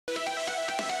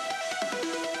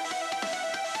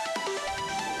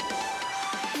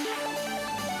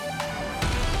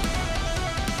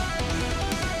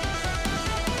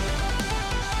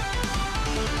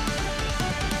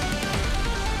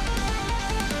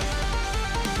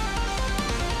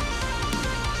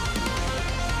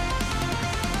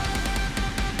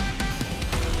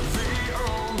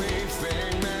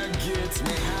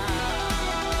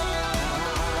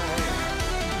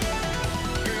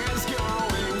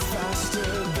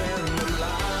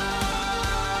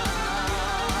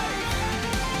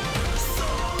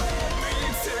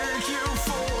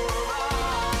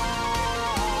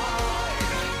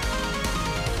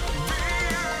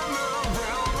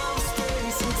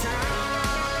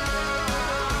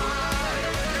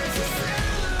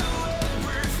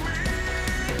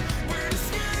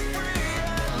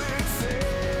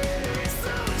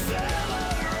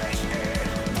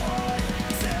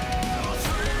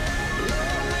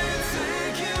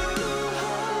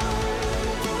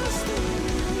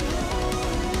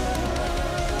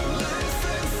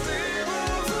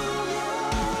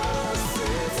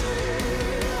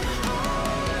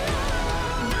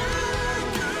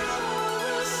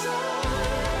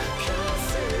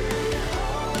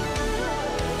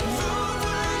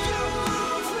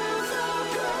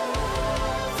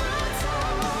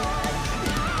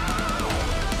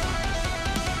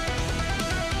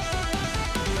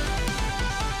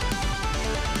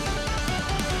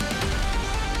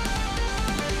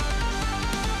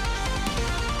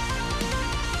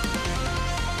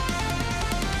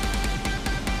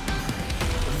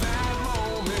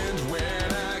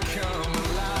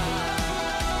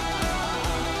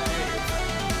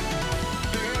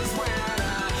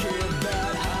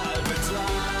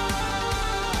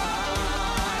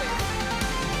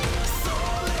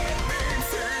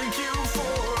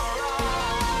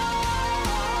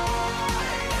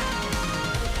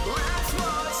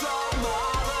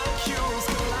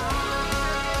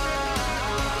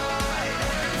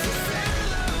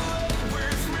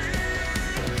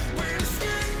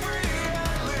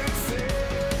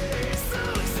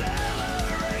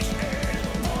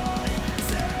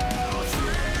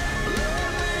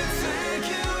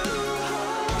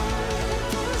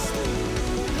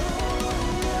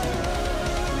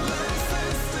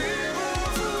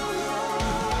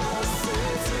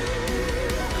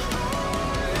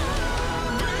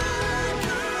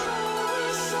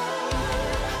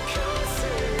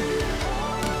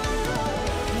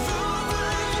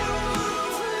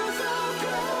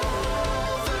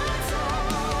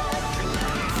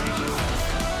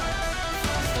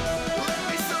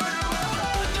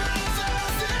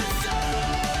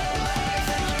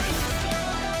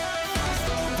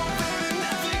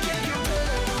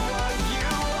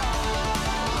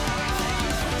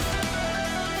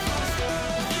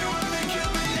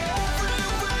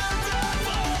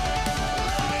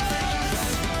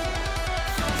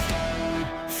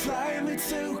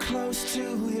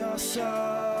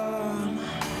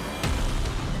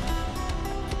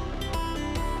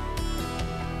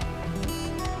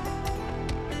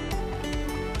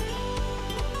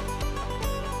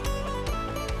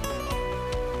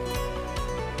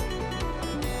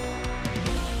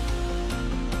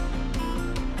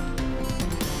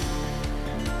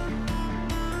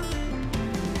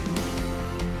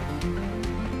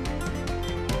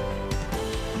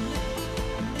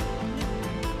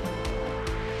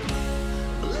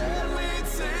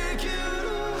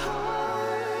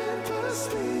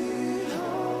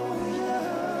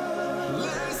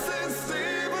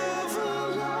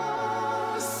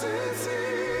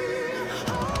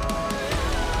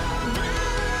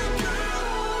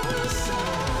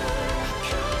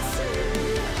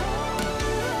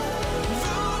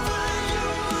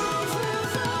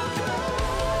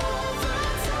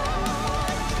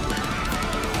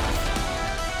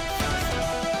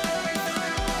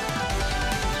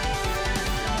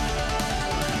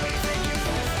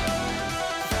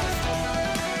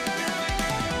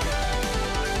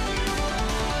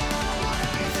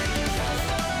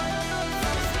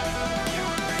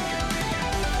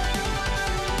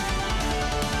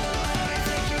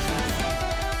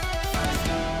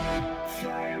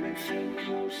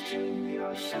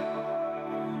Hello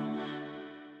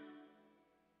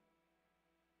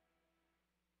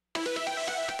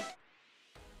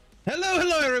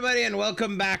everybody, and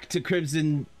welcome back to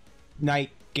Crimson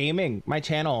Knight Gaming, my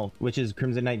channel, which is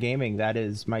Crimson Knight Gaming. That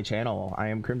is my channel. I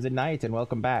am Crimson Knight, and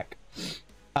welcome back.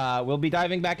 We'll be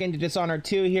diving back into Dishonored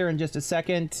 2 here in just a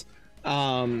second.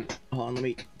 Hold on, let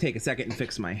me take a second and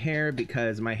fix my hair,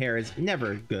 because my hair is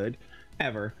never good,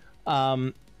 ever.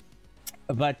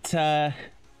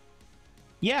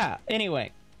 Yeah,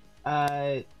 anyway,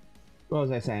 what was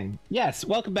I saying? Yes,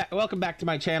 welcome back to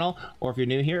my channel, or if you're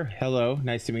new here, hello,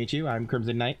 nice to meet you. I'm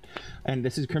Crimson Knight, and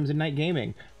this is Crimson Knight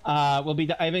Gaming. We'll be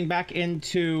diving back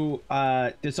into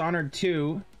Dishonored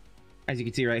 2, as you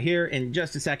can see right here, in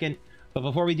just a second. But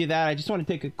before we do that, I just want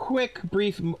to take a quick,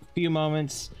 brief few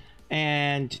moments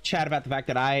and chat about the fact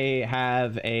that I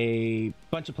have a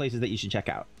bunch of places that you should check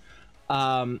out.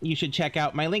 You should check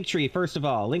out my Linktree, first of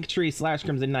all,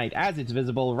 Linktree/Crimson Knight, as it's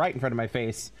visible right in front of my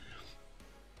face,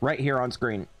 right here on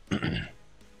screen.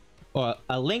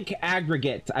 A link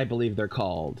aggregate, I believe they're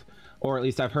called, or at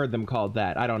least I've heard them called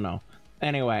that. I don't know.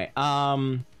 Anyway,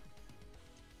 what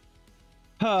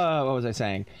was I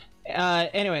saying?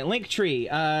 Anyway, Linktree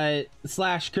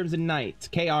 /Crimson Knight,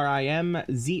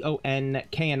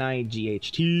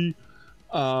 KrimzonKnight.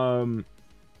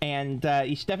 And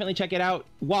you should definitely check it out.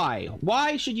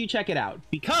 Why should you check it out?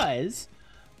 Because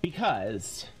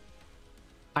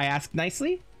I asked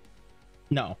nicely?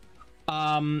 No.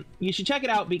 You should check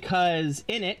it out because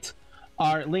in it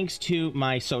are links to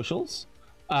my socials,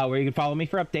 where you can follow me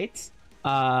for updates,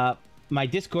 my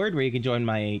Discord, where you can join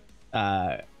my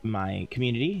my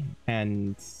community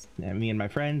and me and my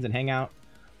friends and hang out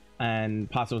and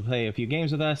possibly play a few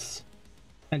games with us,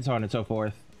 and so on and so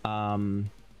forth.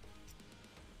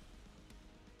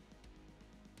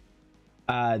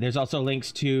 There's also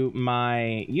links to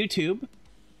my YouTube,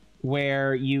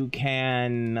 where you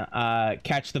can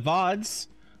catch the VODs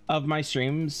of my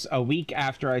streams a week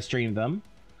after I stream them.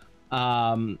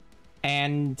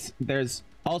 And there's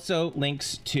also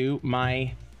links to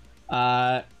my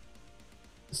not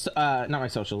my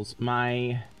socials,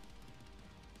 my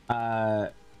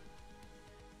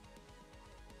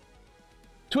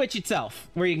Twitch itself,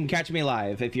 where you can catch me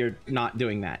live if you're not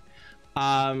doing that.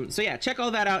 So yeah, check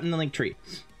all that out in the link tree.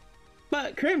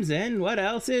 But Crimson, what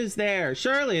else is there?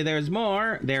 Surely there's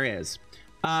more. There is.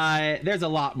 There's a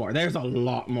lot more. There's a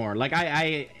lot more. Like,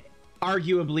 I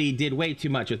arguably did way too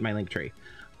much with my link tree.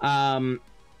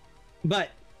 But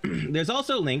there's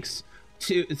also links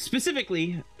to,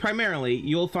 specifically, primarily,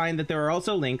 you'll find that there are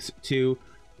also links to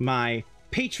my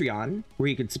Patreon, where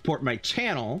you can support my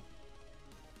channel,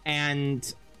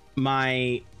 and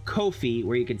my Ko-fi,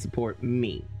 where you can support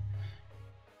me.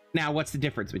 Now, what's the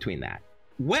difference between that?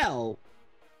 Well,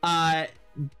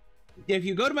 if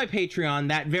you go to my Patreon,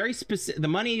 that very specific, the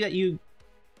money that you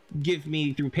give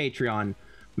me through Patreon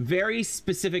very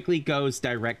specifically goes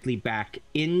directly back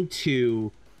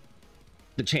into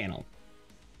the channel,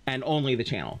 and only the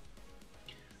channel.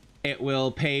 It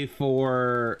will pay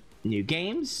for new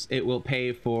games, it will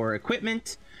pay for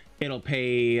equipment, it'll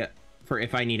pay for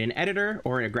if I need an editor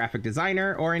or a graphic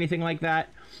designer or anything like that,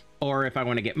 or if I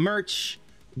want to get merch.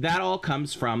 That all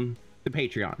comes from the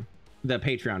Patreon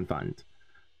fund.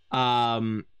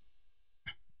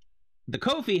 The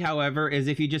Ko-fi, however, is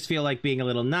if you just feel like being a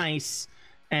little nice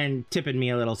and tipping me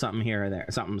a little something here or there,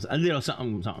 a little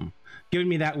something, giving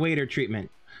me that waiter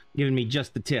treatment, giving me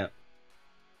just the tip,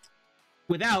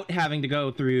 without having to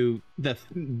go through the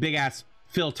big ass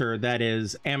filter that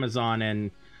is Amazon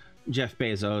and Jeff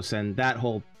Bezos and that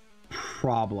whole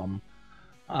problem.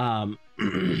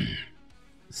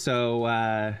 So,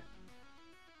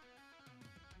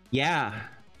 yeah.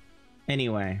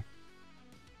 Anyway,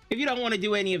 if you don't want to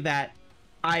do any of that,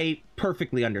 I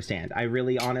perfectly understand. I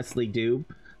really honestly do,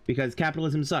 because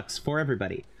capitalism sucks for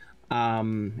everybody.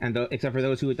 Except for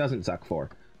those who it doesn't suck for.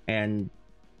 And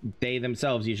they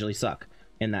themselves usually suck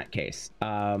in that case.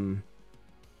 Like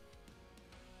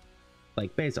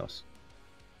Bezos.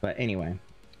 But anyway.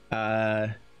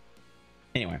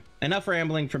 Anyway, enough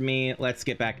rambling from me. Let's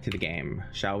get back to the game,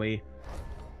 shall we?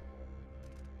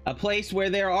 A place where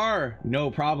there are no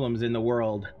problems in the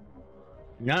world.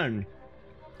 None.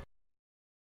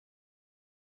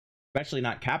 Especially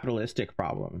not capitalistic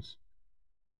problems.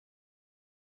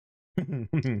 Going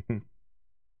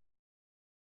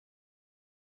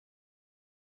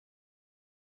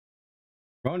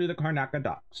to the Karnaca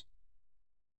docks.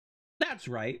 That's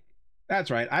right. That's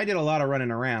right. I did a lot of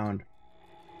running around.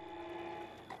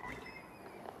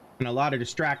 And a lot of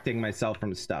distracting myself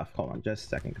from stuff. Hold on just a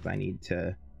second, because I need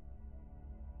to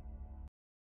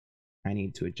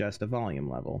adjust the volume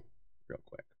level real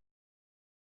quick.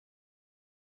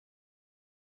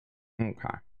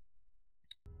 Okay.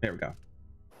 There we go.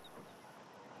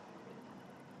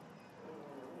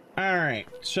 All right,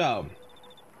 so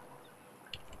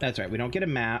that's right. We don't get a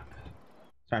map.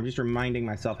 So I'm just reminding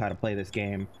myself how to play this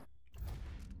game.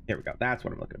 Here we go. That's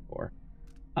what I'm looking for.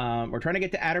 We're trying to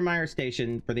get to Addermeyer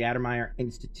Station for the Addermeyer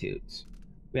Institute.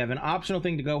 We have an optional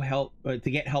thing to go help to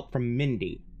get help from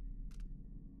Mindy.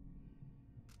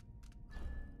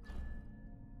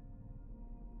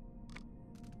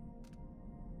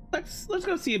 Let's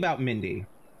go see about Mindy.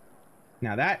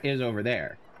 Now that is over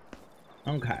there.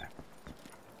 Okay.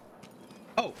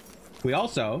 Oh, we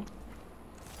also.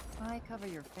 Why cover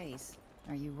your face?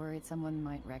 Are you worried someone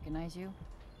might recognize you?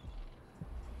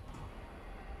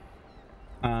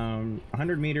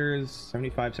 100 meters,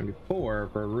 75, 74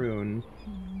 for a rune,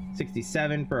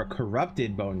 67 for a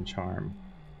corrupted bone charm.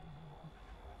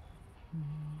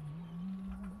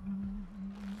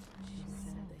 She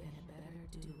said they had better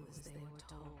do as they were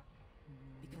told,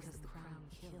 because the crown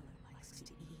killer likes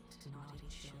to eat naughty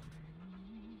children.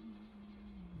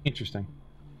 Interesting.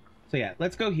 So yeah,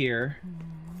 let's go here.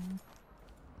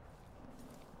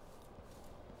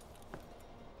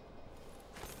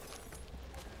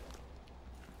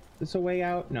 Is this a way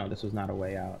out? No, this was not a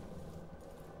way out.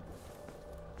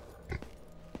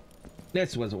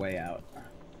 This was a way out.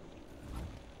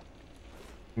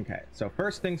 Okay, so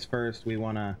first things first, we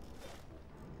want to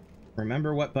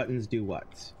remember what buttons do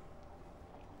what.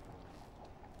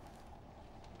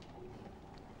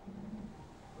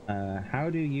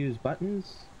 How to use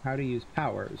buttons? How to use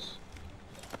powers?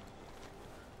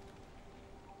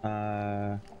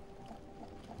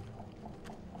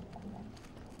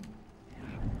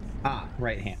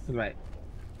 Right hand. Right.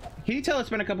 Can you tell it's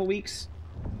been a couple weeks?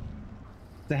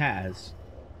 It has.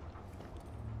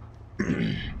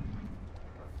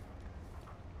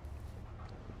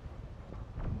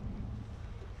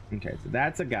 Okay, so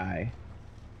that's a guy.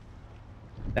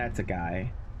 That's a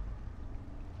guy.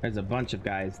 There's a bunch of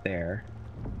guys there.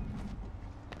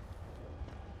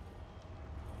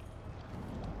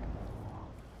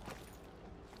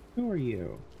 Who are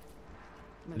you?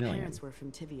 My Million. parents were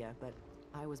from Tivia, but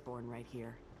I was born right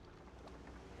here.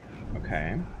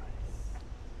 Okay.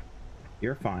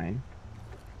 You're fine.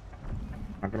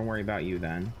 Not gonna worry about you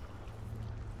then.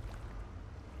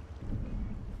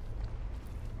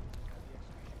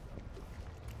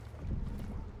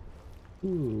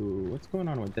 Ooh, what's going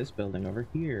on with this building over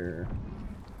here?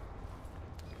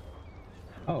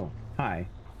 Oh, hi.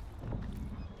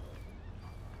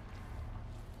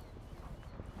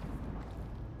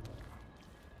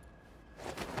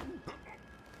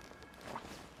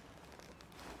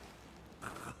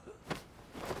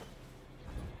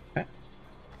 Okay.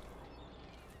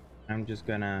 I'm just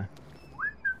gonna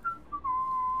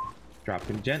drop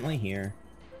him gently here.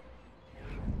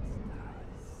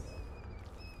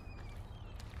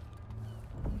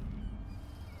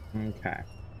 Okay.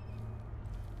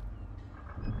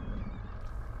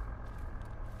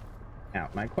 Now,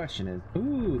 my question is,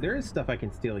 ooh, there is stuff I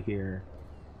can steal here.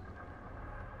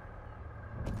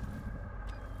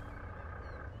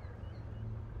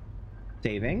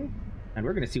 Saving, and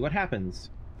we're gonna see what happens.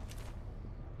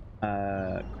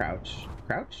 Crouch,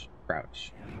 crouch,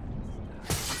 crouch.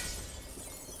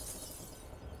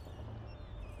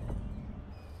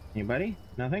 Anybody?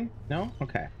 Nothing? No?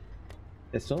 Okay.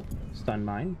 Pistol, stun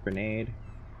mine, grenade,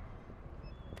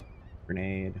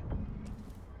 grenade,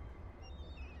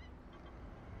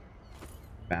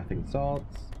 bathing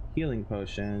salts, healing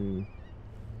potion,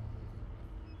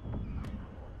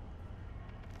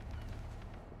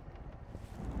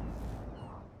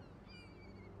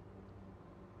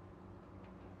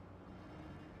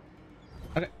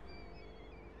 okay,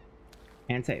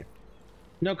 and save.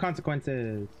 No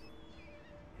consequences.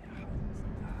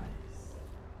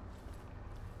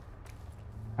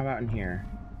 How about in here?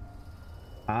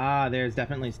 Ah, there's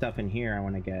definitely stuff in here I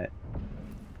want to get.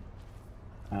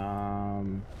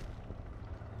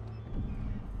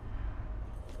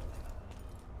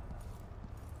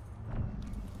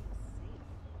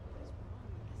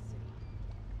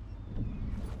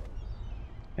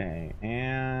 Okay,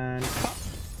 and pop.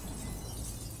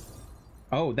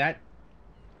 Oh, that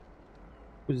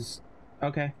was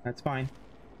okay. That's fine.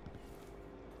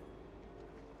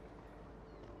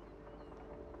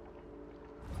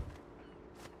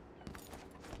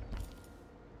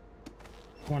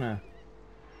 Wanna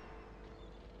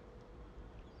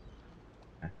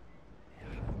okay.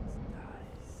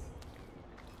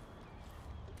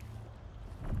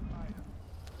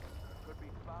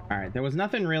 All right, there was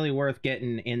nothing really worth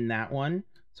getting in that one,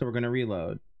 so we're gonna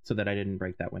reload so that I didn't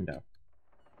break that window.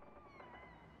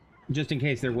 just in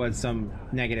case there was some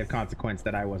negative consequence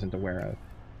that I wasn't aware of.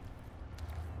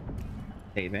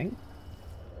 Saving.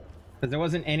 Because there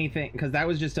wasn't anything, because that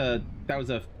was just a, that was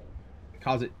a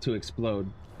cause it to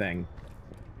explode thing.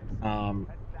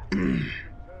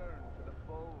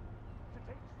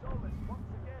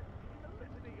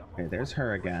 Okay, there's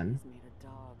her again. Made a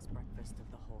dog's breakfast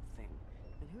of the whole thing.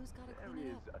 And who's got to clean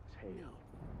it up? A tale.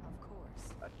 Me, of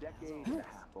course. A decade and a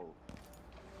half old.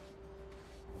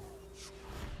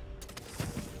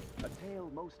 A tale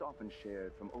most often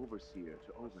shared from overseer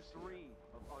to overseer.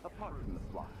 Apart from the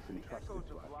flocks entrusted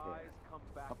to our care.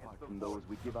 Apart from those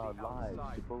we give our lives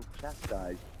to both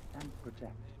chastise and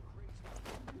protect.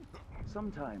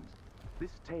 Sometimes,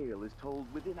 this tale is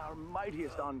told within our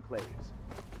mightiest enclaves.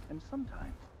 And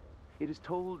sometimes, it is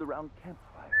told around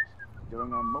campfires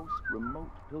during our most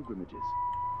remote pilgrimages.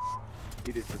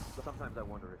 It is Sometimes I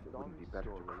wonder if it wouldn't be better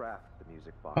to craft the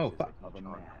music Oh, boxes fuck. of each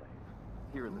enclave.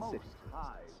 Here in the city, for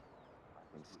instance.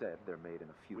 Instead, they're made in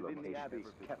a few within the abbey,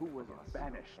 locations who was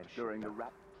banished during the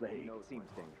rat plague. It seems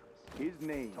dangerous. His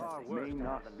name may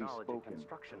not be spoken,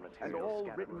 and all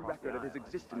written record of his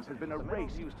existence has been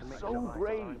erased. So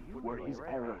grave were his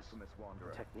errors.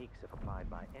 Techniques if applied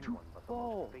by To anyone but the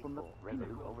fall most from the faithful, resolute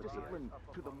pinnacle of overseers. discipline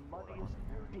to the muddiest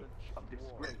ditch of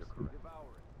disgrace.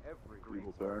 We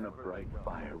will burn a bright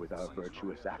fire with our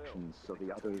virtuous actions, so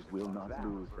the others will not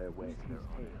lose their way.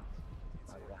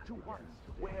 To once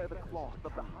wear the cloth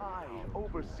of the High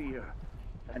Overseer,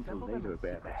 and to later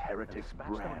bear the heretic's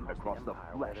brand across the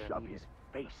flesh of his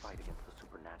face. Fight against the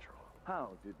supernatural.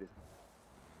 How did this?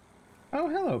 Oh,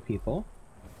 hello, people.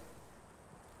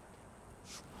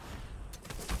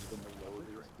 The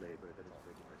melodious labor that is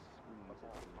rigorous, squeeze and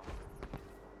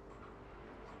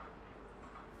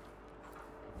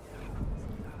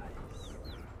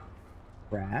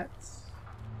Rats.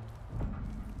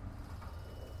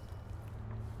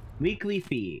 Weekly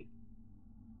fee.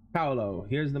 Paolo,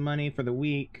 here's the money for the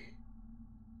week.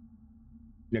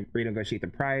 Renegotiate the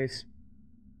price.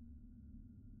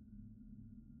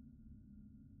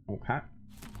 Okay.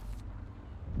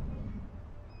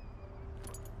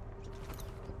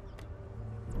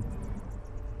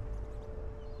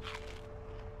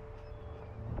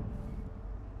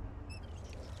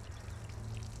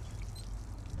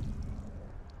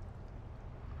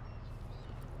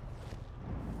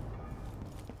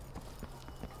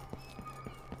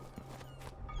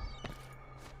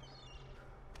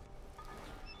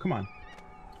 Come on.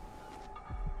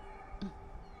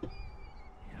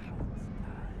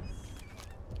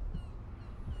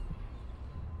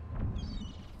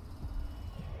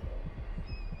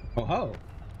 Oh ho.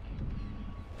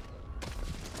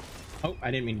 Oh,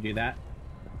 I didn't mean to do that.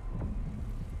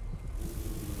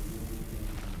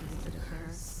 Is it a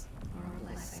curse or a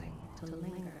blessing to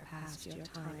linger past your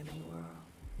time in the world?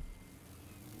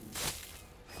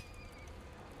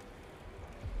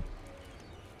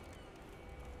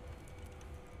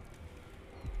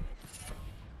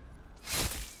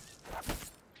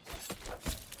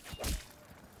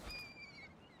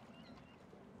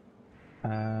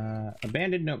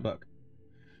 Abandoned notebook.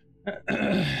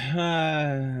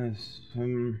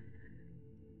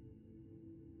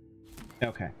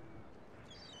 Okay.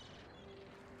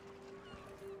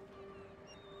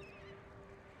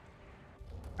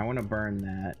 I want to burn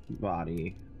that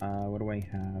body. What do I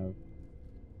have?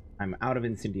 I'm out of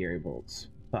incendiary bolts.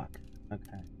 Fuck.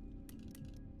 Okay.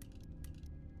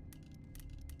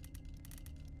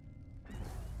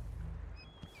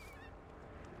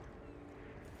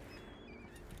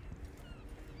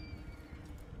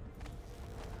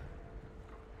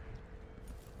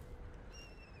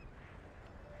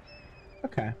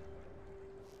 Okay.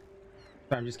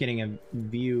 So I'm just getting a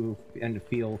view and a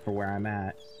feel for where I'm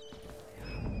at.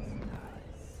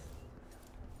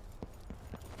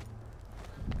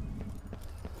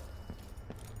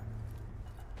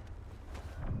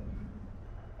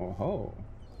 Oh ho.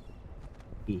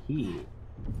 Hee hee.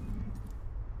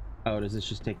 Oh, does this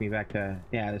just take me back to...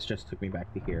 Yeah, this just took me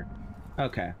back to here.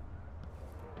 Okay.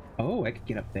 Oh, I could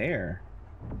get up there.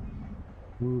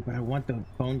 Ooh, but I want the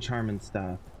bone charm and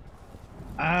stuff.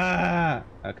 Ah!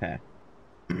 Okay.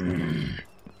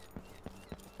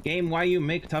 Game, why you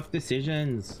make tough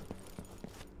decisions?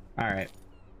 Alright.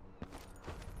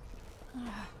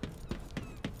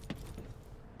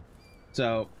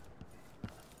 So...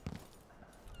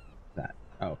 That.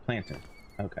 Oh, planter.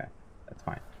 Okay. That's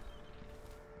fine.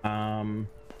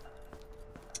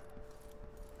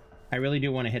 I really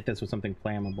do want to hit this with something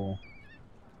flammable.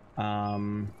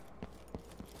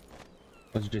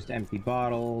 Those are just empty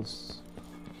bottles.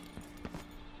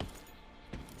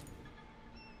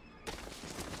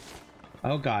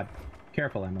 Oh god.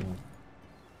 Careful, Emily.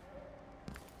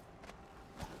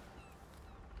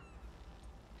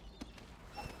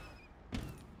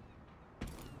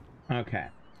 Okay.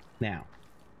 Now,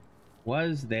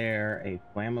 was there a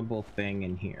flammable thing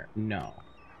in here? No.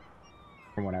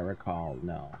 From what I recall,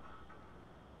 no.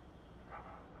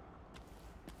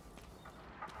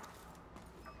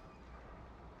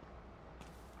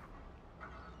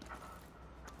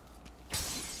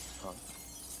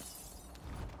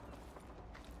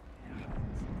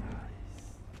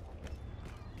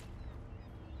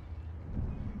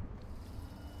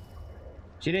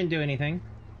 She didn't do anything.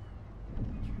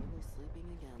 Truly sleeping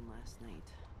again last night.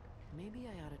 Maybe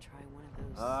I ought to try one of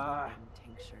those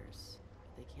sleeping tinctures.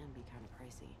 They can be kind of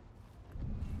pricey.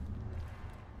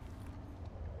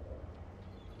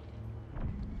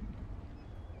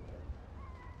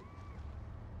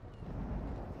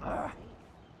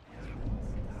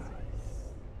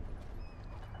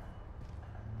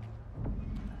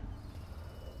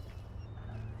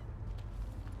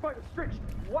 Spider Stretch!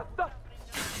 What the?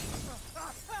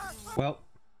 Well,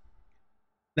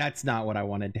 that's not what I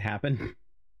wanted to happen.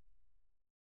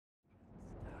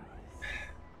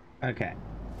 Okay.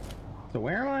 So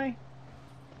where am I?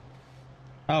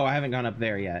 Oh, I haven't gone up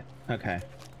there yet. Okay.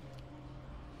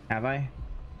 Have I?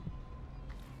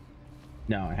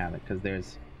 No, I haven't, because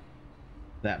there's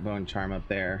that bone charm up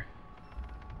there.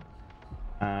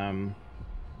 Go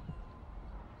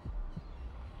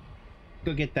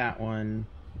get that one.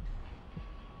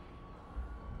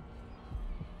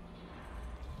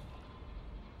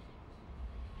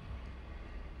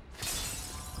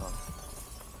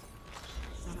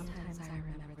 Sometimes I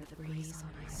remember the breeze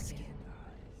on my skin.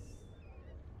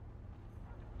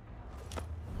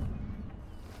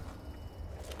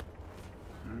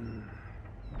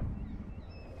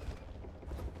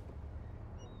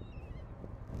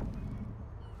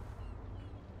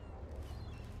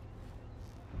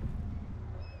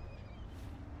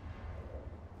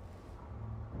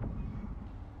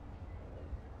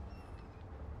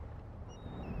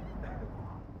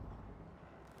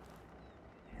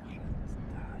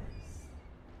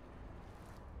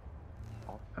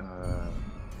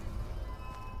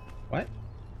 What?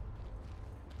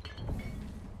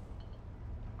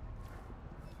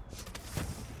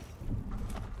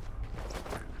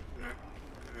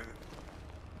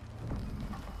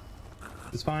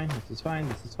 This is fine, this is fine,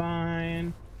 this is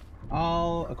fine.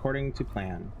 All according to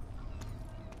plan.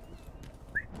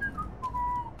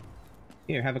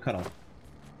 Here, have a cuddle.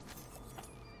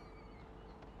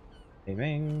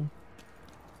 Saving.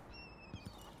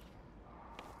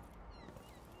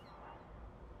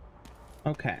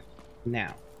 Okay,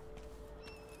 now.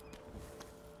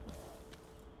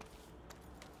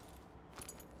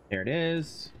 There it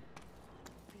is.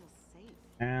 Feels safe.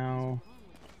 Now.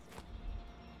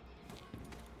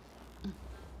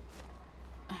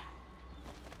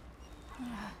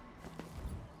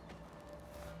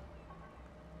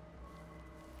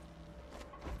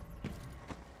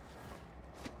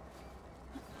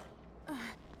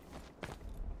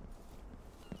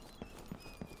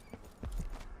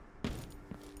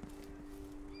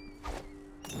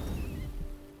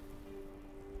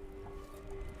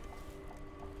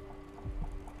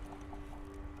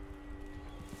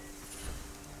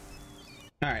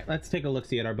 Alright, let's take a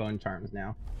look-see at our bone charms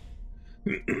now.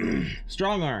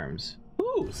 Strong arms.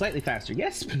 Ooh, slightly faster.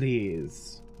 Yes,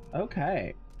 please.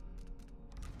 Okay.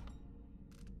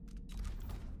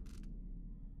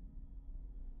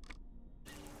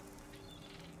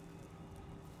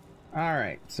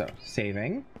 Alright, so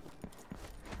saving.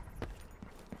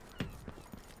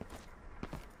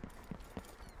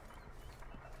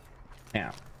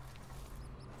 Now.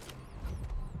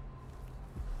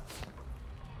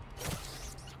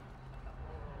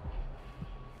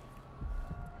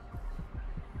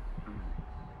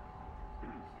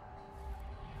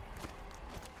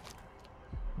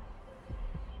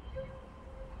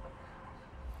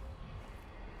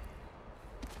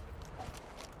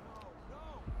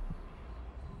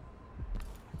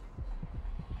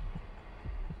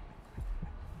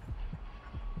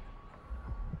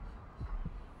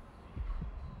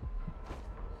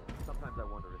 Sometimes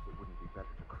I wonder if it wouldn't be better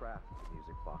to craft the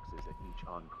music boxes at each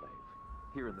enclave.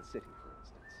 Here in the city, for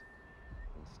instance.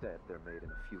 Instead, they're made in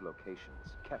a few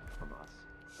locations, kept from us,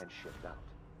 and shipped out.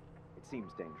 It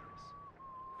seems dangerous.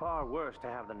 Far worse to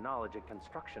have the knowledge and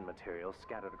construction materials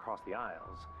scattered across the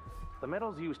aisles. The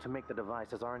metals used to make the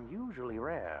devices are unusually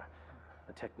rare.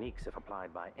 The techniques, if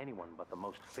applied by anyone but the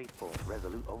most faithful,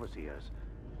 resolute overseers,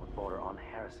 would border on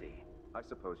heresy. I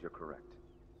suppose you're correct.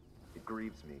 It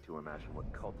grieves me to imagine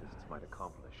what cultists might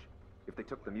accomplish if they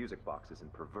took the music boxes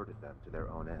and perverted them to their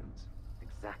own ends.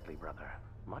 Exactly, brother.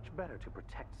 Much better to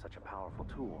protect such a powerful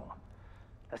tool.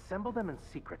 Assemble them in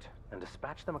secret and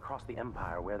dispatch them across the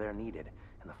Empire where they're needed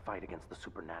in the fight against the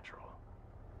supernatural.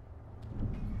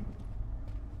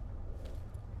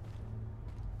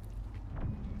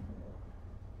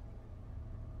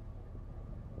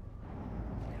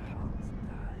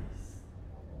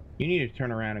 You need to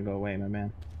turn around and go away, my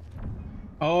man.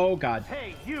 Oh, God.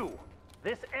 Hey, you!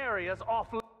 This area's off.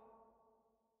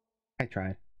 I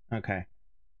tried. Okay.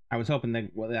 I was hoping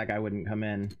that that guy wouldn't come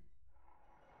in.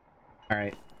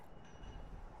 Alright.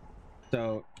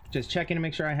 So, just checking to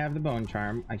make sure I have the bone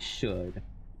charm. I should.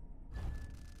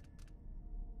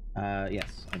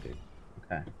 Yes, I do.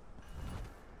 Okay.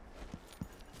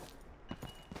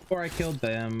 Before I killed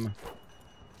them.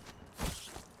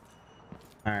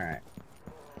 Alright.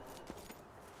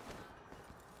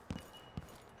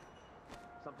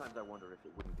 Sometimes I wonder if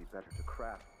it wouldn't be better to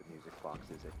craft the music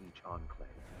boxes at each enclave.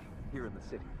 Here in the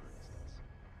city, for instance.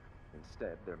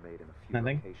 Instead, they're made in a few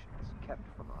locations, kept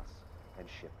from us, and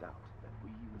shipped out.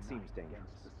 It seems dangerous.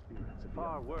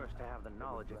 Far worse to have the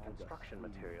knowledge of construction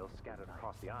materials scattered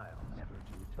across the aisles.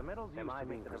 The metals used to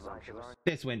make the devices are...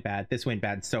 This went bad. This went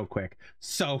bad so quick.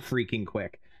 So freaking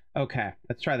quick. Okay,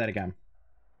 let's try that again.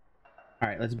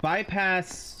 Alright, let's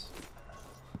bypass...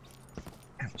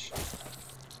 Ouch.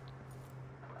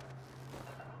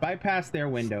 Bypass their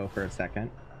window for a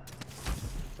second.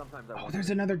 Sometimes I there's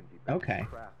another... Okay.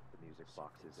 Craft the music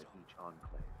boxes at each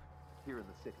enclave. Here in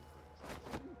the city,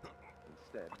 for instance.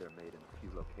 Instead, they're made in a few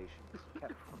locations,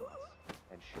 kept from us,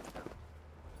 and shipped out.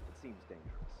 It seems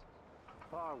dangerous.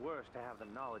 Far worse to have the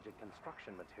knowledge of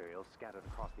construction materials scattered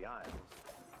across the aisles.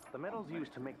 The metals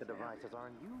used to make the devices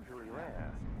are unusually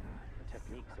rare. The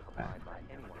techniques, if applied by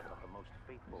anyone but the most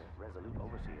faithful, resolute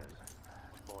overseers,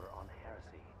 border on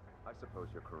heresy. I suppose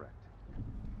you're correct.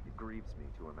 It grieves me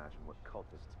to imagine what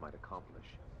cultists might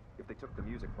accomplish if they took the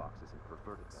music boxes and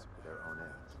perverted them for their own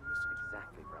ends.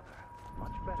 Exactly, brother.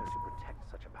 Much better to protect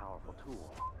such a powerful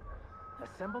tool.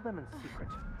 Assemble them in secret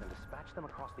and dispatch them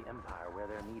across the Empire where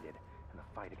they're needed in the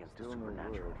fight against the Still no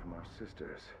supernatural. word from our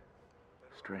sisters.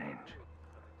 Strange.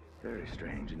 Very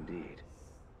strange indeed.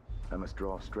 I must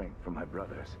draw strength from my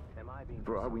brothers. Am I being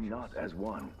For are we not as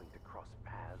one? hoping to cross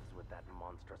paths with that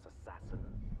monstrous assassin?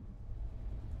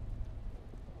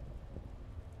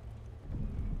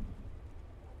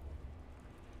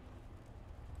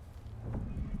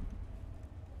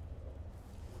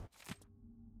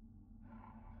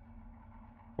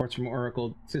 Reports from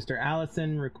Oracle. Sister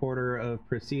Allison, recorder of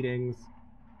proceedings.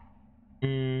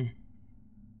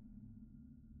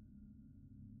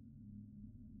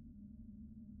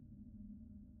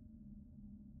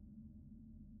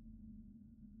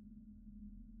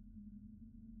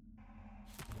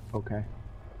 Okay.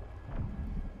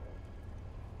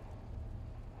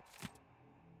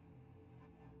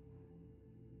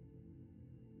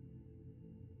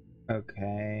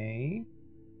 Okay.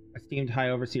 Esteemed High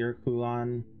Overseer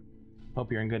Kulon,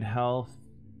 hope you're in good health.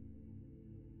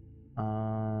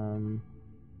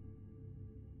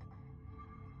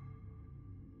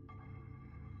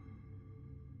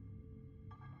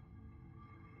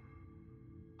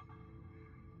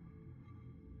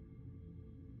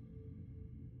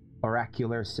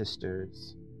 Oracular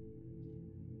Sisters.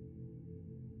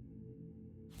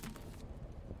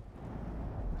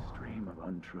 Stream of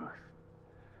untruth.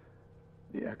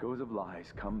 The echoes of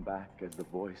lies come back as the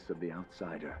voice of the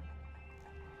outsider.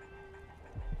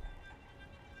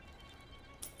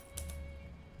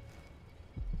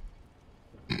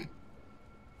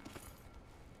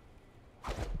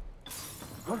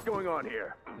 What's going on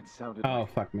here? It sounded Oh,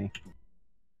 like... fuck me.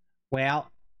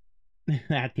 Well,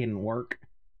 that didn't work.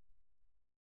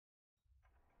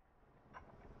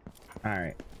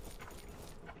 Alright.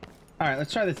 Alright,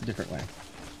 let's try this a different way.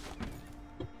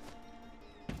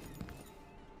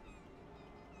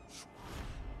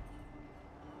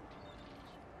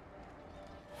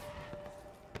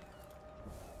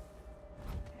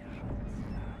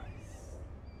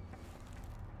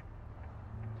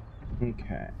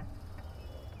 Okay.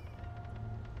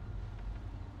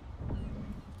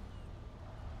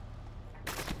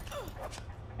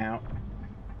 Out.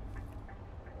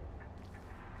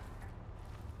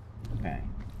 Okay.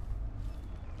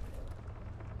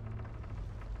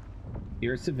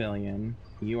 You're a civilian.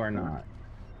 You are not.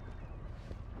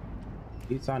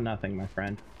 You saw nothing, my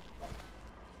friend.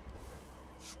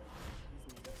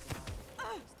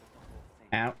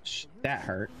 Ouch. That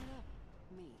hurt.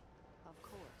 Me, of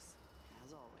course,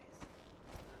 as always.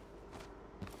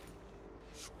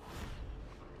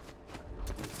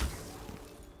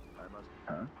 I must...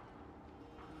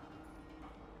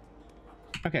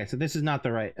 Huh? Okay, so this is not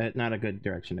the right, not a good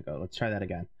direction to go. Let's try that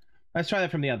again. Let's try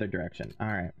that from the other direction. All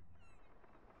right.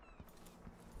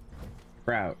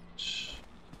 Crouch.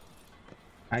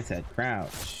 I said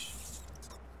crouch.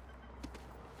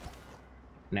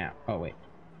 Now. Oh, wait.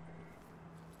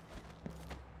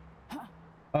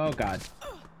 Oh, God.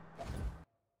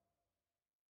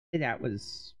 That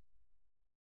was...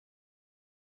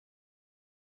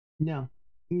 No.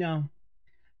 No.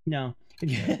 No.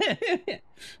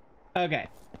 Okay. Okay,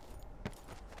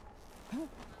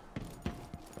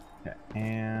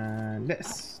 and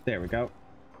this. There we go.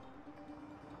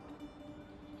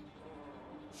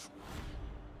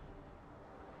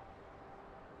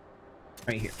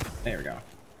 Right here. There we go.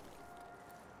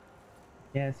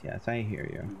 Yes, yes, I hear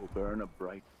you. We will burn a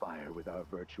bright fire with our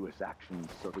virtuous actions,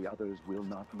 so the others will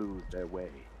not lose their way.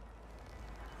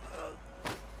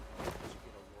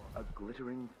 A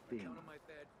glittering thing.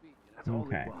 That's all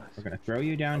Okay, it was. we're gonna throw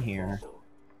you down here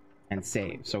and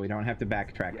save, so we don't have to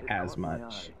backtrack as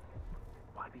much.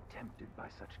 Why be tempted by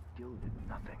such gilded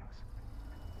nothings?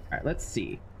 All right, let's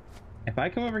see. If I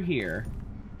come over here,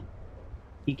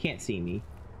 he can't see me.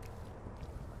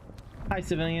 Hi,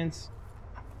 civilians.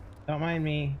 Don't mind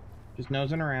me. Just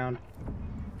nosing around.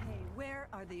 Hey, where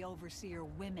are the overseer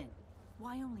women?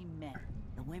 Why only men?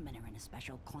 The women are in a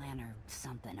special clan or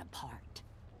something apart.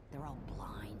 They're all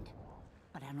blind.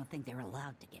 But I don't think they're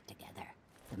allowed to get together.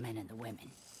 The men and the women.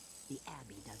 The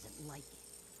Abbey doesn't like it.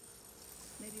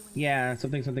 Maybe when Yeah,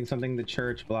 something, something, something, the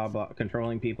church, blah, blah,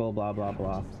 controlling people, blah, blah,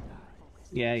 blah.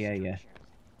 Yeah, yeah, yeah.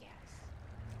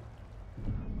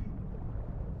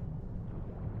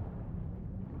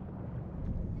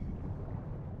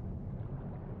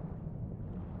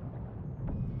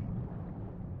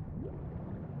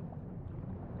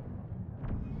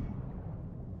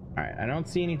 Alright, I don't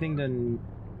see anything to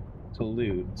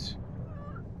loot.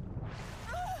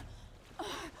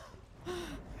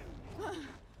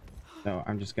 So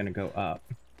I'm just gonna go up.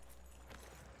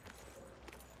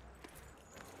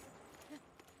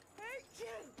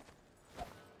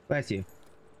 Bless you.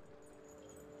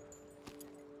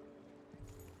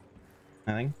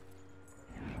 Nothing.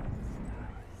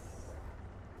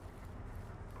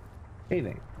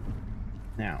 Saving.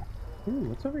 Now. Ooh,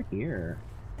 what's over here?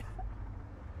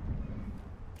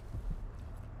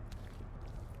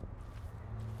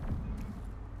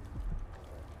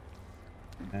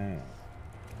 Okay.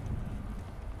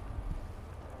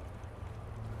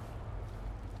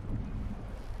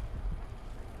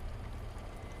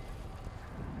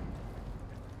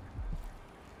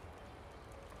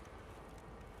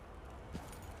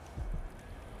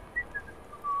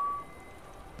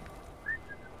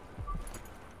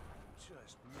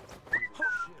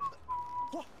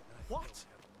 What?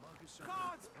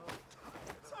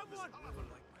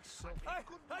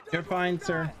 You're fine,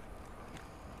 sir.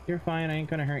 You're fine, I ain't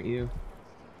gonna hurt you.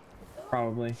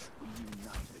 Probably. We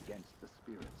unite against the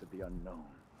spirits of the unknown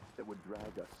that would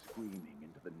drag us screaming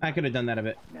into the night. I could have done that a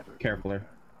bit Never carefuler.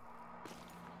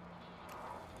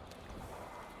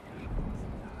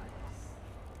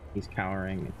 He's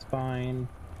cowering, it's fine.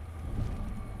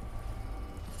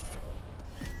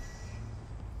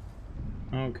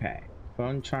 Okay.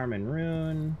 Bone Charm and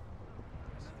Rune.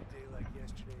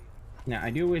 Now, I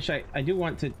do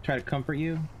want to try to comfort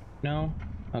you. No?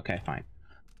 Okay, fine.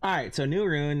 Alright, so new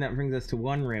rune, that brings us to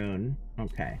 1 rune.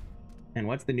 Okay. And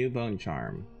what's the new Bone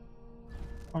Charm?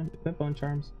 Come on, equip Bone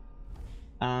Charms.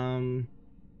 Ground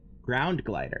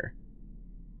Glider.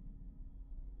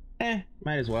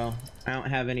 Might as well. I don't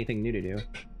have anything new to do.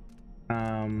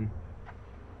 I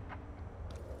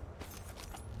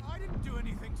didn't do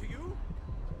anything to you.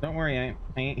 Don't worry, I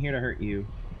ain't here to hurt you.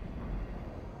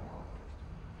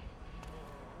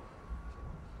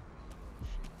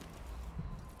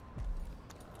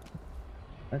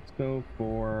 Let's go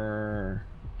for...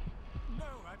 No,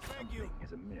 I beg you. Something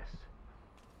is amiss.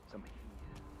 Some heat.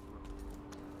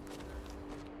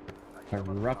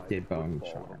 Corrupted Bone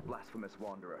Charm. Blasphemous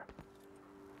wanderer.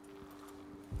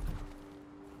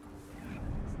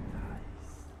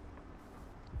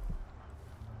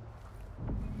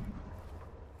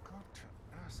 Got to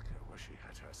ask her where she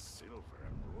had her silver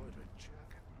embroidered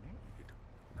jacket made.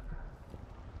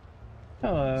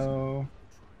 Hello.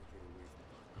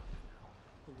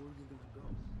 But where are you gonna go?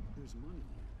 There's money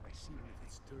here. I see if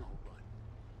it's turtle blood.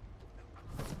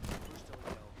 First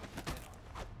I'll yell,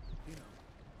 then to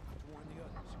warn the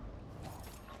others.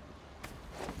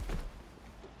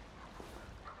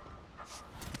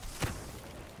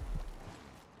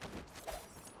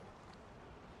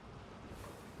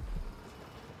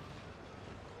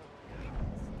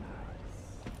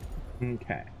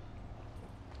 Okay.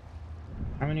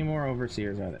 How many more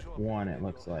overseers are there? One, it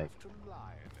looks like.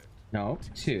 No,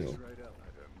 two.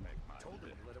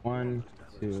 1,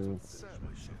 2.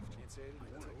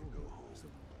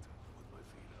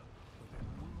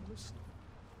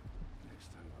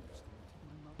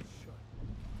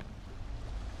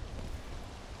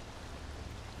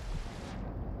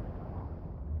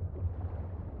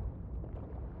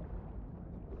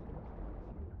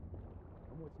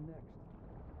 What's next?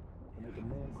 To make a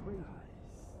man crazy.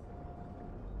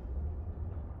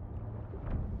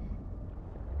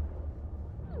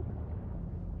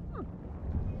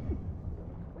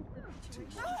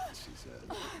 She said,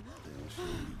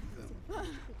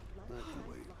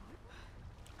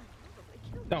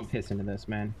 Don't piss into this,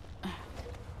 man.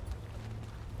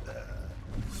 Hey,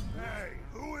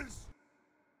 who is?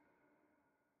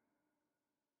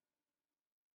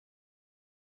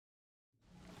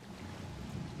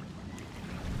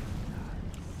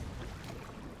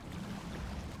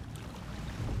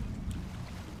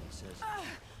 He says,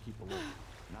 keep alert.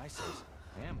 And I says,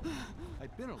 I am alert.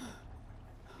 I've been alert.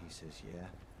 He says, yeah,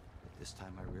 but this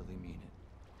time I really mean it.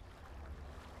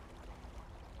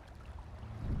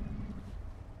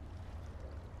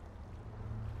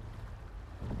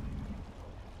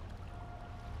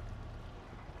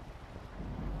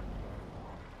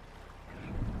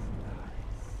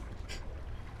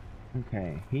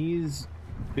 Okay, he's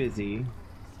busy.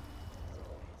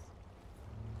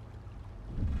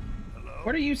 Hello?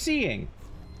 What are you seeing?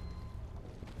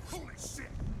 Holy shit!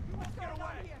 Get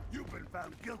away! You've been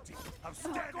found guilty of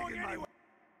standing in my way.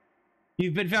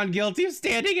 You've been found guilty of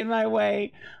standing in my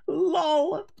way.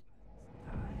 LOL.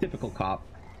 Typical cop.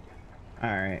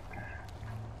 Alright.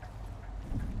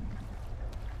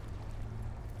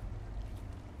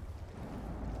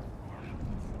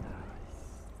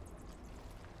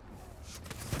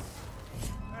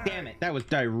 Damn it, that was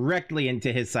directly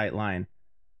into his sight line.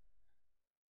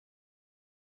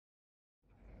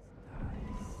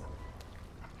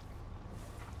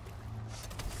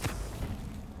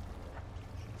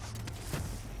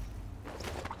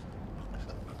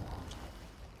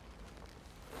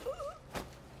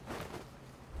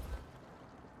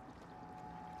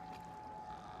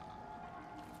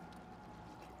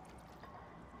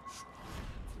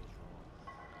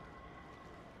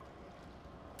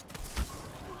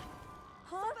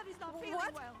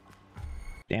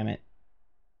 Damn it.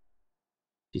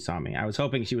 She saw me. I was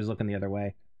hoping she was looking the other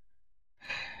way.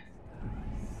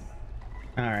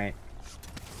 All right.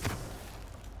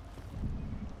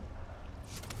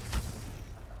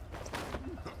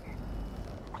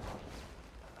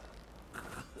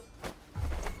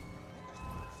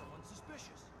 Someone's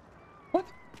suspicious. What?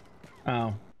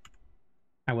 Oh.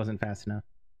 I wasn't fast enough.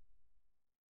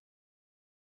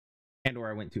 And or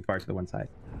I went too far to the one side.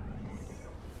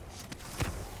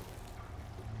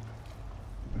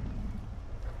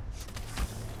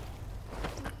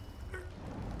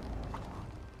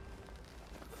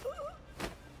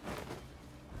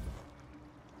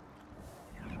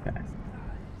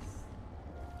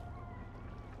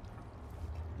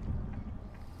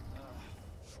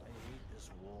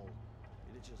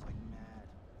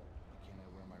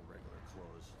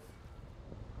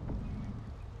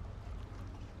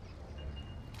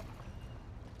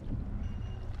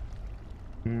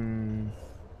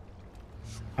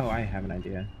 Oh, I have an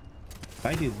idea. If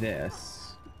I do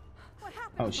this...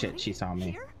 Oh shit, she saw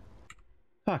me.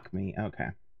 Fuck me, okay.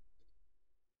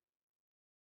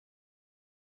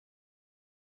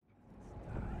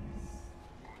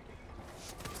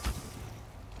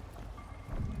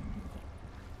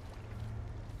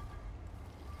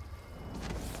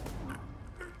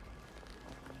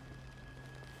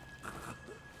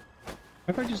 What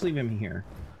if I just leave him here?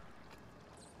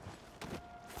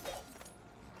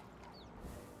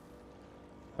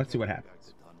 Let's see what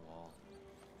happens.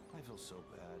 I feel so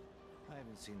bad. I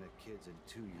haven't seen the kids in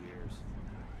 2 years.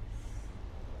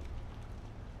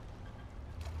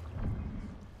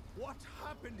 What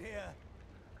happened here?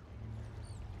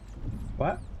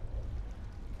 What?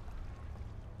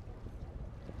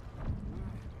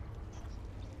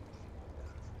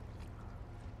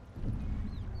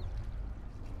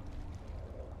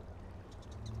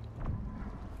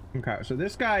 Okay, so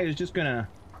this guy is just gonna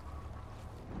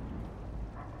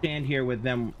stand here with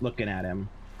them looking at him,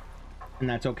 and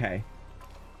that's okay.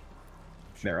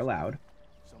 They're allowed.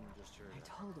 I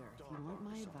told her, if you want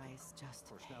my advice, just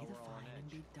pay the fine and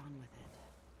be done with it.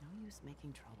 No use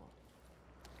making trouble.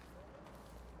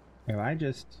 If I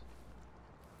just...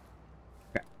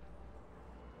 Okay.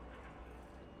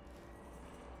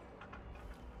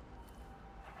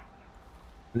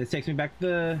 This takes me back to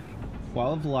the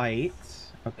Wall of Light.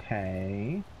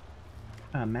 Okay.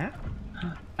 A map?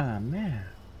 A map.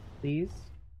 Please?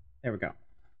 There we go.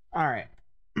 Alright.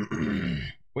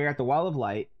 We're at the Wall of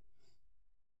Light.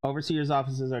 Overseer's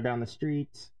offices are down the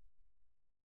street.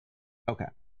 Okay.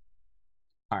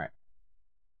 Alright.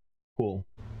 Cool.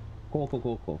 Cool, cool,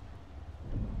 cool, cool.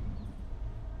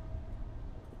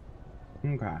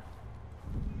 Okay.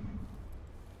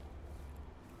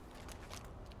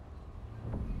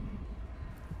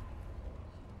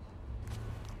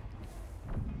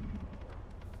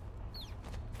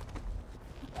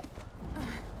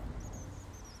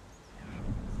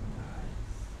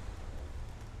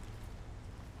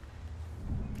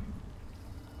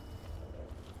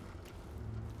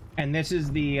 And this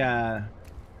is the, yeah.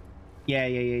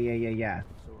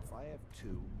 So if I have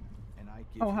 2 and I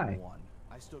give Oh, hi. him 1,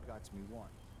 I still got me 1.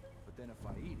 But then if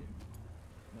I eat it,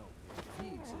 no, if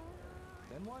he eats it,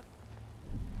 then what?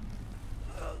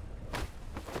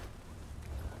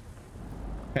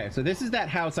 Okay, so this is that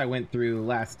house I went through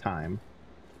last time.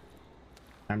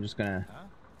 I'm just gonna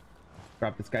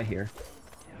drop this guy here.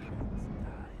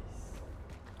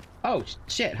 Oh,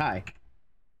 shit, hi.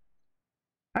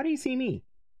 How do you see me?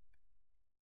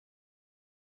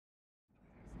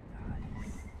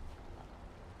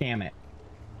 Damn it.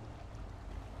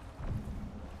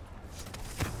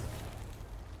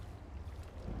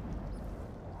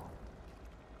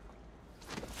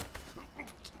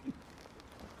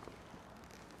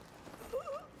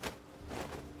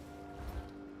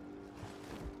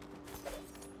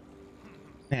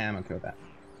 Yeah, I'm okay with that.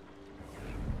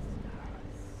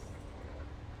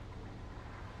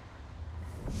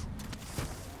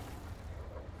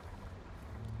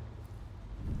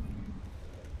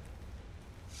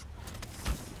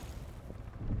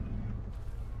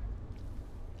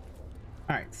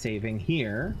 All right, saving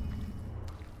here.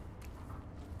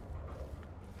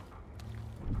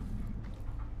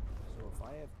 So if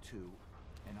I have 2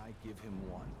 and I give him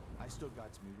 1, I still got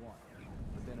me 1.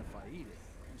 But then if I eat it,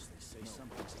 they say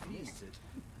something's if he eats it,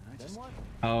 then what?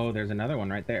 Oh, there's another one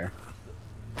right there.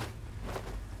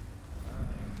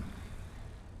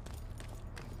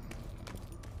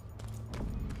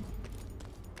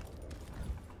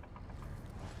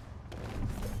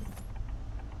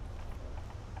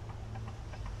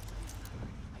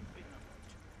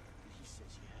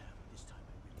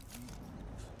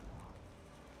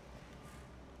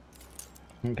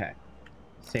 Okay,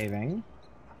 saving.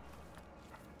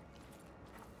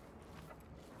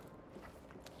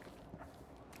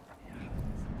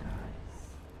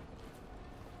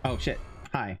 Oh shit,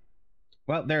 hi.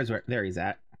 Well, there he's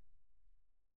at.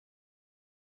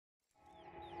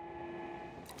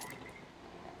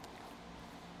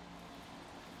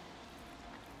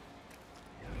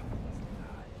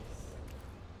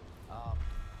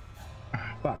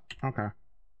 Fuck, okay.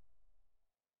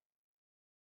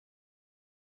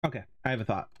 Okay, I have a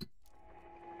thought.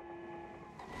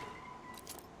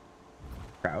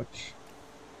 Crouch.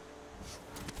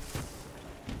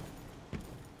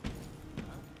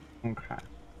 Okay.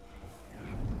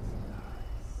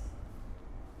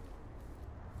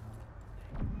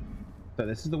 So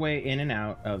this is the way in and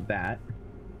out of that.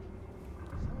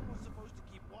 Someone was supposed to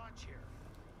keep watch here.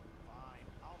 Fine,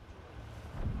 I'll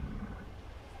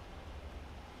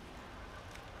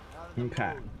do it.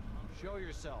 Okay. Show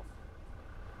yourself.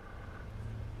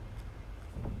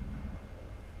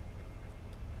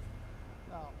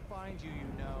 I'll find you,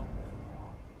 you know.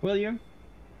 Will you?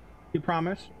 You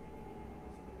promise?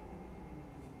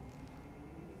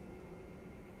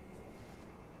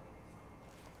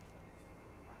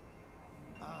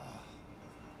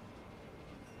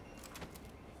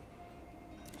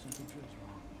 Something feels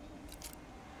wrong.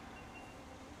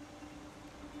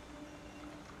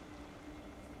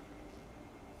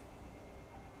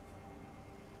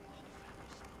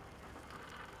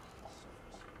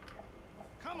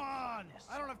 Come on!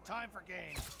 I don't have time for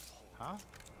games. Huh?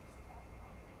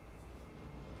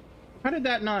 How did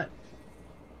that not?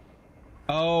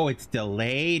 Oh, it's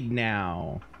delayed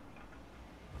now.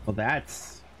 Well,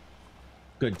 that's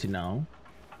good to know.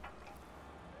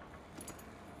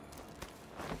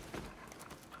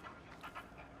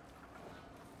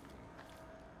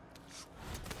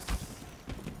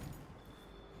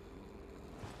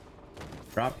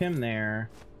 Drop him there.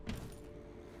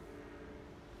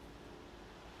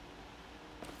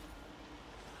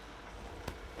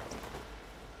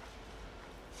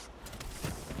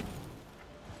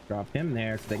 Drop him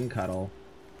there so they can cuddle.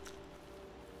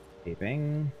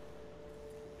 Taping.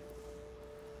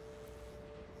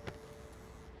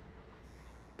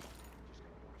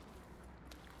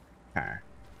 Okay.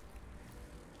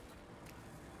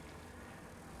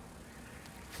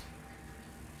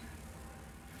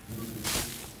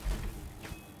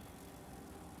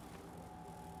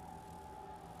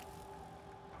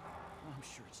 I'm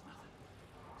sure it's nothing.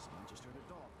 Someone just heard a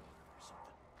dog or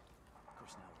something. Of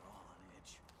course, now we're all on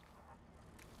edge.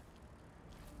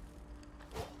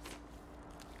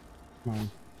 Come on.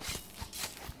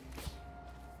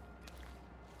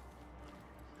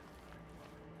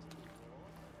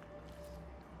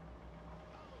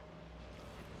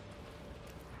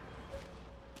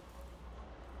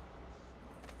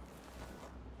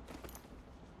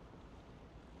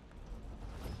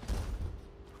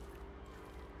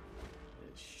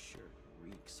 This shirt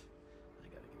reeks. I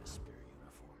gotta get a spare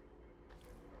uniform.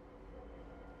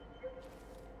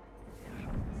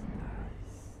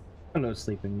 Hello,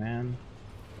 sleeping man.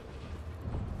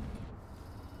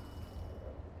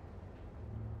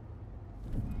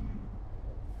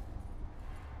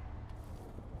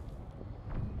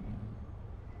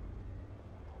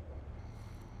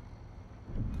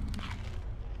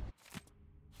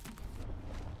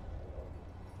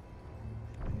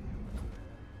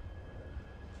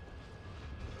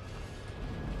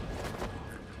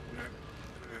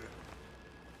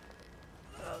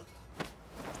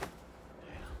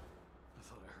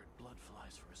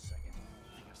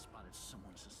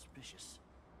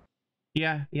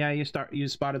 Yeah, you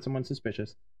spotted someone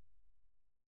suspicious.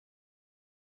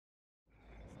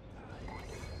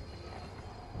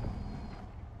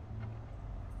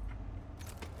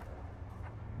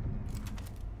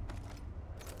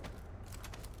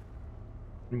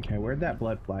 Okay, where'd that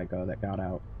blood flag go that got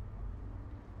out?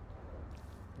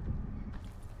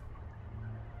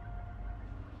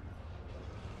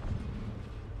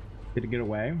 Did it get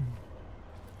away?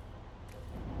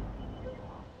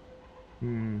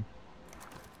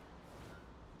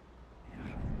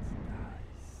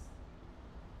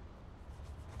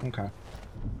 Okay.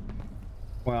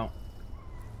 Well,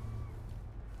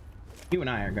 you and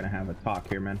I are gonna have a talk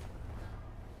here, man.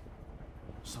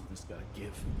 Something's gotta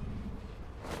give.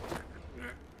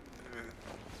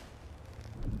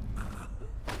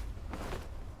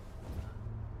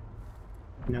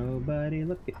 Nobody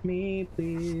look at me,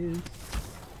 please.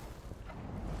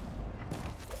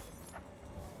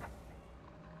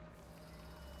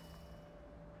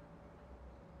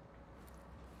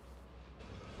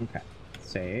 Okay,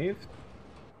 save.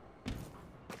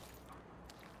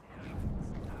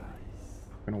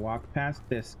 Gonna walk past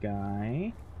this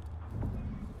guy,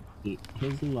 eat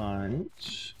his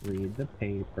lunch, read the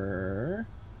paper,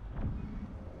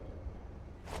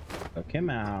 hook him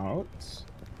out,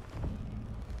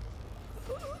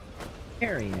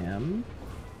 carry him,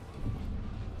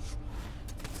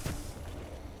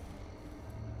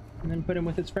 and then put him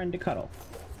with his friend to cuddle.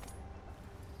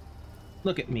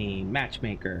 Look at me,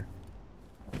 matchmaker.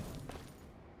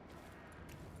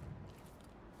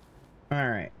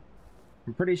 Alright.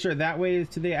 I'm pretty sure that way is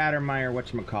to the Addermeyer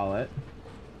whatchamacallit.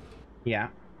 Yeah.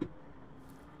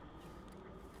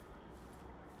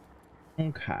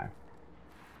 Okay.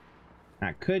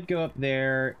 I could go up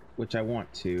there, which I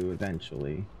want to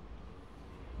eventually.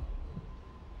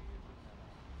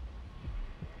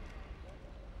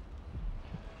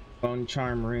 Bone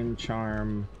charm, rune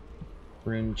charm,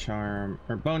 rune charm,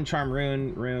 or bone charm,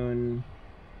 rune.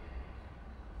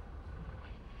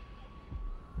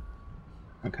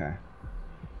 Okay.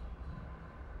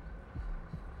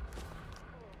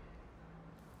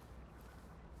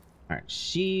 Alright,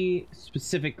 she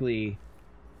specifically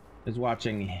is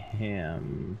watching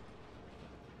him.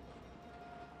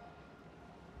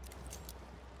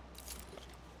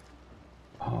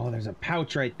 Oh, there's a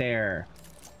pouch right there.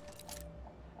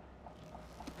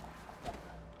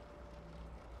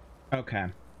 Okay.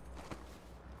 Used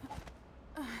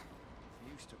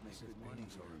to make good money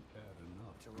aren't bad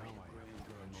enough. Now I have to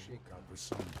go and shake out for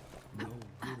some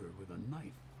no-gooder with a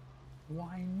knife.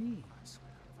 Why me? I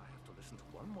swear, if I have to listen to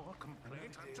one more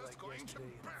complaint, I'm just going to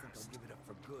burst. I think I'll give it up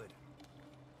for good.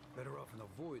 Better off in the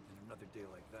void than another day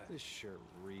like that. This shirt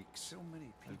reeks. So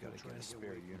many people I've got to get a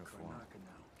spare uniform.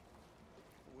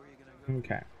 Where are you gonna go?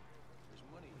 Okay. There's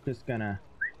money. Just gonna.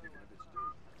 Even if it's dirt.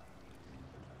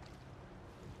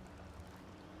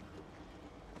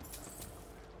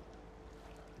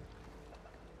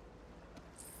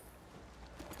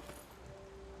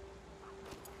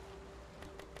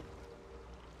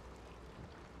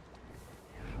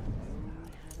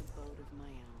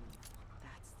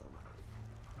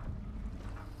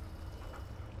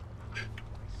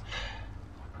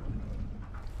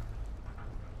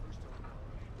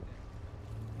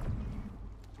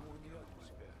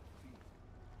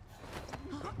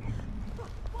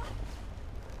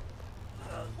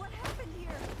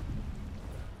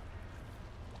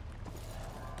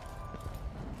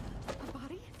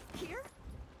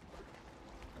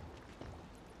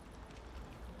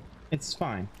 It's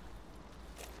fine.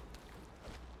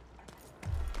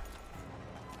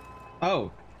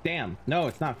 Oh, damn. No,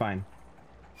 it's not fine.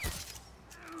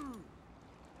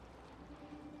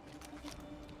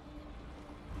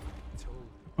 Told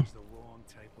it was the wrong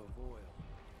type of oil.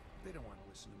 They don't want to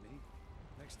listen to me.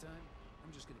 Next time,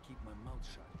 I'm just gonna keep my mouth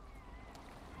shut.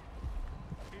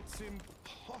 It's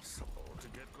impossible to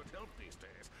get good help these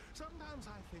days. Sometimes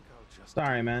I think I'll just...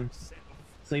 Sorry, man.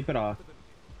 Sleep it off.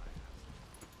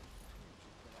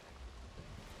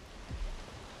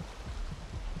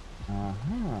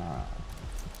 Uh-huh.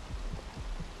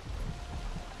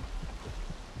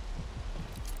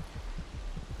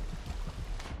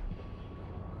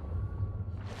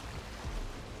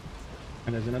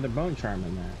 And there's another bone charm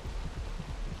in there.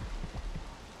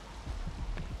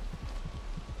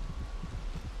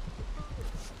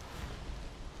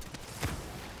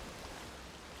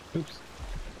 Oops.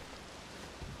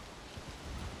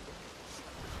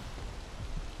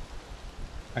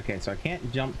 Okay, so I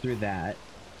can't jump through that.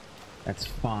 That's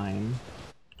fine.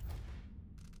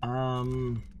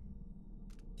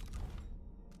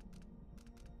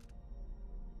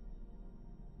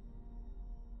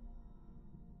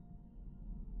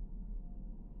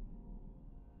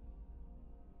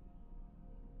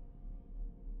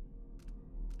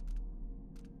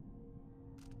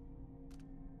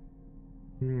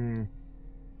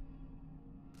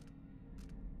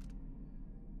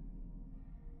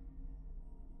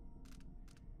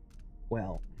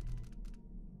 Well.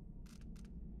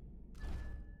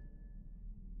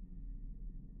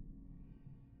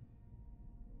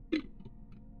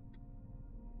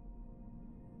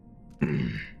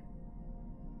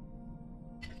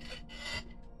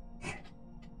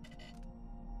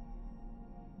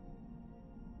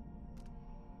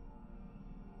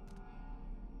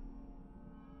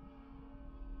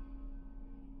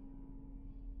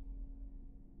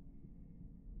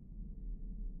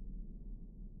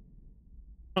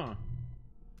 Huh.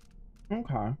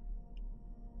 Okay. I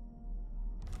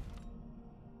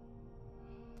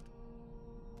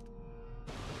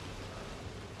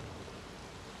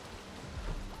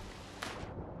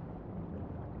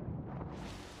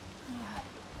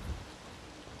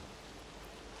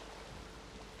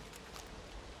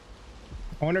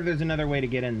wonder if there's another way to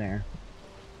get in there.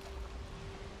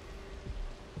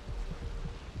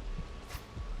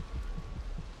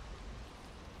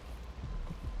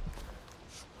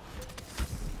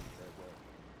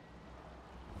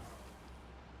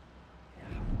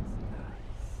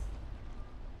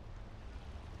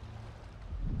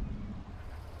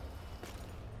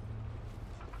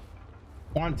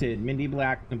 Wanted, Mindy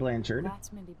Blanchard.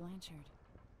 That's Mindy Blanchard.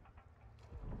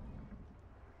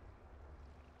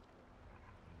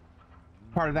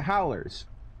 Part of the Howlers.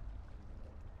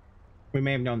 We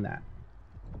may have known that.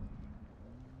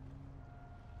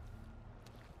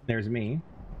 There's me.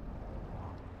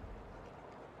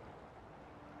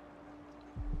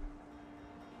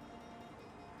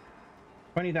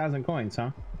 $20,000 coins,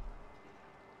 huh?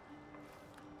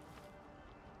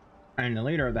 And the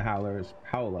leader of the Howlers,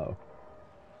 Paolo.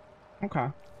 Okay.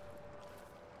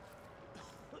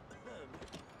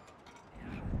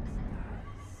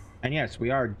 And yes,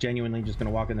 we are genuinely just going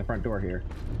to walk in the front door here.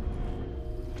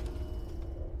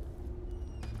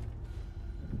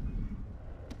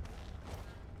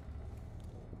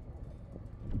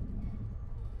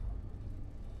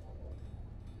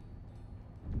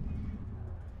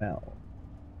 Well,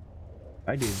 if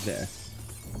I do this.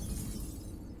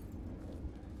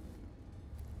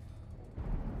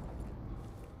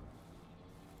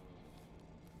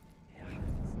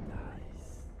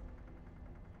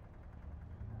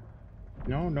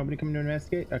 No, nobody coming to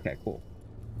investigate? Okay, cool.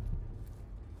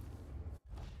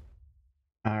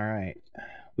 All right.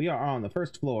 We are on the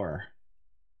first floor.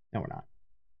 No, we're not.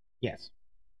 Yes.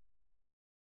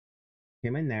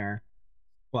 Came in there.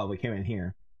 Well, we came in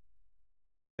here.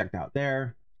 Checked out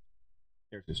there.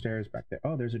 There's the stairs back there.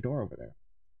 Oh, there's a door over there.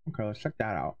 Okay, let's check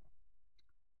that out.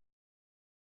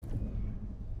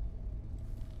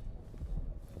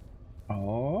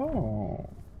 Oh.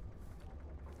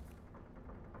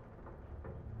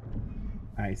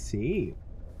 I see.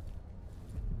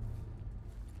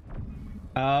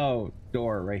 Oh,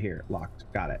 door right here. Locked.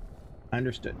 Got it.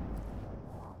 Understood.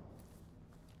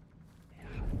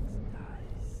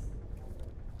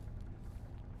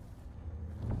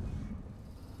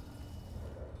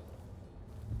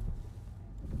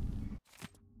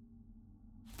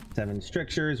 Seven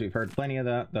strictures. We've heard plenty of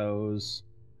those.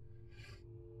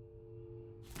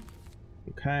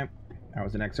 Okay. That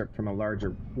was an excerpt from a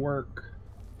larger work.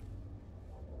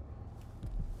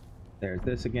 There's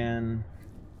this again.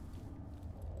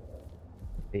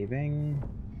 Saving.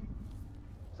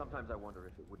 Sometimes I wonder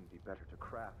if it wouldn't be better to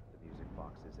craft the music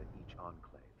boxes at each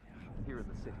enclave. Here in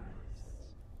the city, for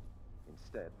instance.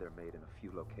 Instead, they're made in a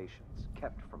few locations,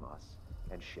 kept from us,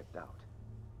 and shipped out.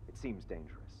 It seems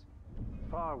dangerous.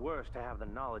 Far worse to have the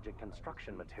knowledge and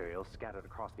construction materials scattered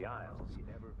across the aisles.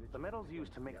 The metals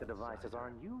used to make the devices are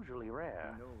unusually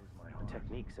rare. The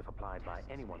techniques, if applied by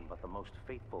anyone but the most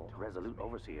faithful, resolute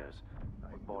overseers,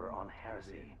 would border on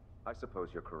heresy. I suppose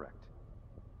you're correct.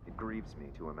 It grieves me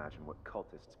to imagine what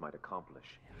cultists might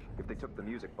accomplish if they took the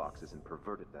music boxes and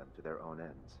perverted them to their own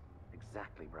ends.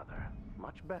 Exactly, brother.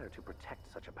 Much better to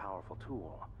protect such a powerful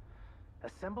tool.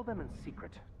 Assemble them in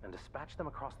secret and dispatch them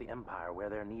across the Empire where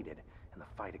they're needed in the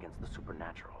fight against the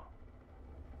supernatural.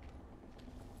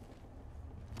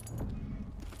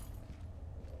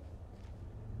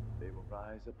 They will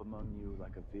rise up among you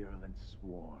like a virulent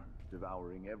swarm,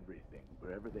 devouring everything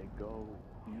wherever they go,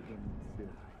 even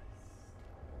spirits.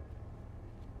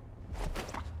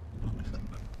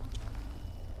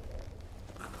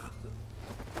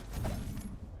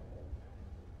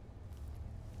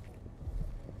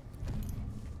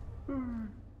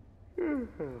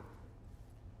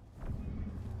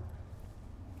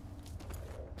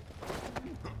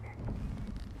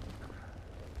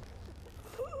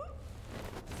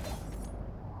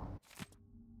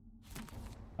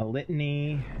 A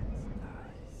litany.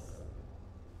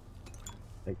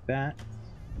 Like that.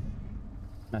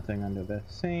 Nothing under the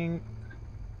sink.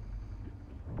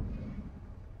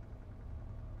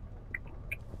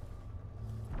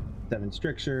 Seven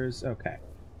strictures. Okay.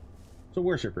 So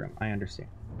worship room. I understand.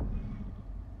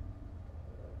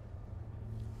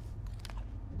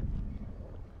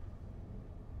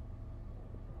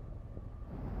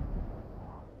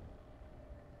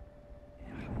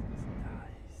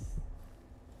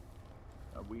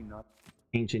 Are we not?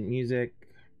 Ancient music.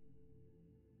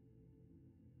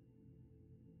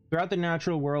 Throughout the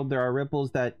natural world, there are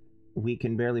ripples that we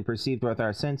can barely perceive with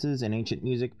our senses, and ancient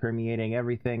music permeating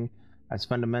everything as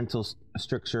fundamental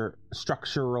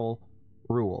structural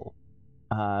rule.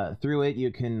 Through it,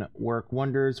 you can work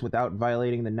wonders without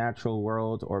violating the natural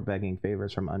world or begging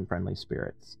favors from unfriendly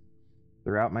spirits.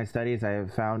 Throughout my studies, I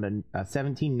have found a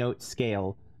 17-note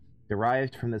scale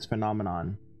derived from this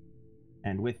phenomenon.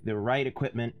 And with the right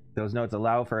equipment, those notes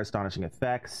allow for astonishing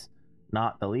effects.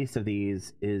 Not the least of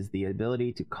these is the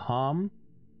ability to calm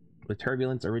the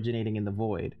turbulence originating in the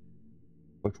void,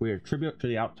 which we attribute to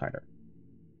the outsider.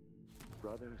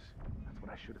 Brothers, that's what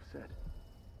I should have said.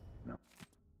 No.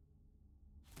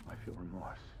 I feel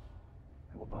remorse.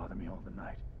 It will bother me all the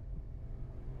night.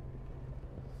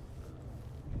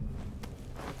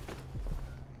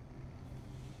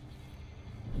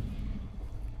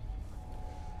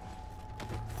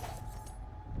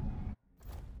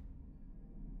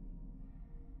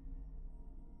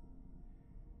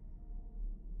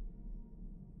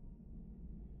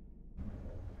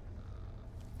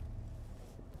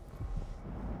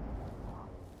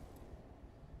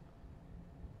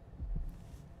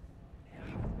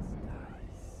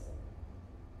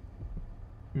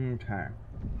 Okay.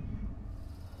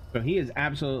 So he is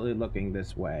absolutely looking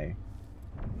this way.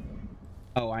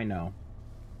 Oh, I know.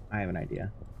 I have an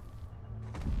idea.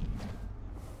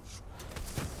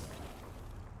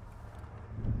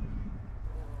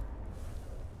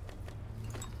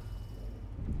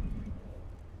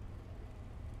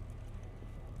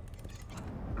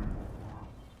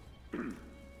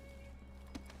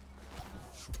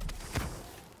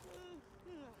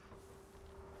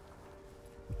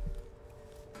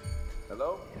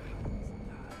 Hello?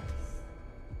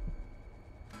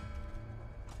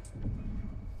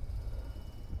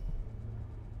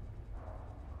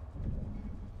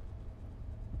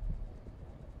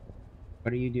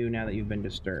 What do you do now that you've been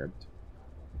disturbed?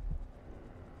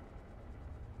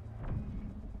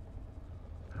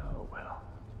 Oh, well.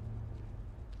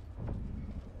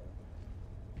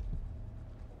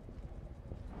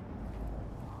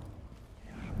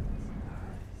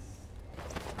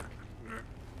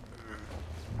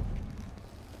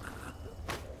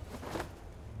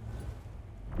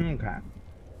 Okay.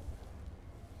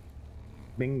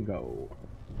 Bingo.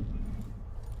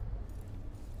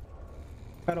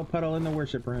 Puddle puddle in the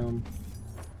worship room.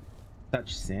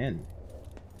 Such sin.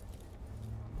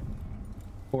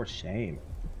 For shame.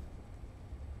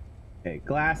 Okay,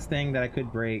 glass thing that I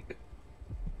could break.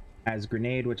 Has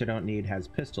grenade, which I don't need. Has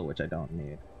pistol, which I don't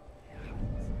need.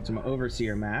 Some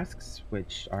overseer masks,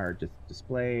 which are just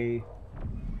display.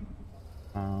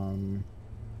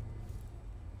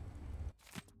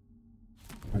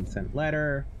 Unsent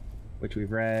letter, which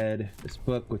we've read. This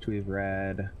book, which we've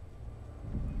read.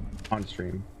 On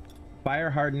stream. Fire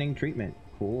hardening treatment.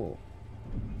 Cool.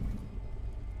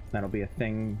 That'll be a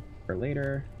thing for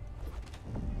later.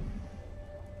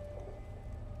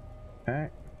 Okay.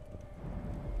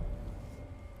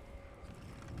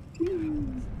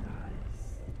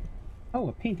 Oh,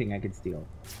 a painting I could steal.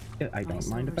 I don't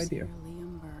mind if I do.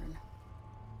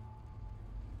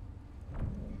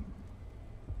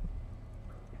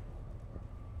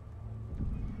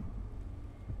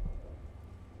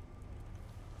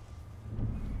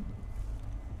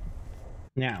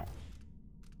 Now.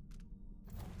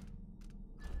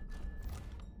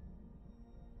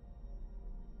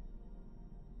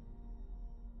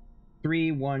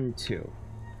 Three, 1, 2.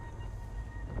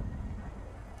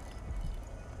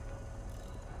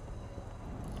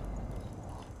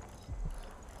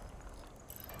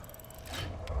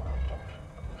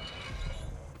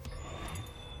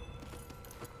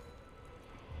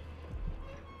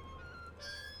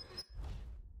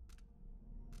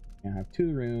 I have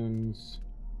 2 runes.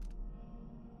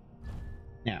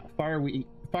 Now, far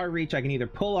reach, I can either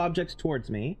pull objects towards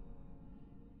me.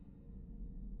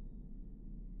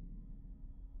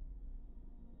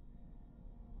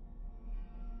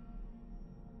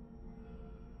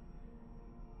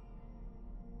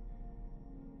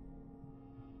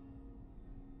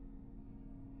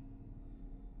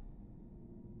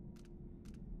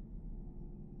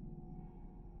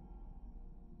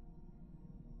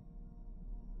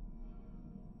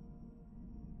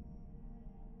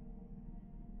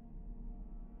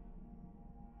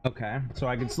 Okay, so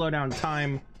I can slow down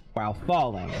time while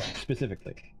falling,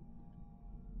 specifically.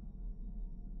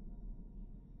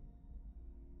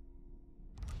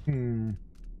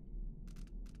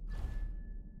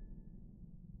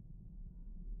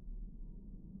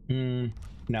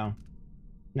 No.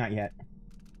 Not yet.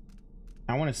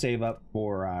 I want to save up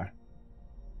for,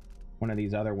 one of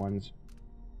these other ones.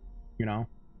 You know?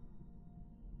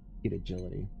 Get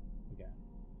agility. Okay.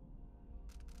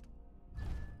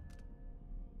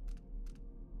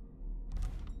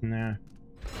 Nah.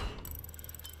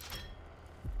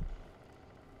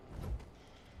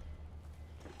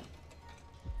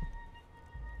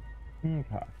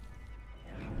 Okay.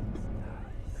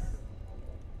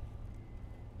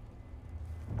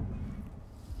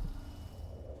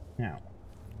 Now.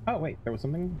 Oh wait, there was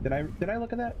something. Did I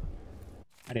look at that?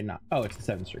 I did not. Oh, it's the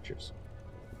 7 strictures.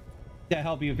 To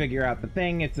help you figure out the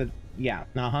thing, it's a yeah,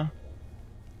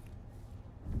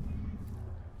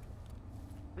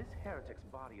 This heretic's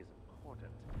body is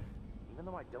important, even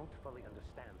though I don't fully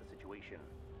understand the situation.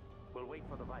 We'll wait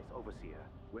for the Vice Overseer.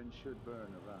 When should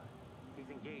Byrne arrive? He's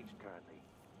engaged currently.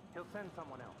 He'll send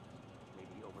someone else,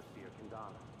 maybe Overseer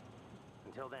Kindana.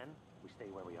 Until then, we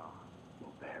stay where we are.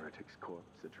 Will the heretic's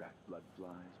corpse attract blood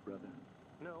flies, brother?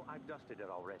 No, I've dusted it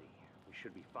already. We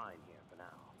should be fine here for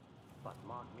now. But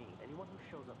mark me, anyone who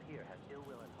shows up here has ill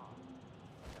will at heart.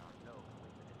 There are no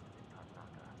coincidences in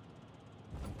Karnaka.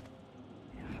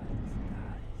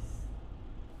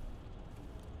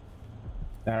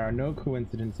 There are no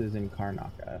coincidences in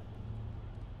Karnaka.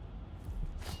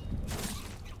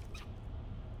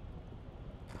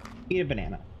 Eat a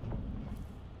banana.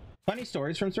 Funny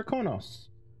stories from Serkonos.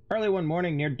 Early one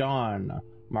morning near dawn,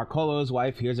 Marcolo's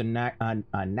wife hears a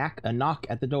knock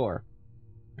at the door.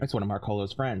 It's one of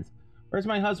Marcolo's friends. "Where's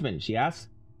my husband?" she asks.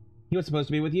 "He was supposed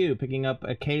to be with you, picking up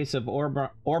a case of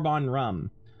Orbon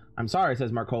rum." "I'm sorry,"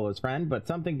 says Marcolo's friend, "but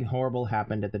something horrible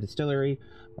happened at the distillery.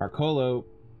 Marcolo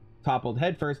toppled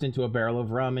headfirst into a barrel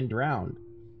of rum and drowned."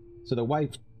 So the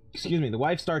wife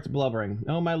starts blubbering.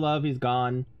 "Oh, my love, he's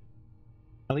gone.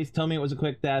 At least tell me it was a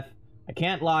quick death." "I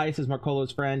can't lie," says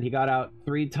Marcolo's friend. "He got out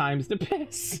 3 times to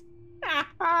piss."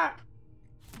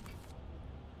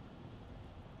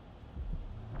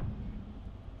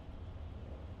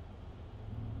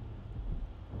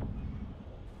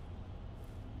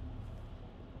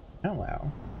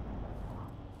 Hello.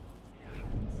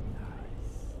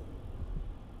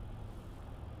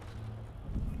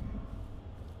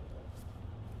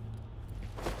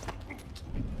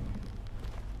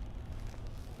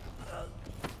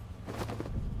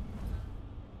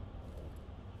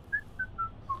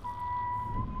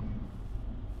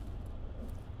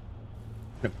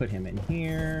 I'm gonna put him in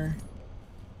here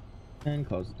and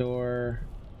close the door.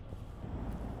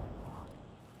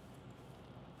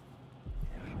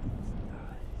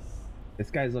 This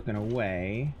guy's looking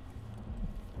away.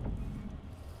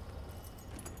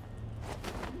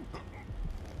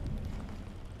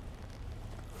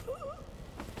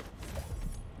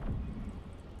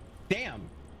 Damn.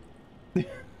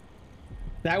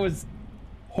 That was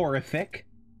horrific.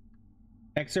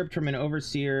 Excerpt from an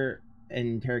Overseer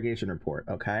interrogation report.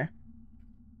 Okay.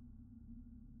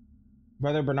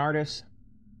 Brother Bernardus.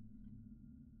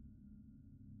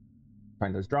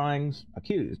 Find those drawings.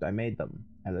 Accused. I made them.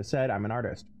 As I said, I'm an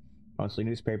artist. Mostly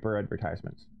newspaper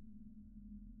advertisements.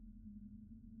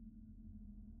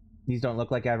 These don't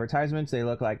look like advertisements. They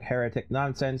look like heretic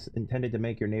nonsense intended to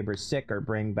make your neighbors sick or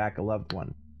bring back a loved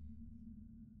one.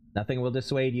 Nothing will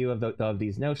dissuade you of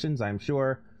these notions, I'm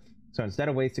sure. So instead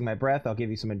of wasting my breath, I'll give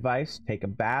you some advice. Take a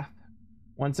bath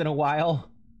once in a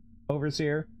while,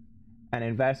 overseer, and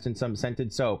invest in some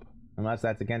scented soap, unless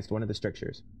that's against one of the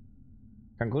strictures.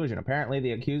 Conclusion. Apparently,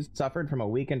 the accused suffered from a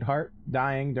weakened heart,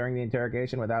 dying during the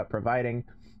interrogation without providing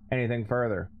anything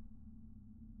further.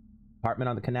 Apartment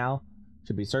on the canal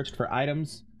should be searched for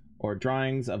items or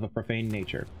drawings of a profane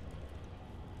nature.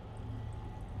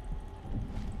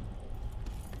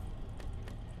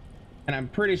 And I'm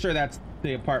pretty sure that's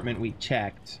the apartment we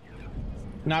checked.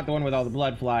 Not the one with all the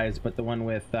blood flies, but the one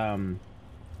with, that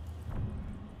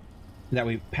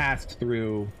we passed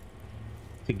through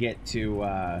to get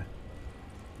to,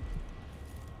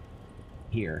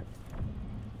 here.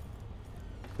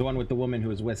 The one with the woman who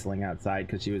was whistling outside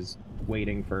because she was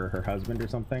waiting for her husband or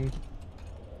something.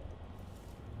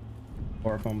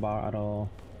 Chloroform bottle.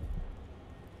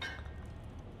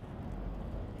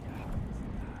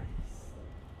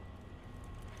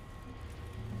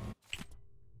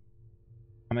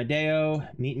 Amadeo,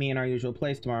 meet me in our usual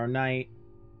place tomorrow night.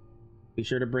 Be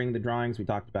sure to bring the drawings we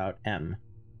talked about. M.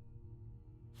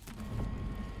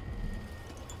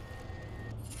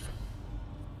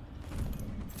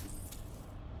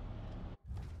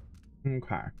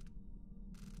 Okay.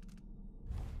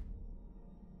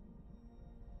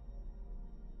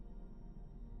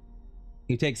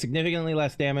 You take significantly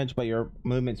less damage, but your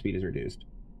movement speed is reduced.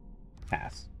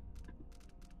 Pass.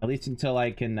 At least until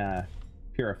I can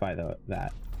purify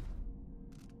that.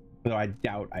 Though I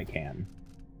doubt I can.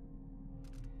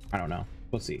 I don't know.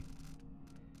 We'll see.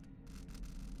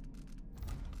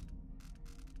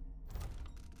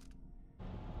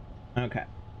 Okay.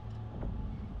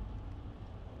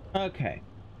 Okay.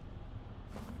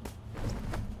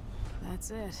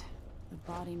 That's it. The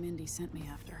body Mindy sent me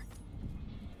after.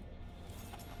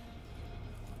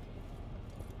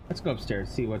 Let's go upstairs,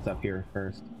 see what's up here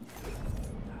first.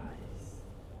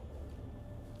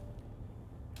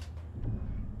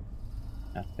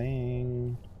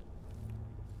 Nothing.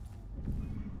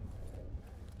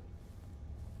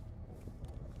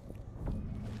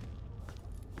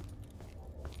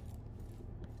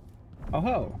 Oh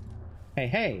ho! Hey,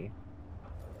 hey!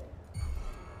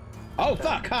 Oh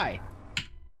fuck! Hi!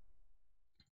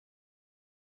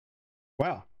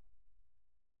 Well.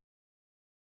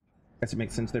 Guess it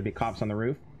makes sense there'd be cops on the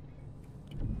roof.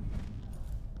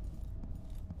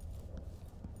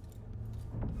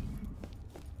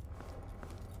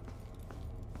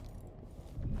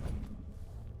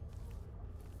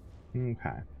 Okay.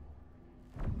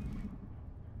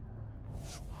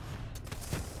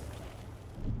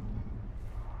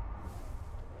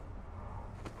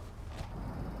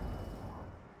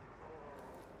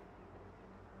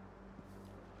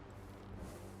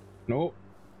 Nope.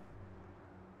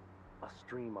 A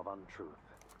stream of untruth.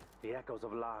 The echoes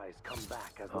of lies come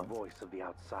back as the voice of the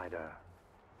outsider.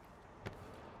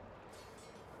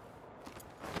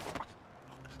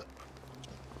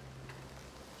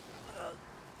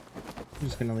 I'm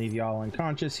just gonna leave y'all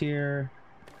unconscious here.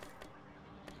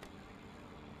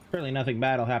 Surely nothing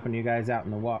bad will happen to you guys out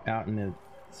in the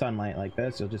sunlight like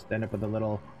this. You'll just end up with a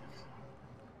little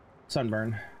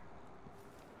sunburn.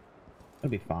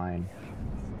 It'll be fine.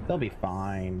 They'll be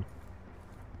fine.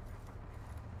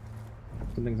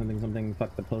 Something, something, something.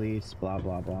 Fuck the police. Blah,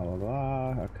 blah, blah, blah,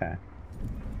 blah. Okay.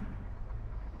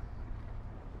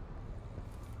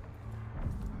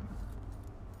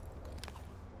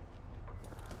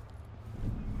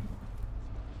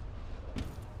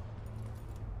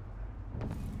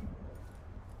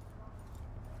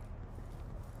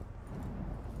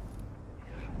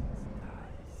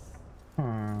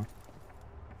 Huh.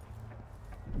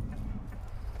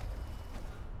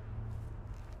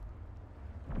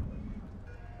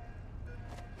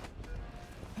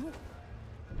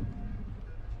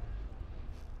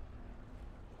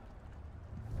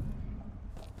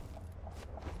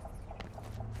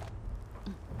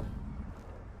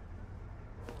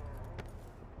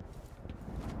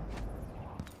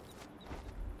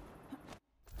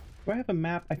 Do I have a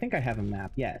map? I think I have a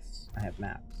map. Yes, I have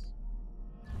maps.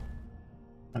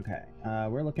 Okay,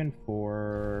 we're looking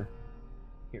for...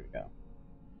 Here we go.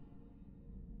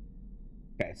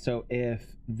 Okay, so if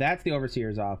that's the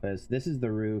overseer's office, this is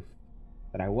the roof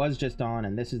that I was just on,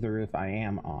 and this is the roof I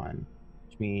am on,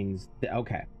 which means...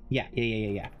 Okay, yeah.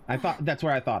 I thought that's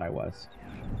where I thought I was.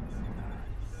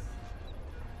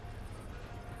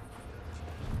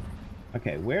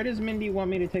 Okay, where does Mindy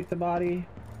want me to take the body?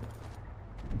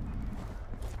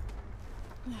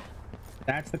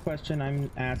 That's the question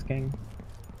I'm asking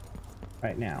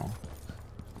right now.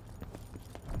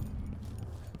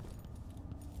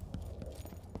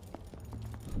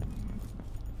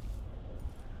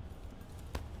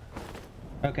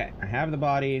 Okay, I have the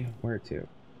body. Where to?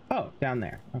 Oh, down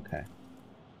there. Okay.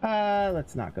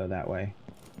 Let's not go that way.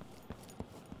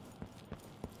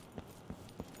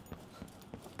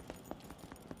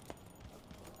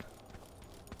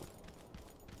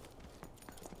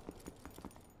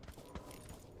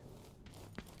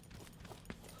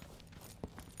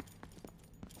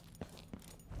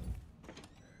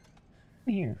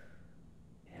 Here.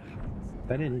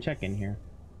 I didn't check in here.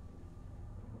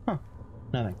 Huh.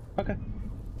 Nothing. Okay.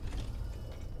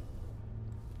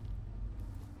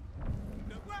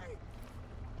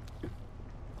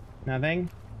 Nothing?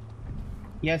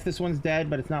 Yes, this one's dead,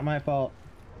 but it's not my fault.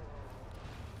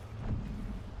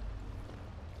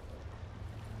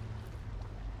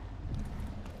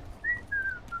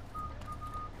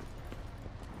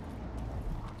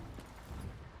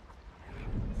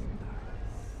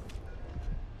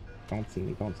 Don't see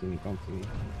me, don't see me, don't see me.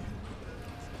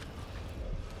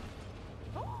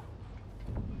 Are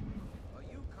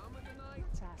you coming tonight?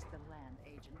 Let's ask the land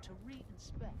agent to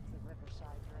re-inspect the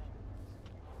riverside drains.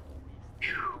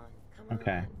 Come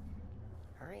Okay. on.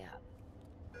 Hurry up.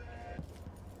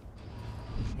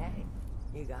 Hey,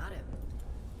 you got him.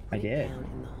 I did. Down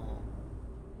in the hole.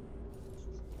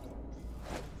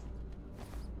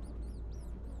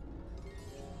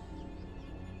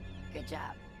 Good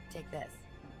job. Take this.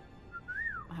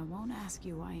 I won't ask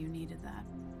you why you needed that.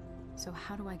 So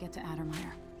how do I get to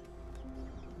Addermire?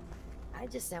 I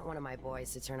just sent one of my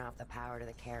boys to turn off the power to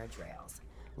the carriage rails.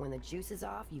 When the juice is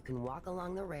off, you can walk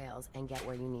along the rails and get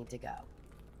where you need to go.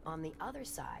 On the other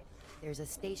side, there's a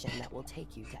station that will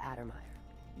take you to Addermire.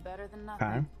 Better than nothing.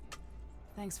 Okay.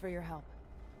 Thanks for your help.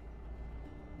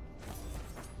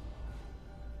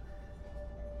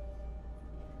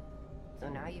 So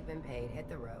now you've been paid, hit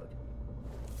the road.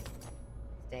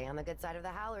 Stay on the good side of the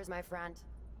howlers, my friend.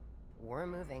 We're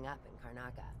moving up in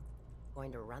Karnaca.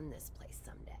 Going to run this place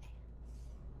someday.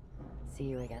 See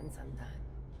you again sometime.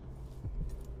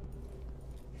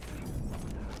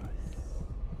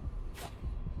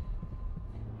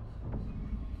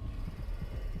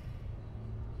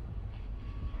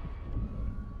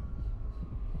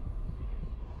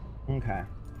 Okay.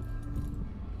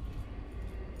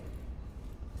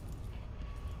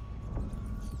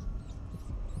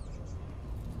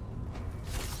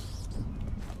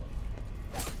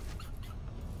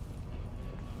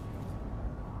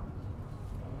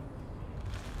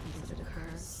 Is it a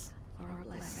curse or a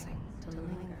blessing to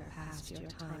linger past your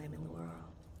time in the world?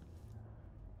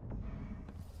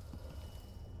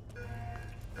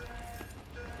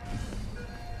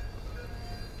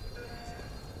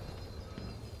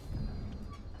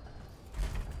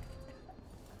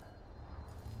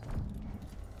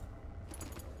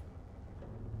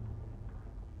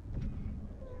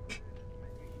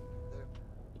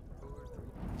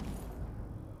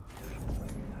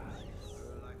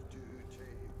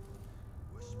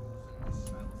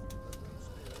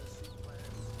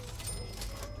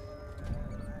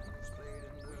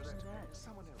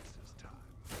 Someone else's time.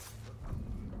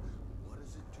 What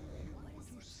does it do you? What would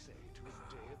you say to a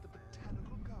day at the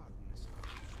botanical gardens?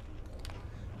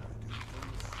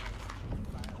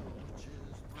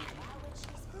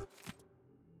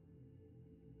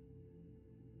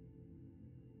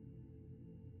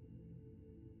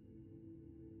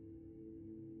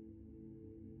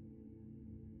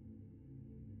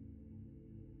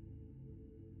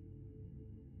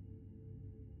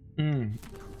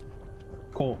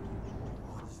 Cool.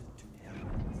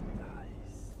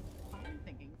 I'm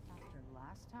thinking after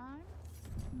last time?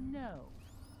 No.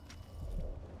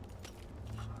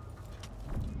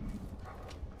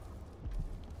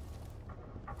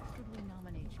 Should we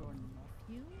nominate your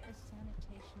nephew as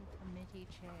sanitation committee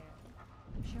chair?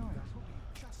 Sure.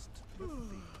 Just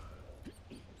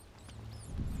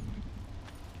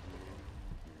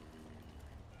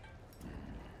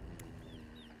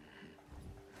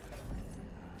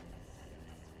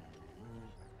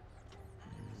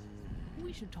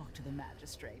We should talk to the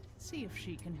magistrate, see if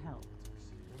she can help.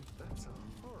 That's a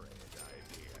horrid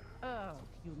idea. Oh,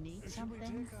 you need Should something? we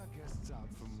take our guests out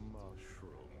for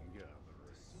mushroom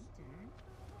gathering?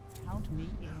 Count me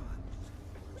in.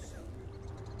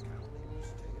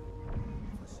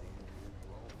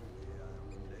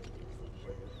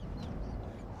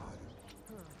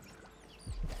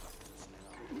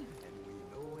 And we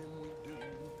know when we do,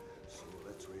 so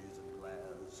let's raise a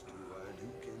glass to our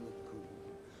Duke and the Goose.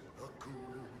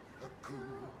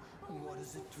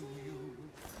 is it to you?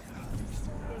 I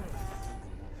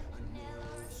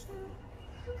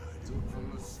look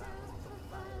from the south, the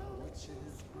fire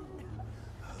witches brew.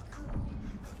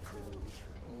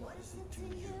 What is it to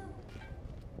you?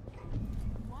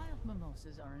 Wild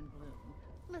mimosas are in bloom.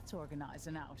 Let's organize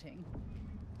an outing.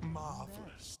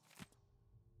 Marvelous.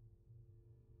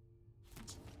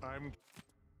 I'm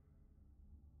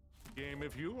game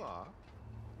if you are.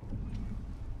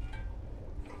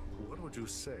 What would you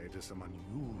say to some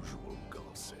unusual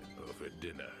gossip over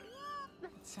dinner?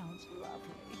 That sounds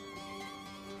lovely.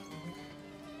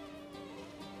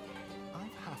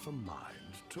 I've half a mind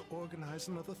to organize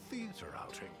another theater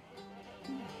outing. I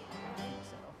think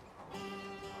so.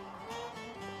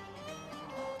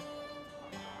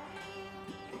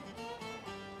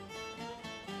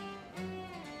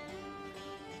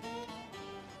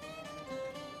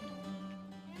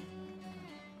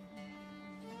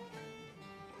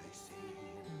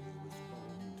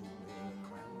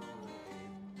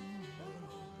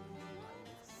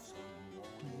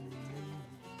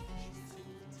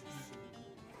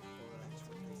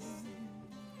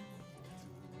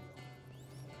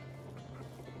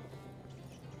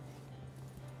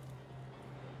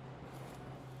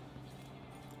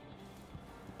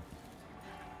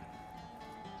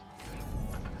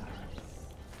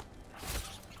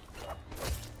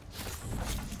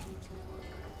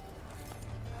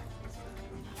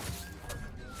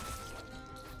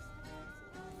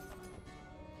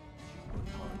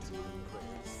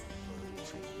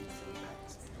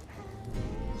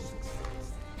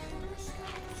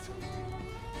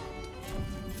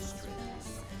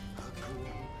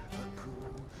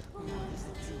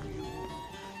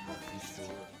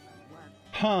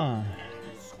 Huh.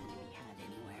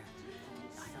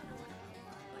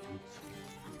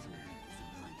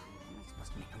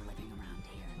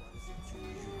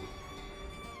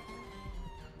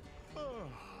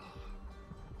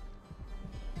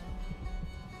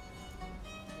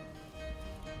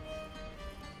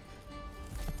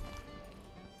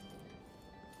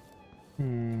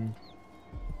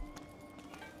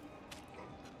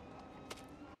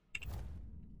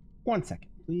 One second,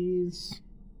 please.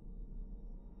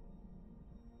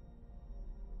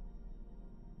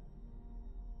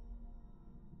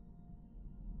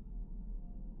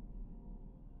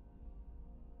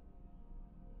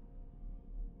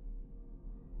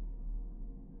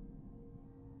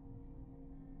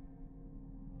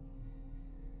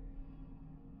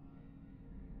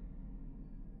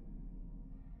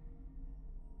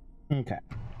 Okay.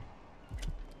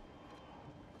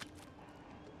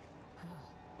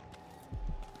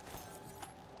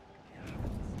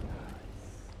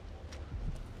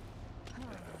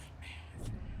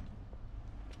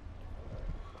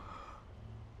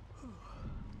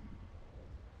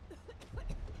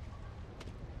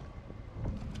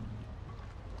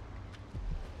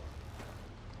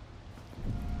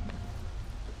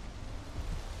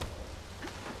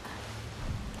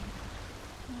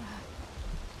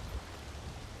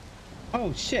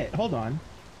 Oh shit, hold on.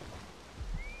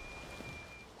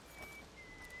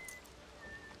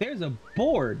 There's a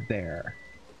board there.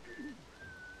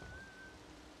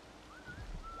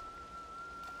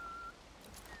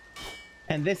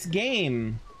 And this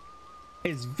game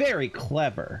is very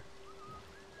clever.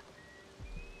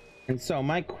 And so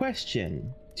my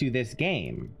question to this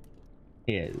game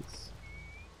is,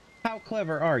 how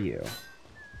clever are you?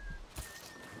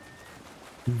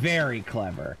 Very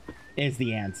clever is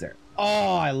the answer.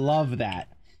 Oh, I love that.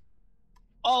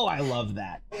 Oh, I love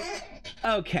that.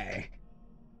 Okay.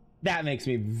 That makes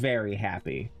me very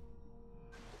happy.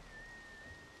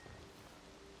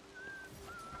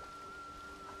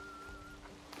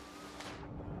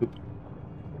 Oop.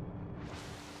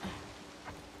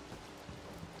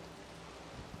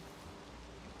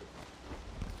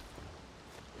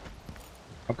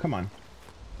 Oh, come on.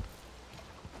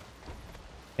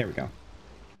 There we go.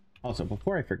 Also,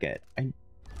 before I forget, I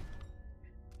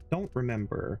don't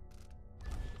remember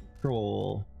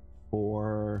control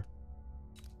for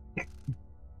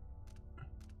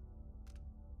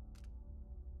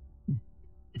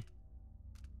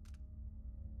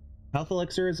health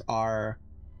elixirs are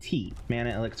T.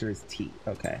 Mana elixir is T.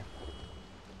 Okay.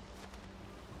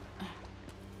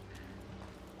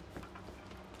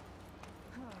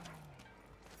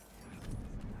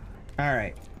 All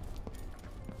right.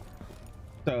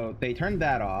 So they turned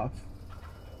that off.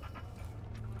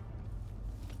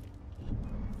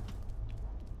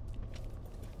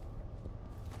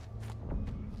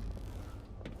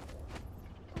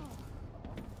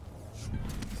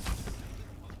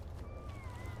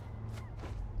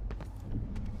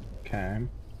 Okay.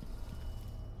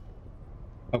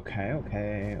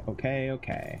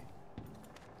 Okay.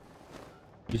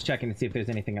 Just checking to see if there's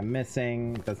anything I'm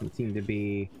missing. Doesn't seem to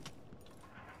be.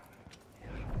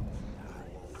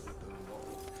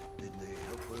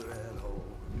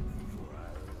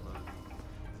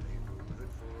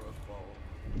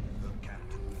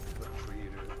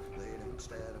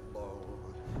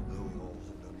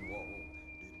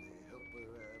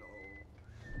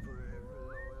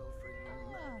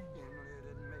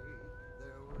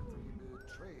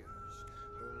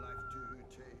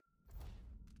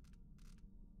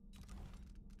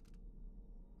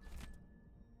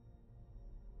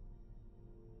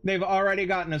 They've already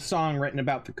gotten a song written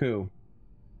about the coup.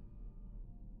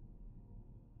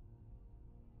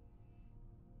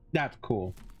 That's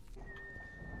cool.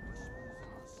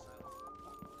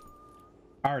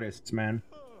 Artists, man.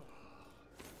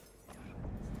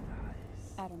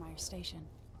 Addermeyer Station.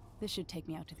 This should take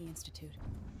me out to the Institute.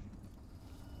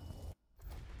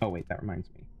 Oh wait, that reminds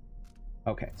me.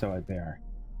 Okay, so they are.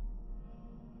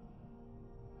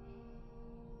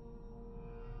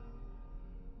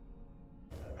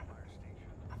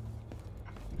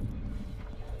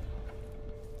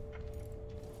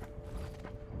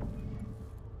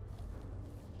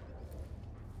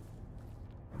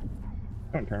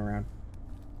 Don't turn around.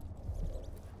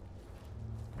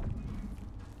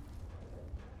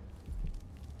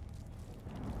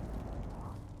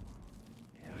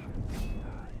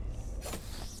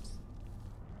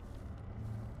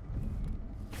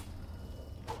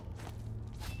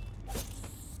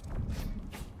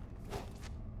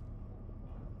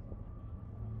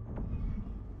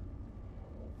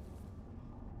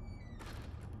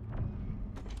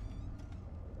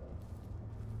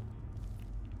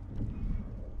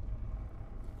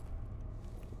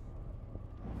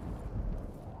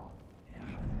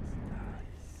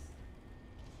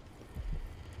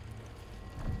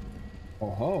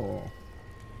 Oh.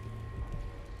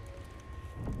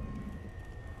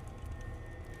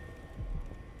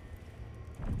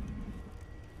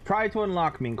 Try to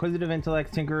unlock me, inquisitive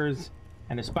intellects, tinkerers,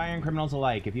 and aspiring criminals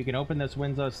alike. If you can open this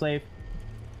window safe.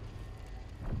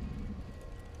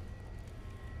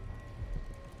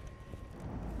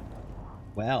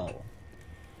 Well.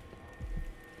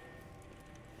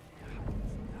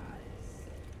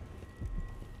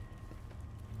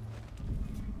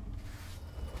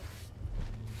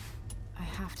 I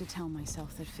have to tell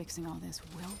myself that fixing all this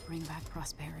will bring back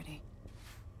prosperity.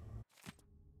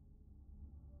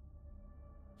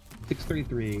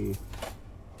 633.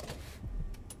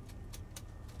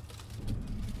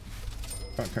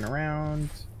 Don't turn around.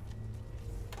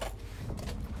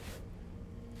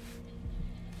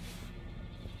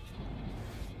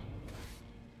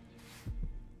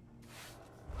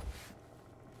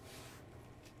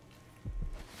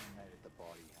 night at the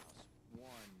body house. One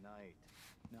night.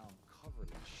 Now I'm covered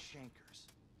in chancres.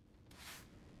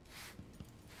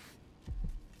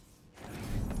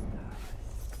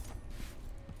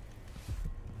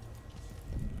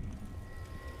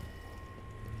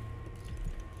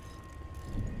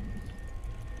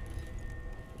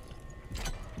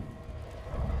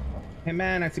 Hey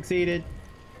man, I succeeded.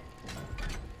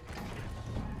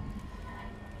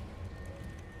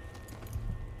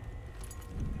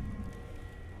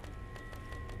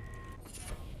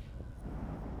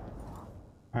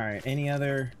 All right, any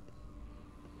other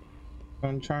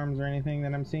phone charms or anything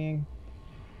that I'm seeing?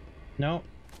 Nope.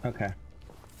 Okay.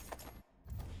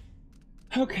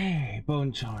 Okay,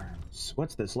 bone charms.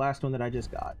 What's this last one that I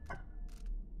just got?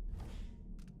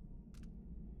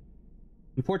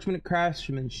 Unfortunate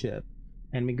craftsmanship.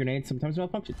 Enemy grenades sometimes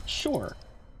malfunction. Sure.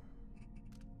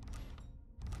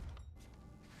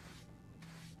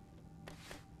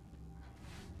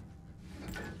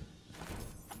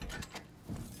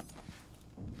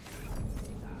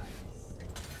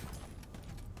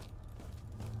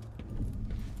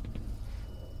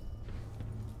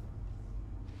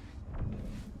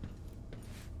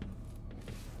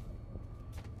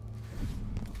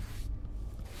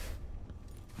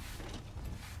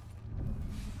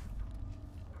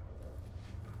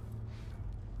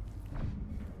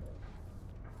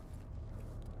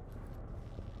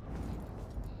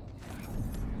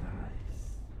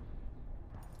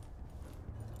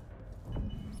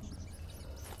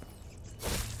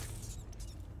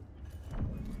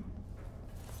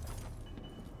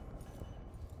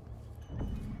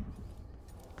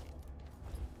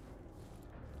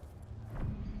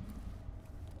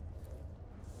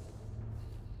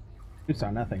 You saw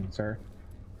nothing, sir.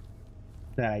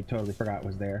 That I totally forgot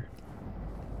was there.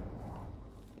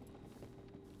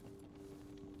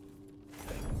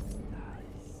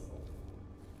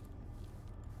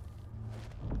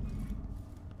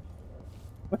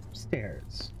 What's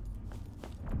upstairs?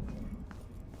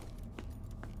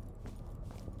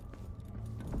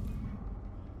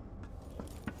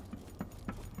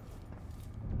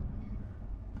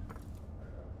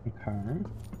 Okay.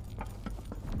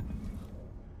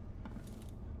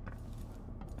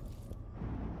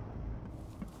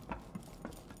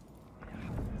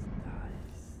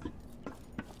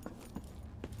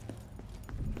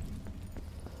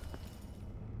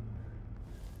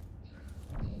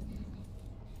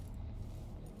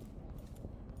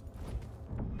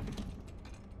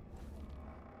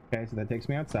 Okay, so that takes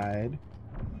me outside.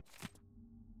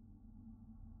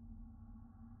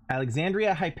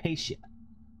 Alexandria Hypatia.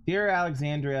 Dear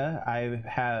Alexandria,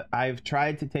 I've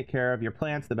tried to take care of your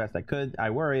plants the best I could. I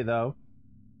worry though.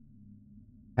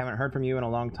 Haven't heard from you in a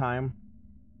long time.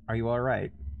 Are you all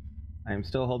right? I am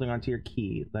still holding onto your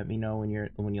key. Let me know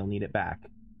when you'll need it back.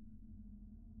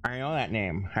 I know that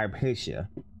name, Hypatia.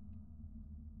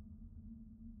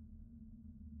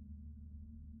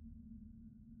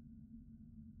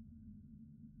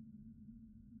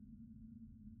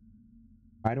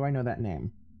 Why do I know that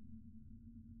name?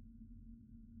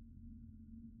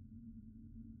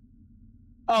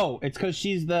 Oh, it's because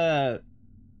she's the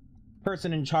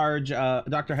person in charge,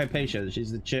 Dr. Hypatia.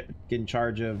 She's the chick in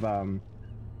charge of the,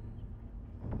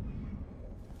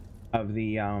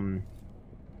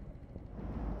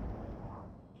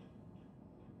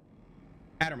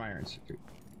 Addermeyer Institute.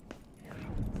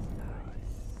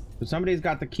 So somebody's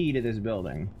got the key to this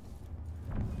building.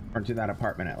 Or to that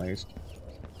apartment, at least.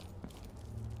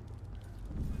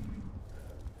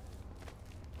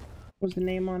 What's the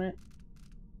name on it?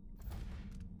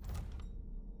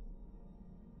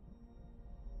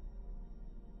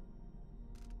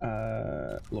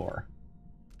 Lore.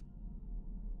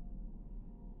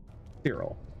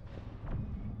 Cyril.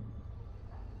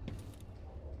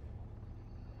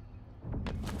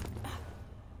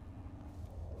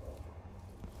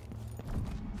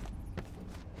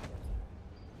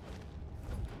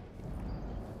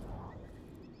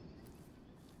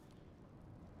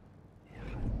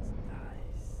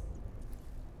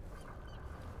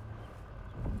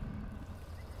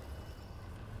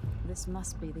 This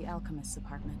must be the alchemist's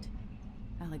apartment.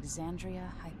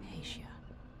 Alexandria Hypatia.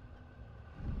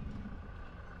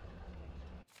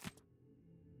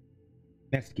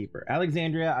 Nest Keeper.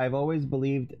 Alexandria, I've always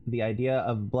believed the idea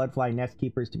of bloodfly nest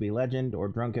keepers to be legend or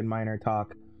drunken miner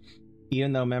talk,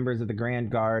 even though members of the Grand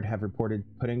Guard have reported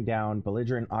putting down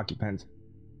belligerent occupants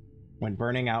when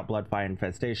burning out bloodfly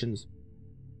infestations.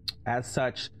 As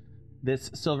such, this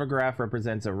silver graph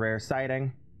represents a rare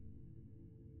sighting.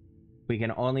 We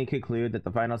can only conclude that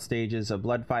the final stages of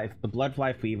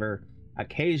bloodfly fever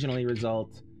occasionally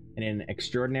result in an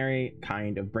extraordinary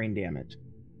kind of brain damage.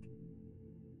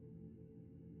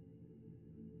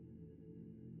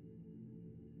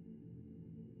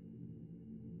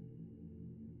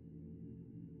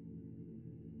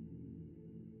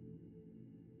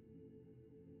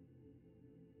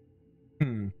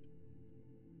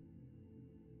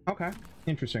 Okay,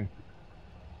 interesting.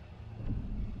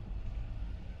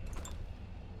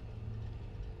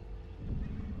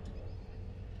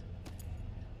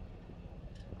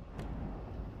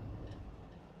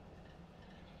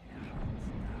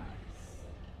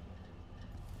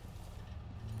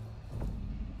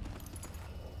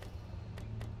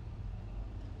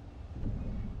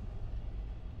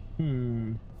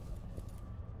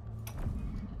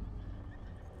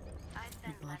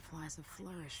 The bloodflies have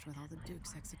flourished with all the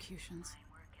Duke's executions.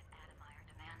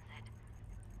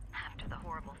 After the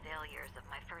horrible failures of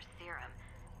my first serum,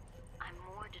 I'm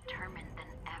more determined than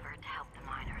ever to help the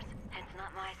miners. It's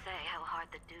not my say how hard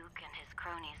the Duke and his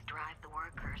cronies drive the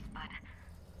workers, but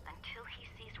until he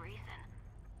sees reason,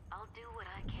 I'll do what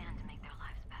I can to make their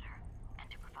lives better and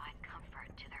to provide comfort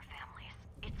to their families.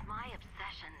 It's my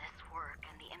obsession, this work,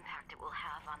 and the impact it will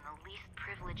have on the least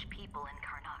privileged people in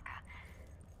Karnaca.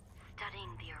 Studying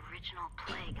the original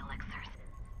plague elixirs.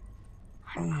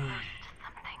 I'm close to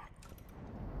something.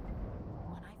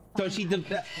 So she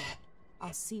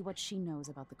I'll see what she knows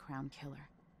about the Crown Killer.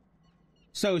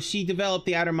 So she developed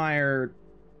the Addermeyer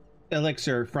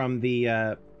elixir from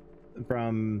the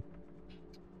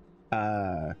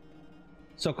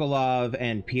Sokolov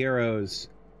and Piero's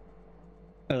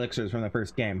elixirs from the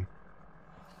first game.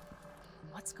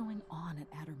 What's going on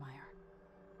at Addermeyer?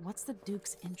 What's the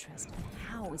Duke's interest, and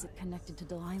how is it connected to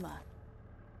Delilah?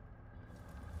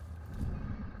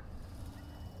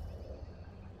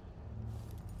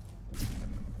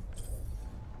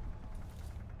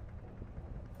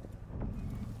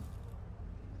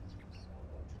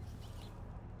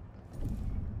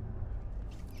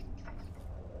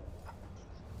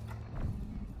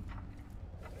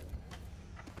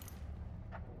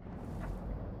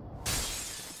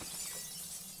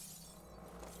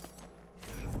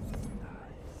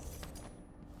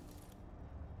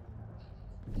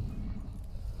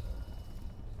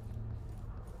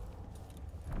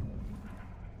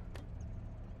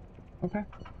 Okay.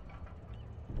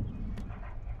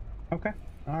 Okay.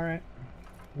 All right.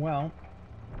 Well.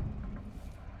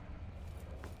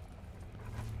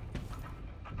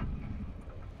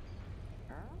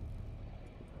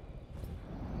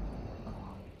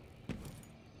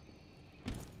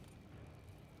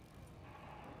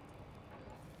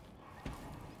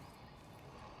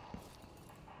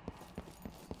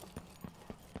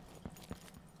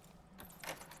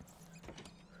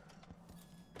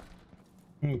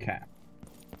 Okay.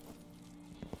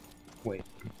 Wait.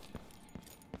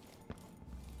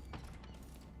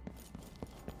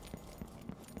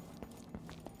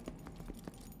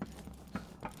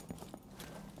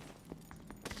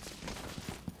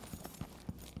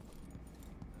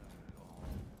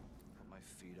 Put my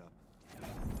feet up.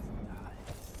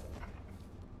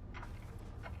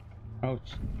 Oh,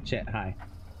 shit. Hi.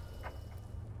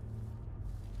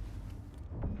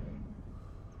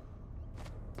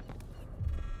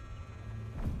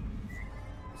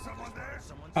 Someone there?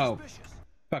 Someone Oh, suspicious.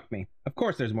 fuck me. Of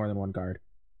course there's more than one guard.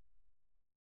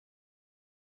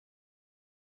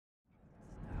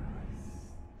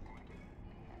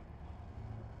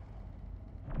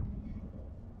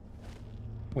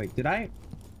 Wait, did I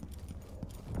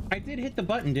did hit the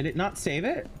button. Did it not save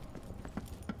it?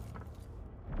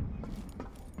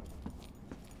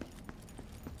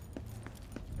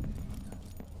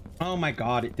 Oh my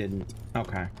god, it didn't.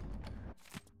 Okay.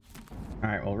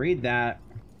 Alright, we'll read that.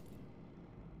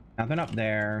 Nothing up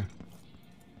there.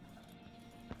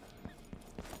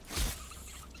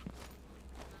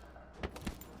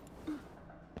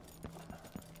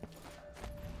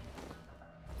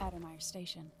 Addermeyer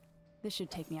Station. This should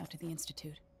take me out to the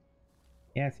Institute.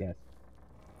 Yes, yes.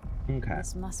 Okay.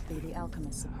 This must be the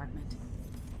alchemist's apartment.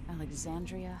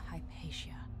 Alexandria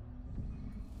Hypatia.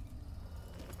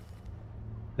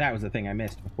 That was the thing I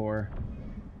missed before.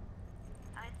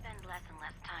 I spend less and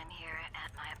less time here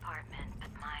at my apartment, but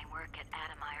my work at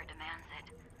Addermeyer demands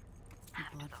it. The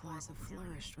bloodflies have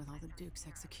flourished with all the Duke's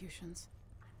executions.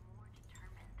 I'm more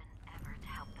determined than ever to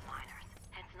help the miners.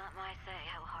 It's not my say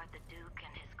how hard the Duke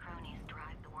and his cronies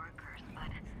drive the workers,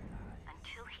 but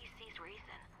until he sees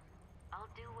reason, I'll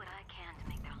do what I can to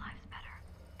make their lives better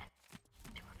and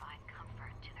to provide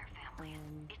comfort to their families.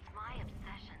 It's my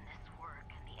obsession, this work,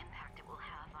 and the impact it will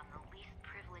have on the least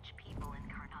privileged people in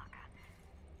Karnaca.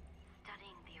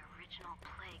 Studying the original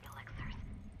plague elixirs,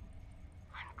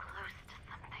 I'm close to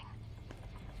something.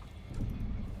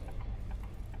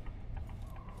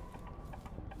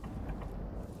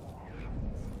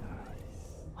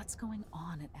 What's going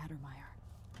on at Addermeyer?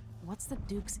 What's the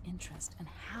Duke's interest, and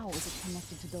how is it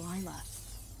connected to Delilah?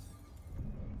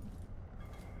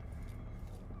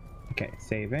 Okay,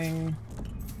 saving.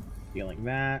 Feeling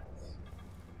that.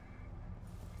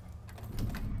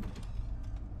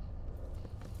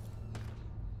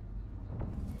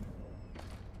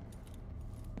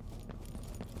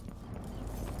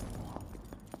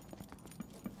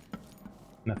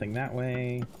 Nothing that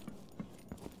way.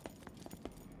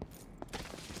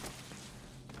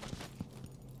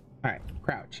 Alright,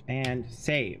 crouch and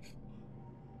save.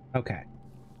 Okay.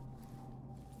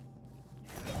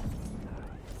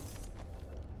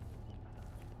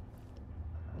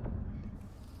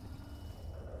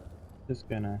 Just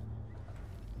gonna...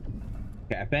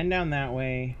 Okay, I bend down that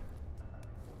way.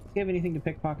 Does he have anything to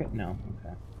pickpocket? No.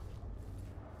 Okay.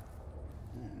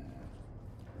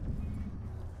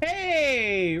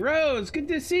 Hey, Rose! Good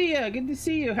to see you! Good to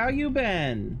see you! How you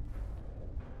been?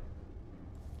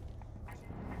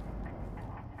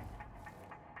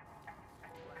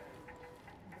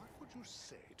 What would you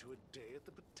say to a day at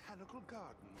the Botanical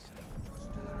Gardens?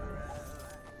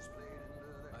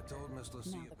 I told Miss Lucia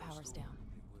Now the power's down.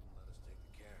 he wouldn't let us take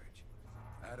the carriage.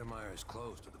 Addermeyer is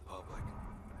closed to the public.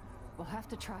 We'll have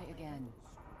to try again.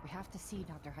 We have to see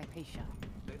Dr. Hypatia.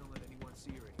 They don't let anyone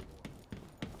see her anymore.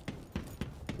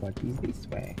 What is this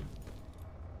way?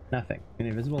 Nothing. An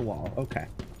invisible wall. Okay.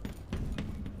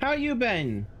 How you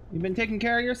been? You been taking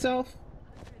care of yourself?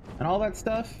 And all that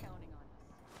stuff?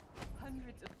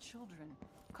 Hundreds of children,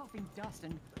 coughing dust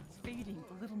and fading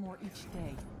a little more each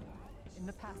day. In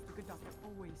the past, the good doctor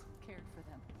always cared for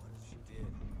them. She did.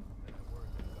 And I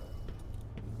worked.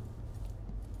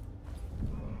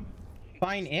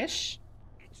 Fine-ish?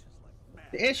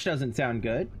 The ish doesn't sound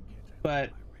good, but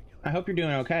I hope you're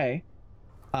doing okay.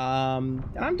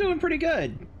 I'm doing pretty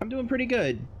good. I'm doing pretty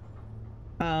good.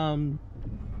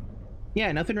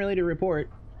 Yeah, nothing really to report,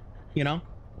 you know?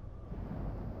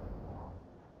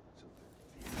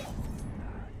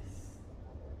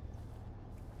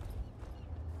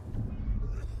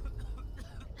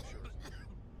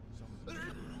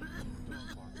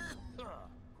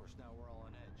 Of course, now we're all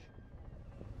on edge.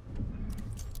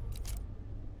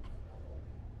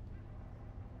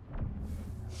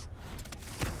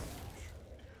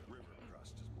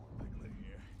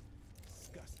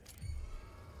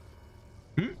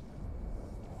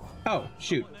 Oh,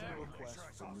 shoot.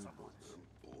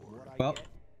 Well.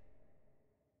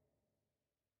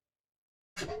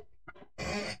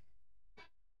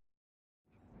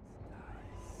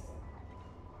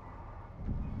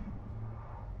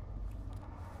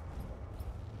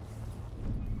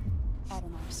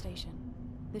 Adelmeyer Station.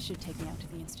 This should take me out to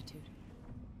the Institute.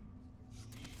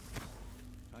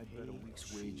 I bet a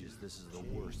week's wages this is the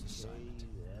worst assignment.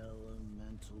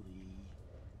 Elementally.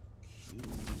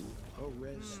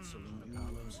 Arrest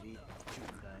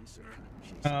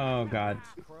Oh god.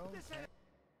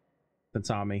 That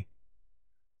saw me.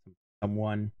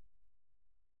 Someone.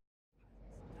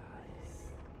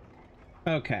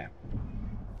 Okay.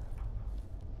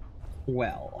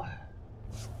 Well.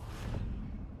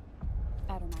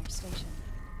 Adelmeyer Station.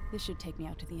 This should take me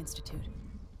out to the Institute.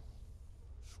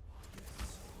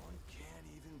 One can't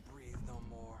even breathe no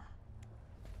more.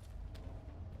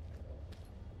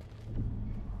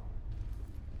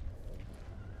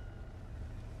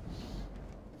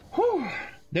 Whew.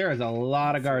 There is a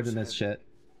lot of guards in this shit.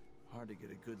 Hard to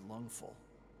get a good lungful.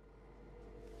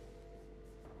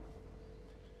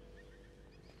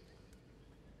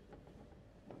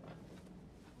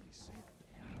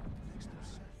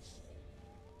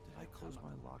 Did I close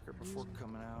my locker before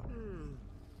coming out?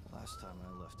 Last time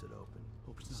I left it open.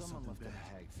 Someone left a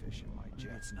hagfish in my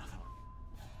jet. It's nothing.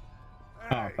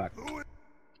 Oh fuck.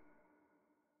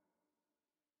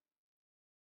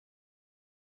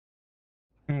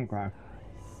 Okay.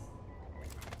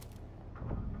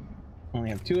 Only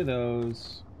have 2 of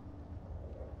those.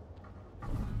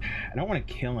 I don't want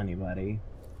to kill anybody.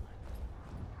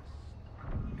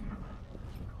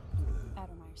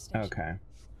 Adelmeyer Station. Okay.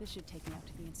 This should take me out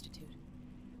to the Institute.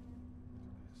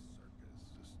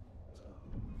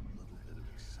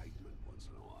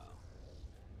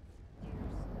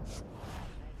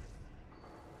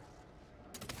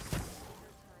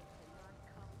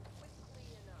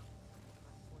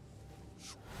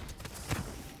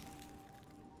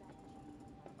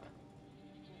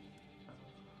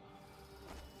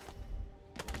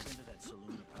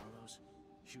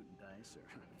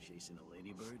 Chasing the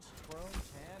ladybirds? Chrome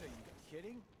tan? Are you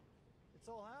kidding? It's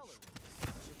all Halloween.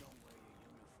 So don't wear your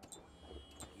uniform.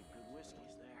 Keep good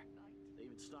whiskeys there. They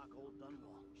even stock old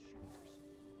Dunwall.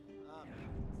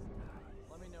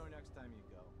 Let me know next time you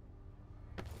go.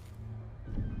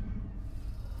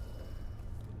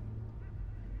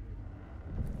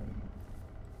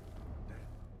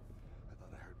 I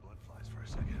thought I heard blood flies for a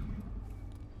second.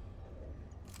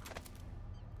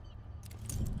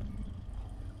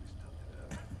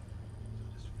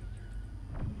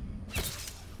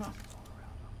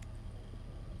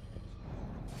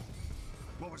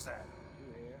 What was that?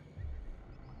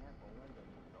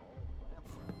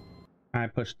 I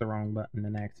pushed the wrong button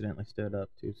and accidentally stood up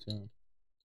too soon.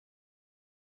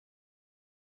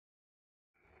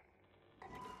 Man.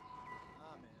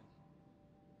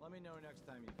 Let me know next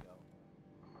time you go.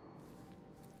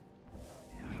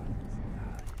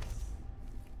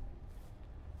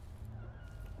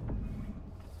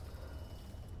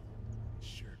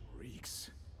 Shirt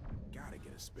reeks. Gotta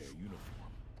get a spare uniform.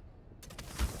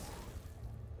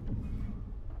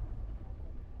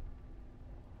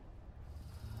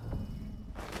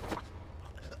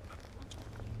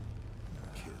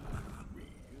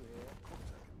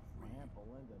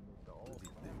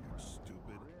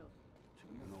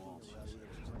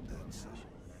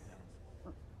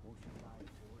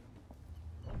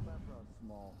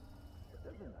 Small. But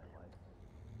there's a nightlife.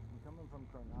 You coming from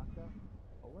Karnataka?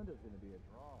 Olinda's gonna be a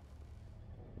draw.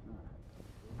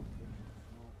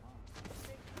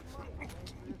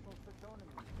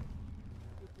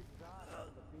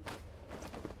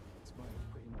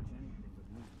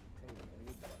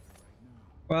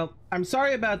 Well, I'm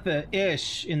sorry about the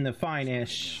ish in the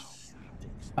fine-ish,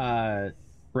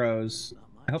 Rose.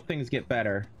 I hope things get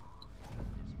better.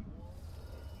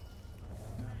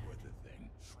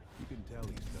 You can tell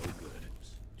he's no good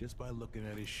just by looking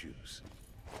at his shoes.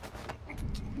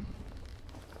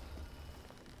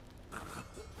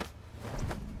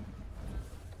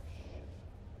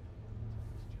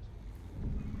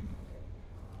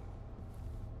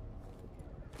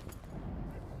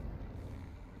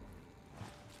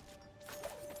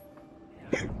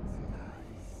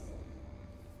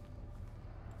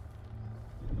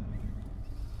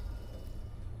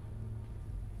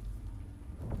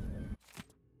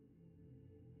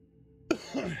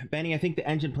 Benny, I think the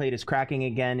engine plate is cracking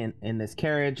again in this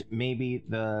carriage. Maybe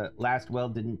the last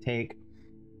weld didn't take.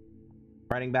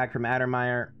 Riding back from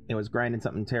Adelmeyer, it was grinding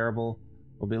something terrible.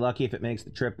 We'll be lucky if it makes the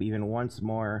trip even once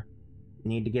more.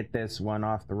 Need to get this one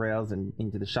off the rails and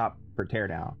into the shop for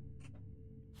teardown.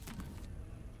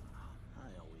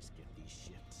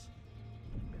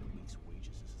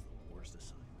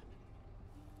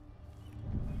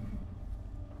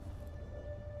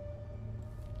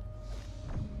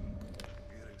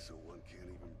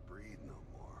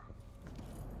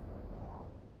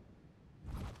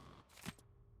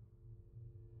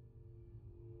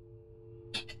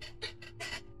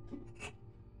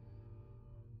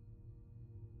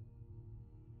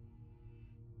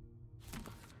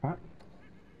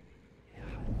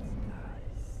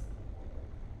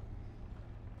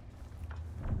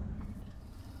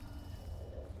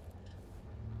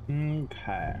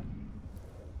 Okay.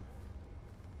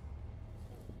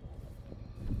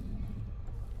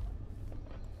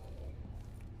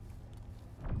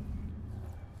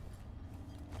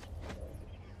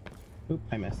 Oop,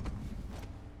 I missed.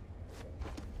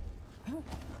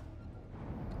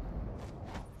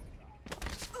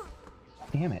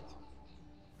 Damn it.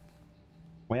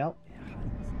 Well.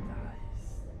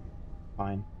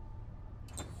 Fine.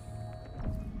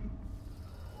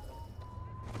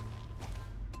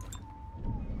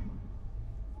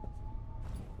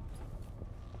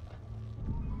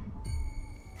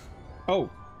 Oh.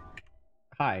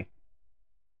 Hi.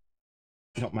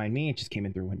 Don't mind me, it just came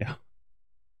in through a window.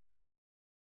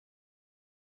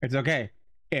 It's okay.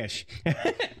 Ish.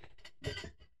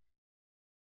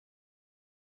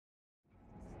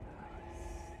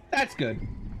 That's good.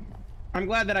 I'm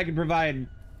glad that I could provide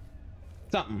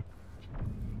something.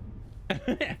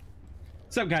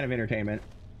 Some kind of entertainment.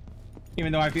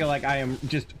 Even though I feel like I am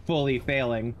just fully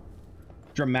failing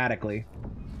dramatically.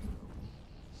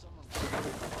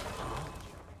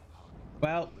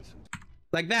 Well,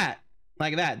 like that.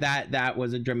 Like that. That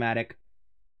was a dramatic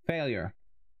failure.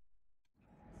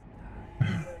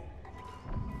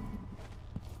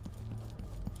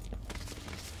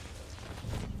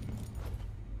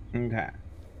 Okay.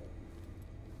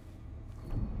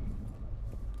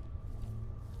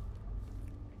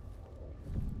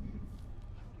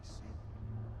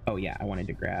 Oh yeah, I wanted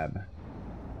to grab.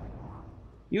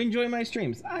 You enjoy my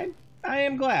streams. I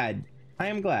am glad. I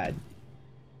am glad.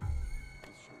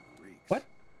 What?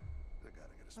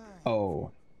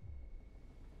 Oh.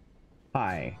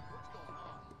 Hi.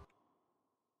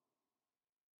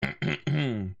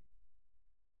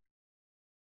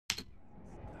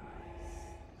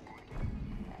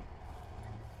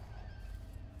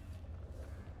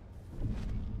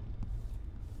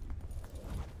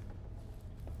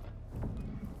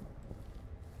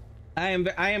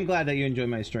 I am glad that you enjoy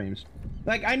my streams.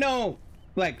 Like, I know,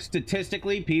 like,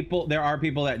 statistically, there are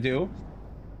people that do.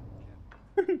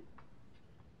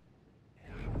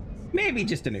 Maybe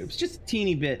just an oops, just a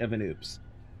teeny bit of an oops.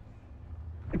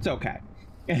 It's okay.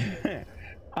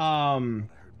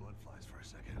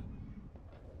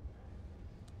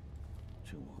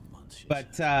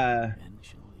 But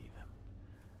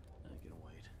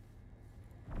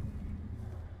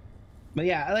but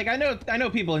yeah, like I know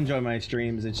people enjoy my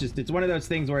streams. It's just, it's one of those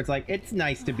things where it's like, it's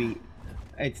nice to be,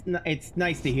 it's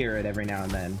nice to hear it every now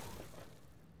and then,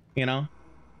 you know.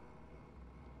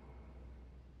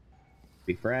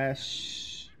 Be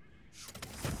fresh.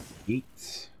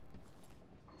 Eat.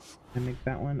 Can I make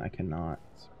that one? I cannot,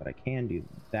 but I can do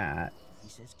that. He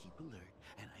says keep alert,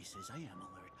 and I says I am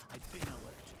alert. I've been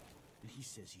alert. And he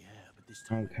says yeah, but this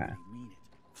time I really mean it.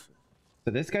 So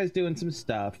this guy's doing some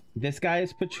stuff. This guy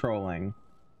is patrolling.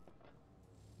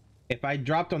 If I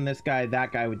dropped on this guy,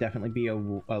 that guy would definitely be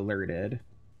alerted.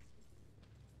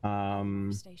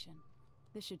 Station.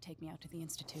 This should take me out to the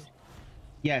Institute.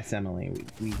 Yes, Emily.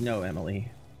 We know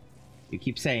Emily. You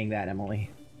keep saying that,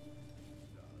 Emily.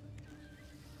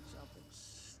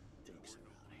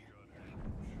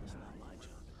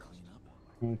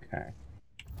 Okay.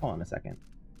 Hold on a second.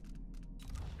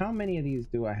 How many of these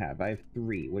do I have? I have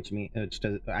 3, which means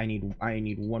I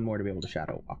need one more to be able to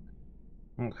shadow walk.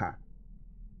 Okay.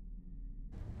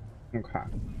 Okay.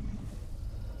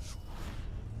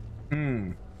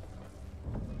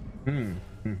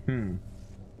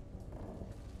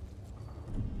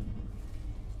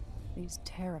 These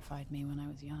terrified me when I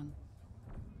was young.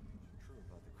 True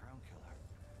about the Crown Killer.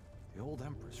 The old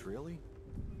Empress, really?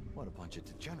 What a bunch of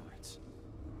degenerates.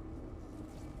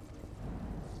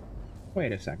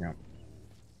 Wait a second.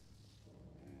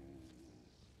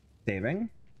 Saving.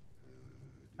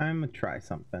 I'm gonna try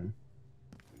something.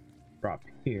 Drop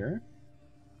here.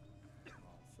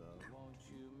 Martha, won't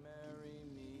you marry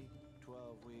me?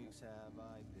 12 weeks have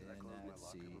I been at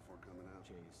sea,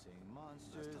 chasing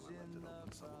monsters in the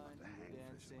brine,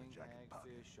 dancing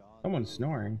hagfish on. Someone's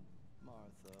snoring.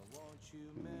 Martha, won't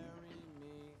you marry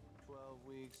me? 12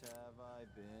 weeks have I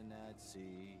been at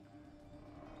sea.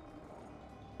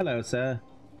 Hello, sir.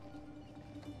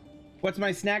 What's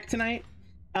my snack tonight?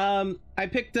 I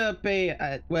picked up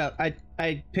a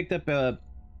I picked up a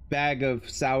bag of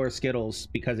sour Skittles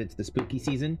because it's the spooky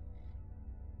season,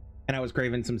 and I was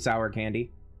craving some sour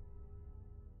candy.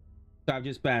 So I've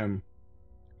just been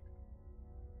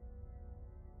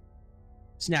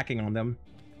snacking on them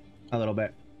a little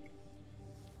bit.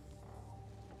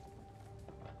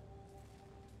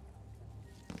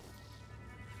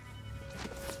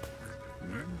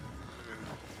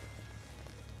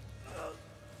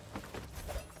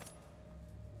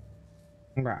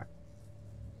 Okay.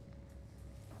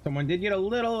 Someone did get a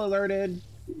little alerted,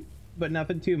 but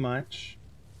nothing too much.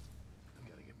 I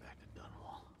gotta get back to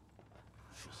Dunwall.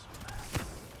 I feel so bad.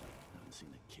 I haven't seen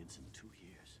the kids in 2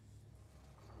 years.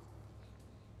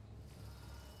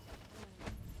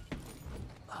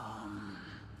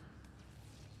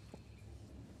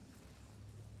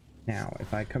 Now,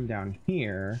 if I come down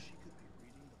here...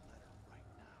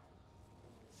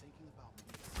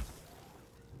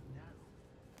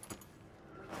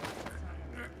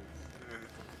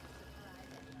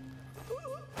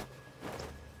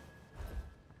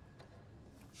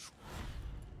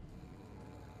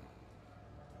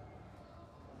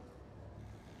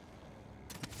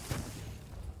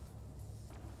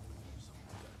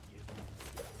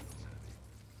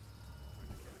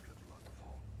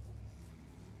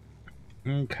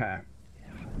 Okay.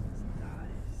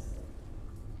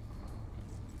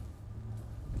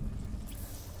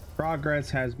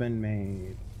 Progress has been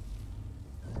made.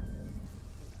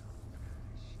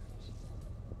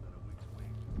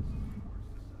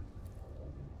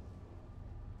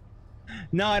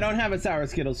 No, I don't have a Sour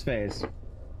Skittles face.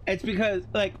 It's because,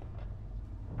 like,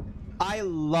 I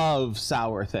love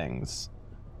sour things.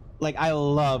 Like, I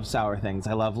love sour things.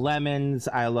 I love lemons.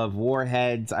 I love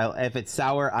warheads. If it's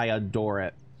sour, I adore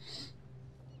it.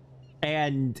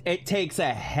 And it takes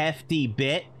a hefty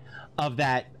bit of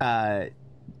that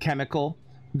chemical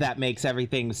that makes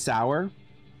everything sour.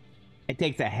 It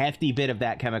takes a hefty bit of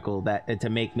that chemical to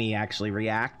make me actually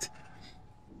react.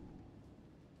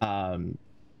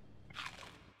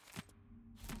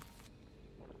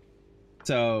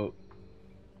 So,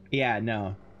 yeah,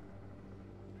 no.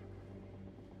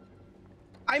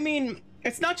 I mean,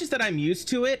 it's not just that I'm used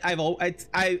to it. I'm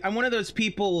one of those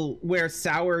people where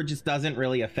sour just doesn't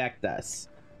really affect us.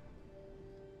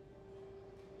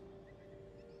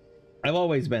 I've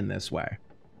always been this way.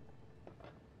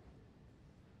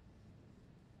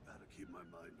 Gotta keep my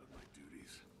mind on my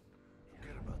duties.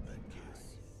 Forget about that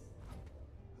kiss. Oh,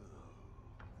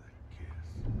 that kiss.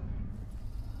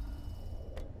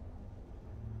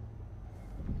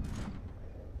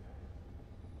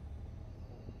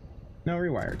 No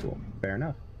rewire tool. Fair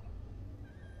enough.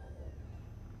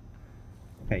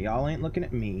 Okay, y'all ain't looking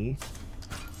at me,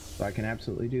 so I can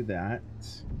absolutely do that.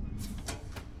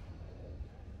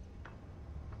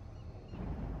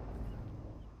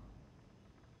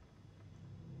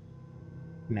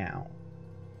 Now.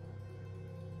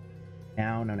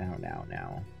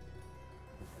 Now.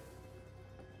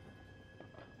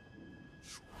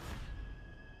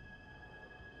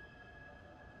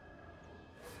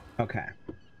 Okay.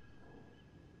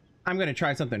 I'm gonna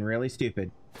try something really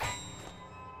stupid.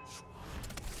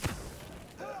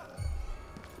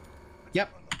 Yep.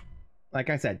 Like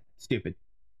I said, stupid.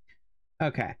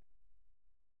 Okay.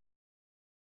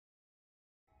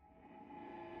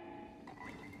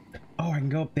 Oh, I can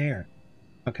go up there.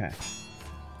 Okay.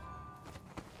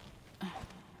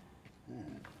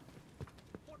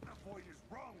 What the void is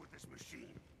wrong with this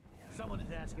machine? Someone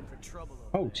is asking for trouble.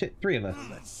 Oh shit, 3 of us.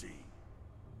 Let's see.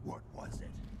 What was it?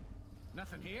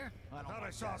 Nothing here? I thought I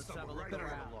saw someone right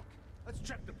around. Let's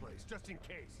check the place, just in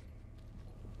case.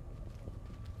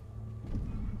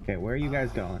 Okay, where are you guys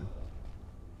going?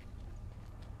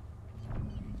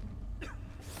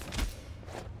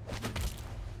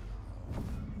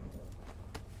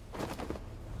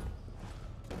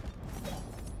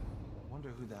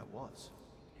 Wonder who that was.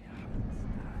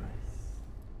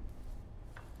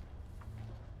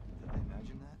 Did I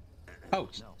imagine that? Oh,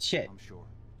 No, shit. I'm sure.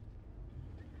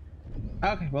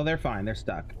 Okay, well, they're fine. They're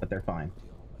stuck, but they're fine.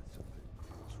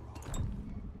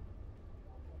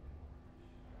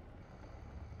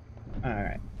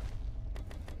 Alright.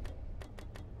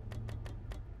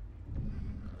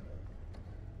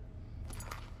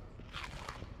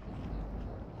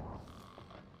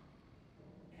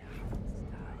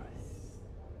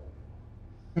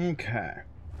 Okay.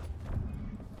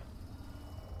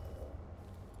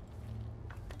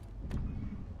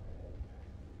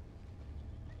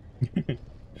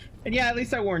 And yeah, at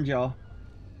least I warned y'all.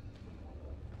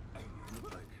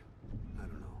 Looked like, I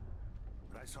don't know,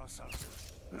 but I saw something.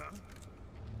 Huh?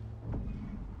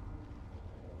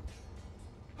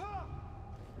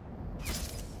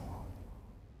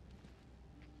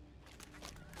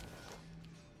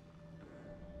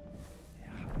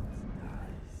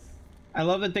 I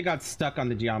love that they got stuck on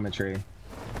the geometry.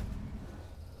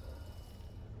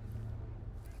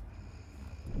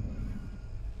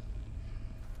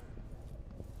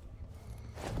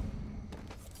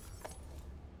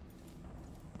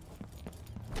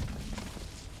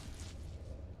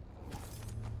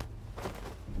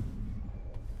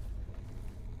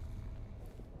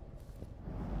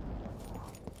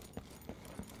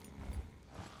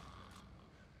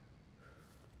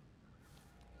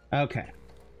 Okay.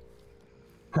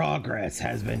 Progress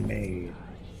has been made.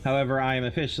 However, I am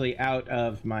officially out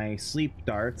of my sleep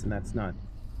darts, and that's not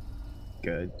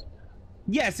good.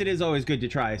 Yes, it is always good to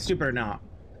try, stupid or not.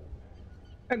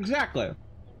 Exactly.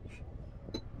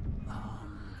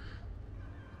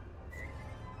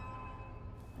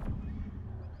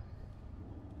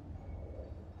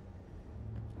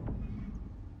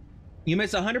 You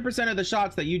miss 100% of the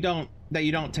shots that you don't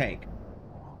take.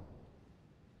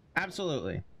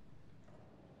 Absolutely.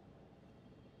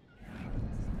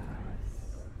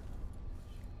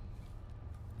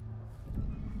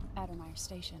 Addermeyer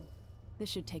Station. This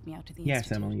should take me out to the Yes,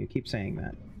 Institute. Emily, you keep saying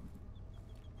that.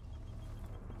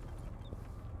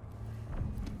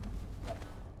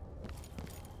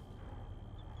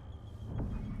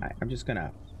 Alright, I'm just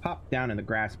gonna pop down in the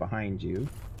grass behind you.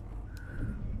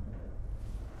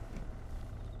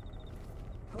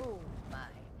 Oh my.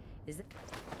 Is it?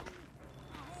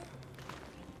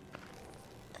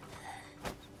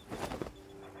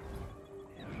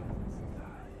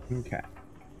 Okay.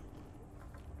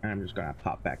 And I'm just gonna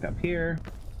pop back up here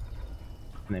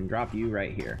and then drop you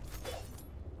right here.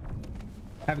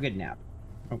 Have a good nap.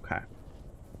 Okay.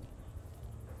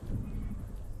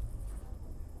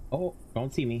 Oh,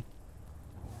 don't see me.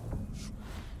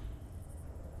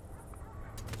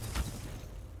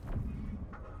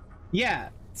 Yeah,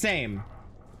 same.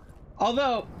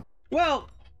 Although, well,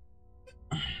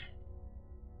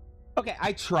 okay,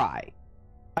 I try.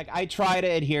 Like, I try to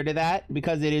adhere to that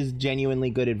because it is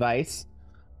genuinely good advice.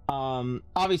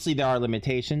 Obviously there are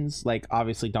limitations, like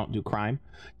obviously don't do crime.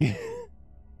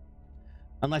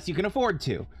 Unless you can afford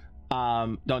to.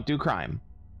 Don't do crime.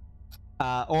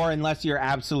 Or unless you're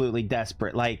absolutely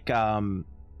desperate, like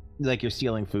you're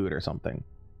stealing food or something.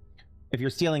 If you're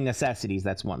stealing necessities,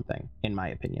 that's one thing, in my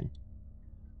opinion.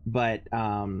 But,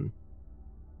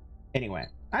 anyway.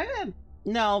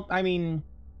 No, I mean,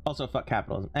 also fuck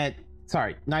capitalism.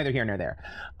 Sorry, neither here nor there.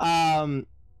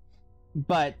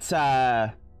 But,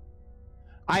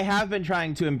 I have been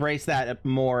trying to embrace that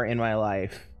more in my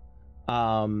life.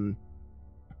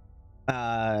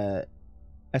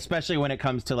 Especially when it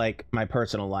comes to, like, my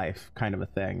personal life kind of a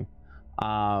thing.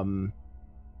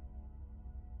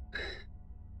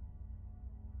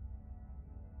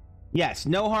 Yes,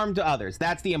 no harm to others.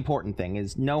 That's the important thing,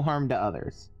 is no harm to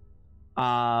others.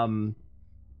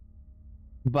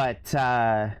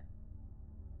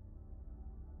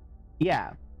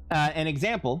 Yeah. An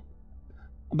example.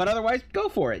 But otherwise, go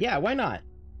for it. Yeah, why not?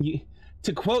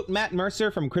 To quote Matt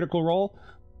Mercer from Critical Role,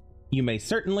 you may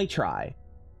certainly try.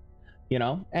 You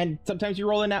know? And sometimes you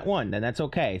roll a nat 1, and that's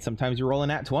okay. Sometimes you roll a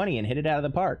nat 20 and hit it out of the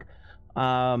park.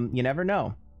 You never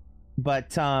know.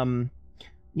 But,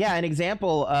 yeah, an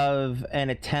example of an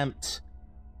attempt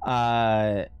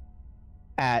of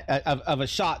a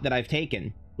shot that I've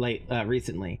taken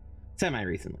recently.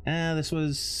 Semi-recently. This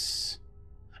was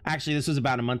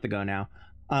about a month ago now.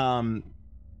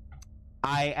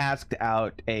 I asked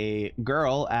out a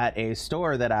girl at a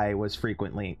store that I was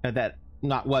frequently that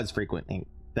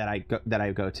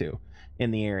I go to in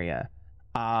the area.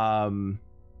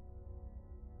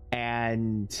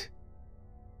 And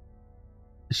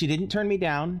she didn't turn me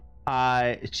down.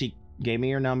 She gave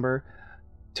me her number.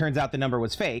 Turns out the number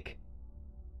was fake.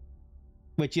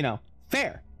 Which, you know,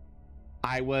 fair.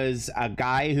 I was a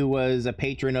guy who was a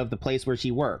patron of the place where she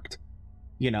worked,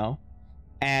 you know?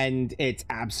 And it's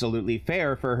absolutely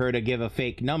fair for her to give a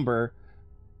fake number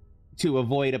to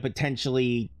avoid a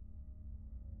potentially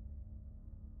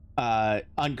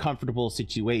uncomfortable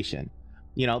situation.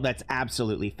 You know, that's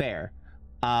absolutely fair.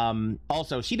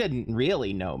 Also, she didn't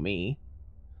really know me.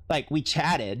 Like, we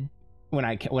chatted when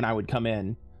I would come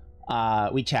in.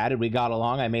 We chatted, we got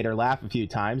along, I made her laugh a few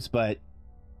times, but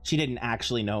she didn't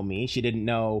actually know me. She didn't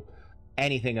know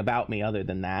anything about me other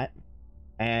than that.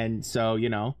 And so, you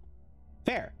know,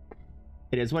 fair.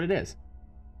 It is what it is.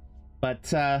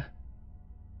 But,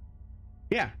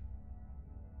 yeah.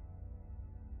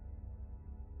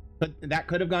 But that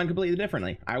could have gone completely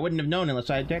differently. I wouldn't have known unless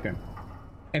I had taken.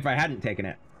 If I hadn't taken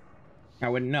it, I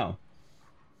wouldn't know.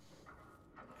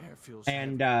 Air feels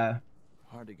and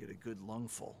hard to get a good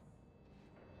lungful.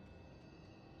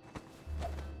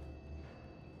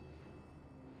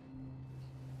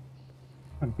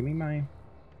 Give me my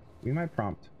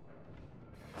prompt.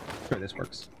 Sure, this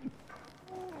works.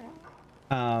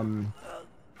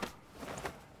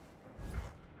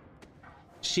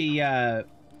 She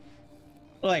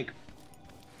like,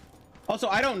 also,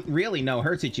 I don't really know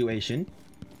her situation.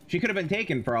 She could have been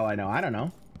taken for all I know. I don't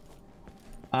know.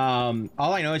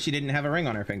 All I know is she didn't have a ring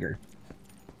on her finger.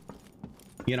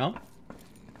 You know?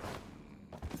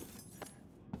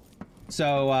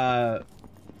 So,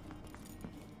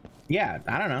 Yeah,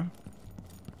 I don't know.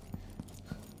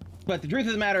 But the truth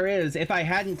of the matter is, if I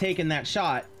hadn't taken that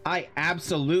shot, I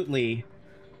absolutely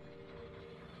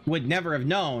would never have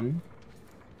known,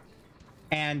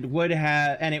 and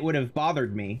it would have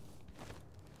bothered me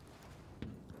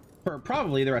for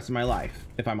probably the rest of my life,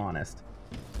 if I'm honest.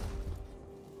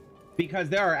 Because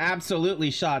there are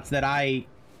absolutely shots that I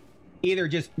either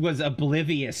just was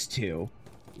oblivious to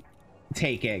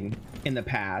taking in the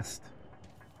past,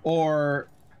 or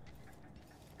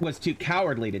was too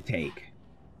cowardly to take.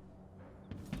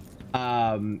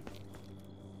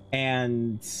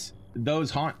 And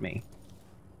those haunt me,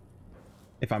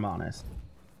 if I'm honest.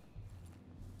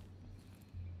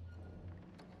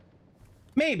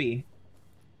 Maybe.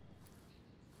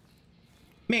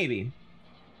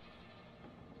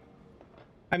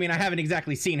 I mean, I haven't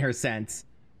exactly seen her since.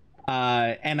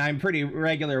 And I'm pretty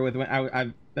regular with when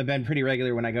I've been pretty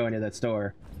regular when I go into that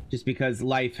store, just because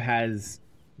life has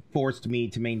forced me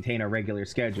to maintain a regular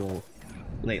schedule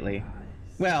lately.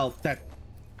 Well, that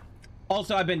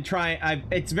also I've been trying.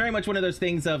 It's very much one of those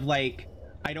things of like,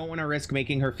 I don't want to risk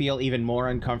making her feel even more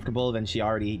uncomfortable than she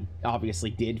already obviously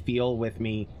did feel with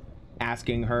me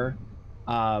asking her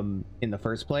in the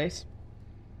first place.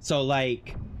 So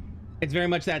like, it's very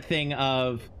much that thing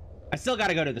of, I still got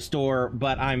to go to the store,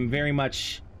 but I'm very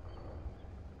much...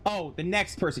 Oh, the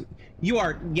next person. You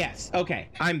are... Yes. Okay.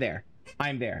 I'm there.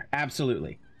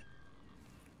 Absolutely.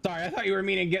 Sorry, I thought you were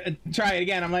meaning to try it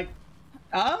again. I'm like,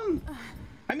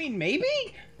 I mean, maybe?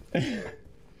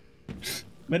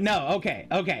 But no, okay.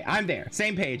 I'm there.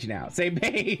 Same page now. Same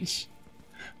page.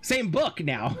 Same book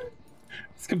now.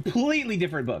 It's a completely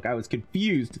different book. I was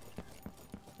confused.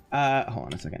 Hold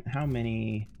on a second. How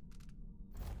many...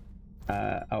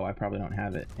 oh, I probably don't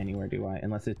have it anywhere, do I?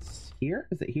 Unless it's here?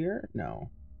 Is it here? No.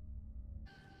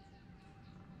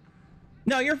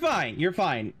 No, you're fine. You're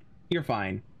fine.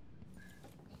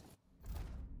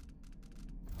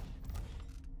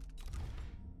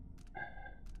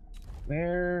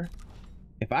 Where...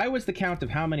 If I was the count of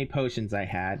how many potions I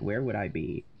had, where would I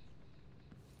be?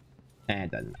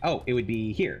 And oh, it would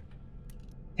be here.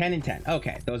 10 and 10.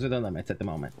 Okay, those are the limits at the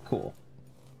moment. Cool.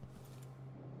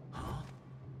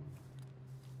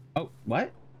 Oh,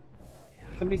 what?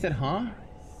 Somebody said, huh?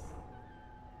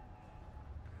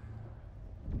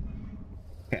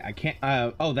 Okay, I can't,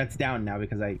 oh, that's down now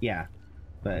because yeah,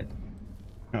 but,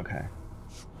 okay.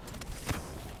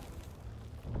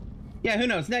 Yeah, who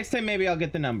knows? Next time, maybe I'll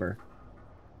get the number.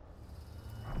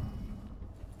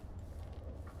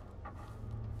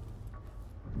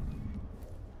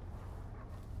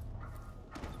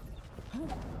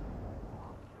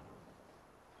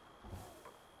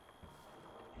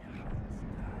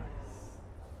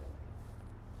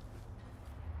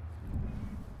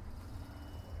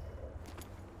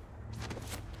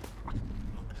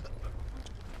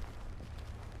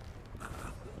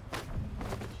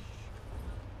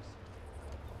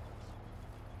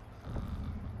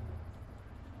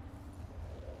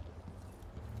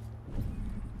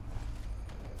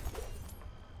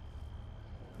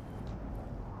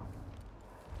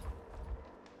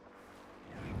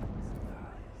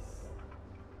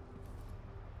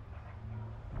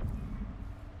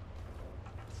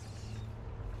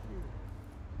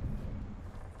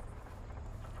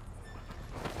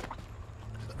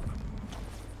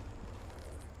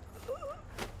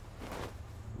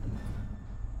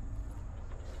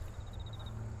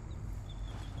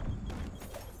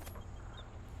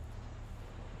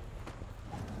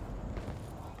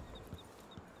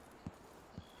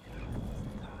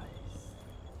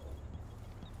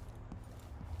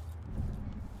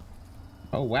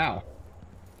 Oh, wow.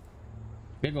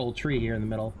 Big old tree here in the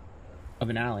middle of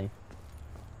an alley.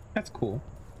 That's cool.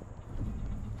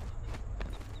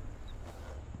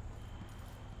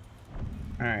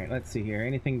 Alright, let's see here.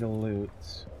 Anything to loot?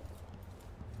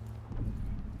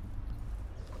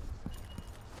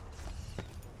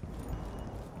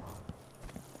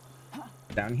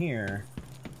 Down here.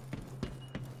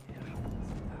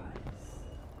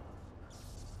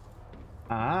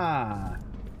 Ah,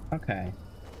 okay.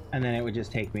 And then it would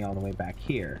just take me all the way back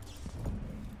here.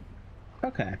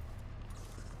 Okay.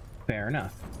 Fair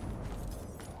enough.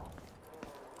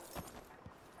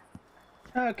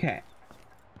 Okay.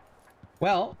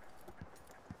 Well,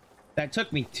 that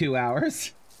took me 2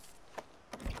 hours.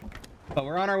 But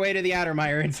we're on our way to the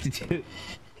Addermeyer Institute.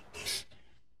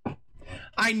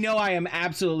 I know I am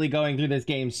absolutely going through this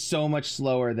game so much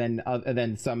slower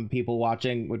than some people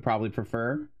watching would probably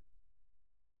prefer.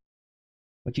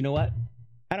 But you know what?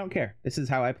 I don't care. This is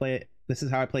how I play it. This is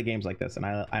how I play games like this, and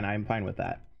I'm fine with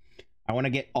that. I want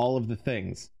to get all of the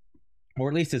things, or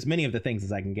at least as many of the things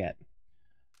as I can get.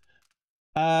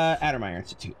 Addermeyer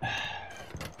Institute.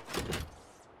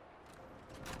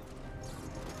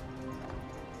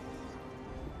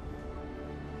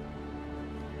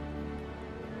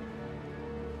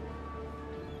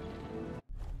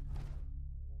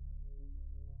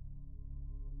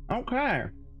 Okay.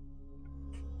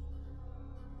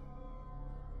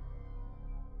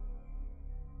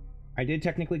 I did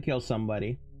technically kill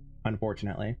somebody,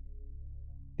 unfortunately.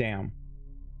 Damn.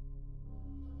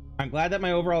 I'm glad that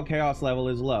my overall chaos level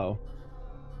is low.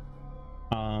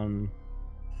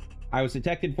 I was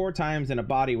detected 4 times and a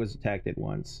body was detected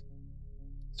once.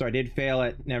 So I did fail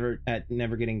at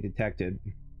never getting detected.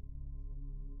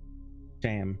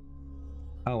 Shame.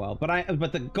 Oh well,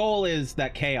 but the goal is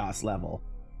that chaos level.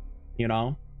 You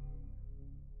know?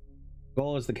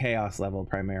 Goal is the chaos level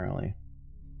primarily.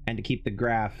 And to keep the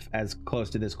graph as close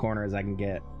to this corner as I can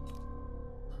get.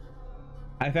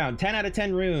 I found 10 out of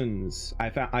 10 runes.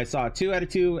 I saw 2 out of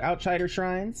 2 outsider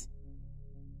shrines.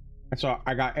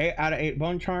 I got 8 out of 8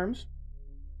 bone charms.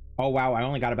 Oh wow, I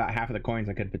only got about half of the coins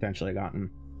I could potentially have gotten.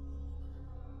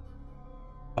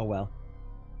 Oh well.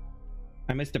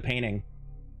 I missed a painting.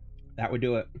 That would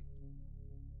do it.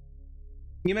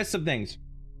 You missed some things.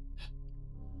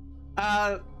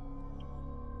 I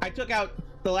took out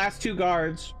the last 2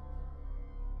 guards.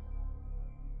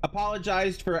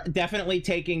 Apologized for definitely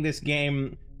taking this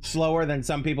game slower than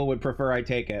some people would prefer I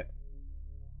take it.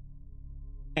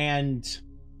 And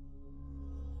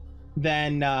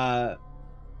then,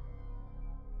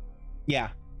 yeah.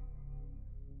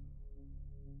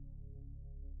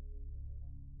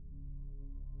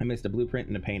 I missed a blueprint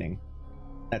and a painting.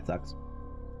 That sucks.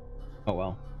 Oh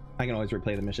well. I can always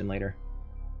replay the mission later.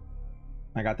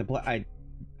 I got the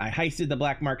I heisted the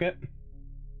black market.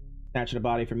 Snatched a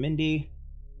body from Mindy.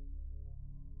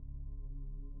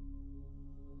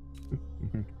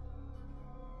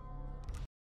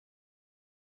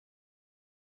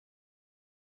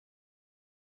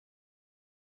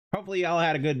 Hopefully y'all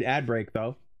had a good ad break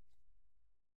though.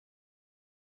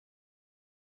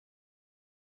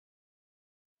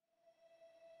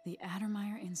 The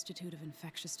Addermeyer Institute of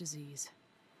Infectious Disease.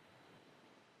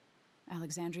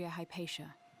 Alexandria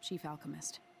Hypatia, chief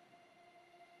alchemist.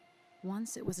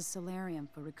 Once it was a solarium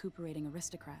for recuperating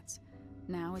aristocrats.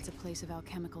 Now it's a place of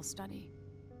alchemical study.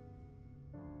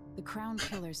 The crown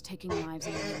killer's taking lives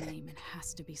in their name and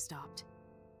has to be stopped.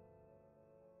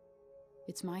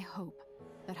 It's my hope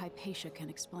that Hypatia can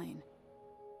explain.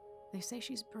 They say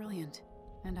she's brilliant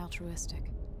and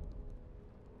altruistic.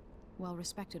 Well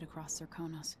respected across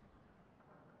Serkonos.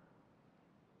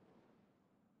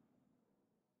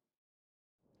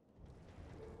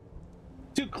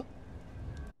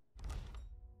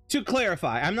 To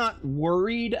clarify, I'm not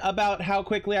worried about how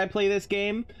quickly I play this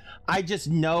game. I just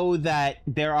know that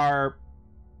there are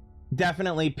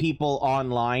definitely people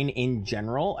online in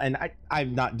general, and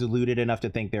I'm not deluded enough to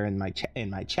think they're in my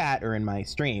chat or in my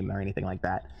stream or anything like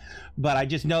that. But I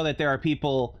just know that there are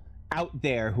people out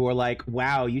there who are like,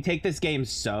 wow, you take this game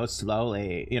so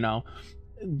slowly, you know?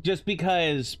 Just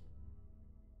because,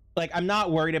 like, I'm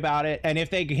not worried about it, and if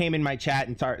they came in my chat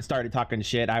and started talking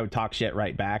shit, I would talk shit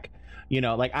right back. You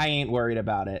know, like, I ain't worried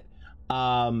about it.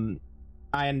 And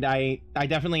I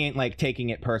definitely ain't, like, taking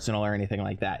it personal or anything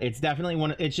like that. It's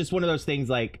definitely it's just one of those things,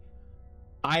 like,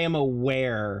 I am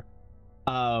aware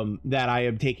that I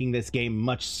am taking this game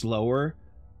much slower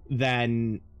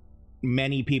than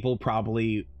many people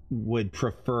probably would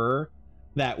prefer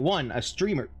that a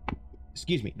streamer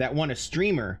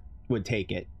would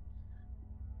take it.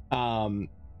 And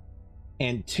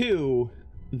 2,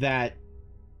 that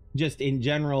just in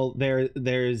general,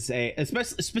 there's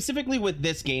especially specifically with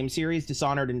this game series,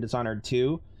 Dishonored and Dishonored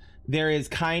 2, there is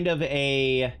kind of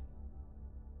a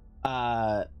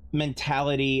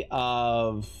mentality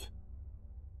of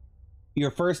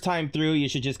your first time through, you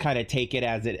should just kind of take it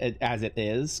as it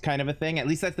is, kind of a thing. At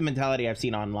least that's the mentality I've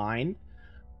seen online.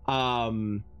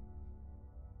 And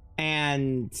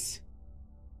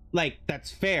like,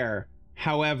 that's fair.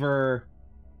 However,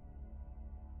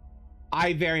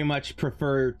 I very much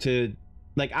prefer to,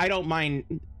 like, I don't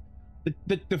mind.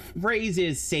 The phrase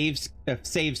is save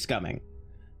scumming.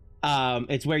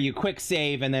 It's where you quick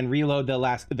save and then reload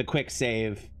the quick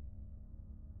save.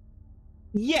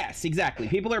 Yes, exactly.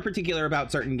 People are particular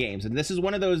about certain games, and this is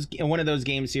one of those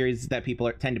game series that people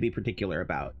tend to be particular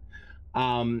about.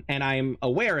 And I'm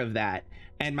aware of that.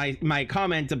 And my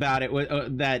comment about it was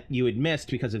that you had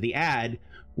missed because of the ad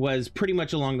was pretty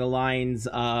much along the lines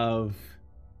of,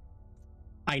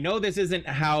 I know this isn't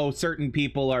how certain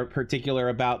people are particular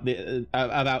about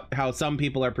about how some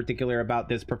people are particular about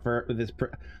this prefer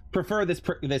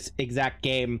this exact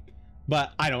game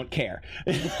but I don't care.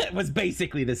 It was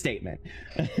basically the statement.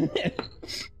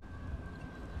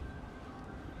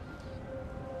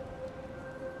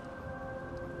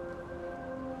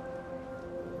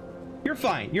 You're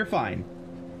fine. You're fine.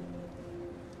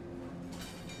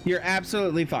 You're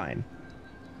absolutely fine.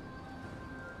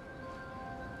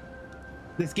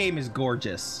 This game is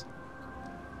gorgeous.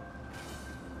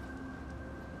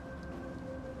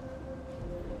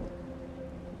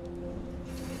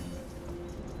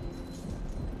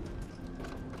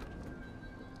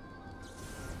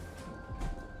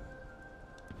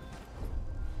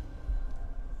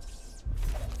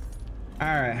 All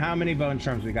right, how many bone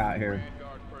charms we got here?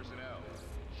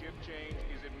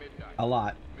 A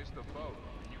lot.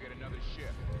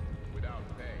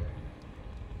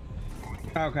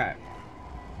 Okay.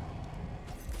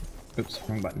 Oops,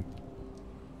 wrong button.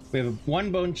 We have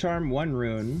 1 bone charm, 1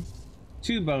 rune,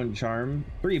 2 bone charm,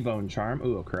 3 bone charm.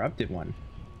 Ooh, a corrupted one.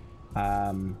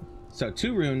 So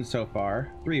 2 runes so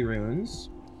far, 3 runes.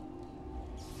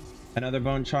 Another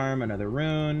bone charm, another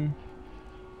rune.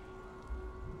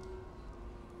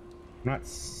 I'm not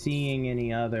seeing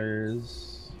any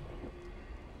others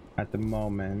at the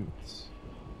moment.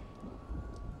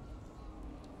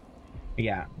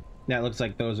 Yeah, that looks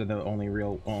like those are the only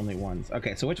ones.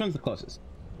 Okay, so which one's the closest?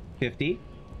 50,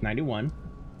 91,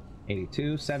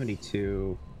 82,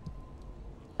 72.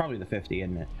 Probably the 50,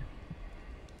 isn't it?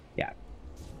 Yeah.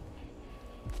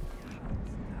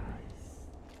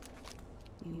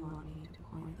 You want me to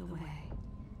point the way,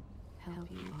 help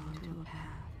you onto a path.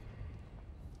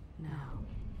 Now,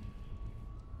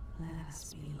 let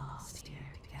us be lost here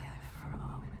together for a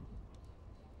moment.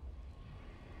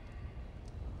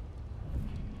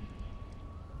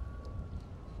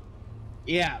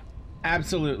 Yeah,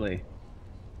 absolutely.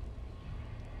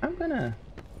 I'm gonna...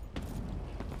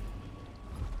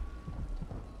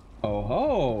 Oh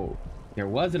ho! There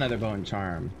was another bone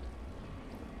charm.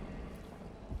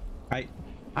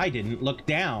 I didn't look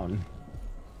down.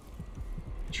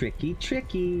 Tricky,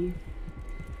 tricky.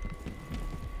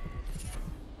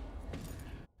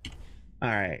 All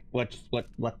right, what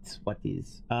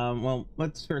these? Well,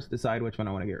 let's first decide which one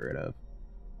I want to get rid of.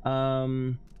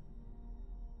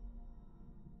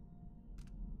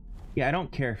 Yeah, I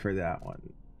don't care for that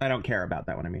one. I don't care about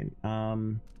that one, I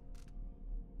mean.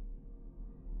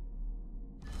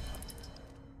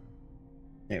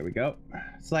 There we go.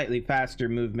 Slightly faster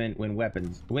movement when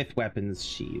with weapons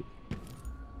sheath.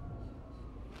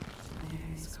 There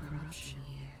is corruption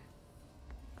here.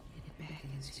 It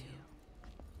beckons you.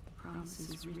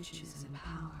 Promises riches and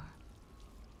power.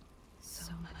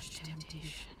 So much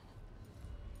temptation.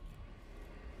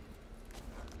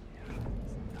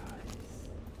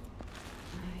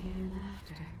 I hear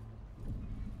laughter.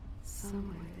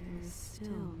 Somewhere there is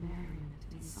still merriment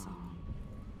and song.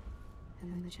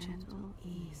 And the gentle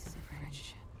ease of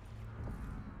friendship.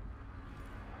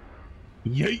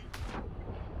 Yeet!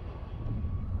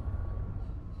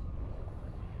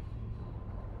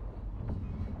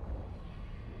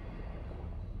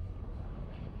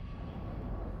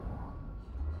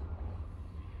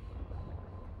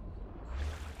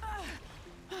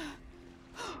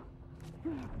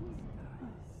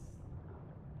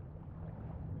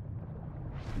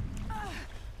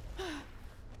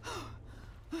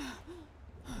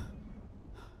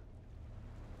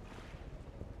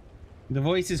 The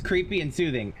voice is creepy and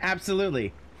soothing.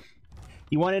 Absolutely.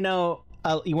 You want to know?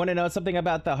 You want to know something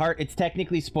about the heart? It's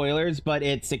technically spoilers, but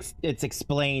it's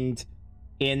explained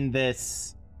in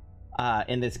this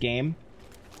game.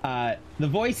 The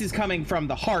voice is coming from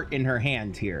the heart in her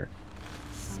hand here.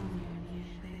 Somewhere near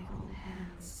they hold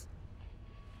hands.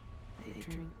 They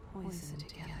drink poison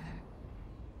together.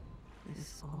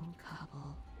 This old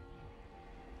couple.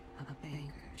 A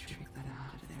banker tricked them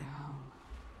out of their home.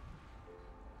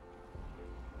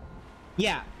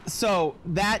 Yeah, so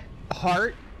that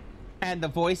heart and the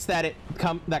voice that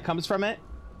comes from it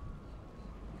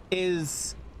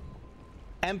is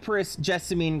Empress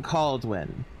Jessamine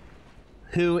Caldwin,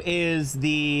 who is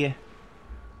the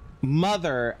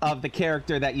mother of the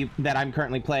character that I'm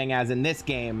currently playing as in this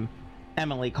game,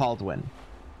 Emily Caldwin.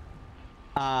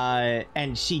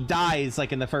 And she dies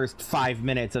like in the first 5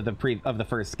 minutes of the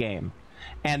first game.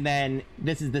 And then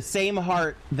this is the same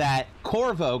heart that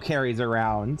Corvo carries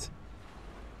around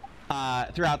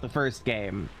throughout the first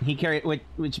game.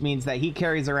 Which means that he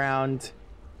carries around,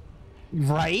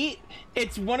 right?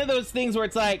 It's one of those things where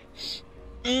it's like,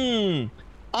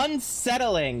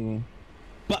 unsettling,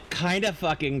 but kind of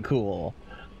fucking cool.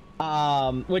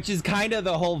 Which is kind of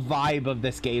the whole vibe of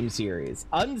this game series.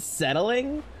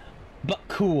 Unsettling, but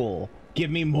cool. Give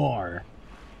me more,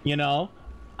 you know?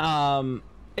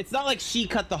 It's not like she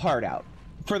cut the heart out,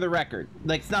 for the record.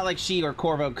 Like, it's not like she or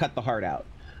Corvo cut the heart out.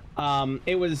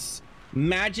 It was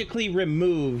magically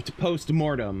removed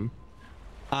post-mortem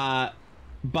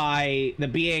by the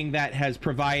being that has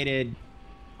provided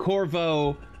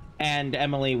Corvo and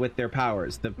Emily with their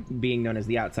powers, the being known as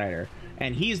the Outsider.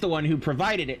 And he's the one who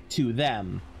provided it to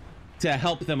them to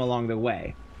help them along the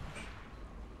way.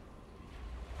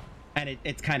 And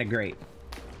it's kind of great.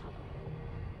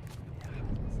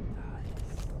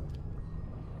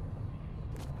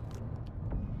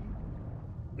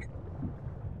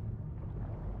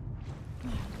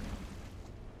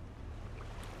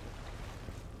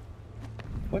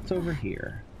 What's over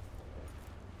here?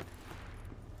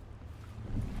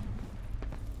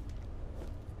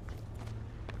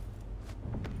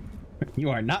 You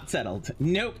are not settled.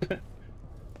 Nope.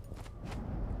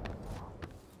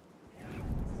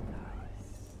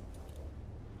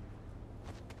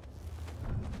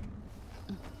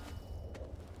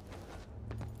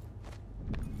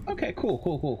 Okay,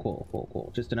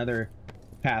 cool. Just another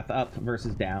path up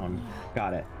versus down.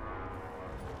 Got it.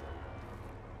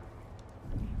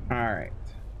 Alright.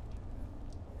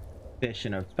 Fish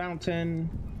in a fountain.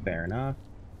 Fair enough.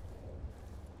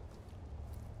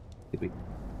 Did we...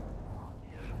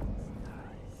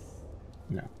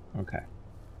 No. Okay.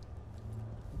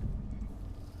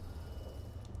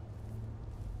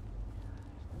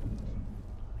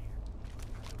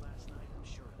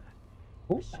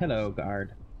 Oh, hello,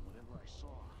 guard.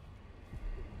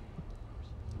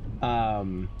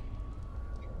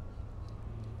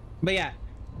 But yeah,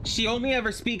 she only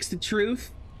ever speaks the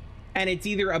truth, and it's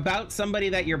either about somebody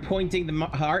that you're pointing the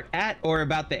heart at or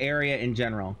about the area in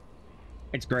general.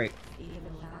 It's great. Even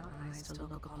without eyes to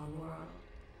look upon the world,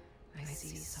 I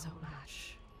see so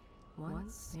much.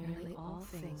 Once, nearly all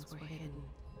things were hidden.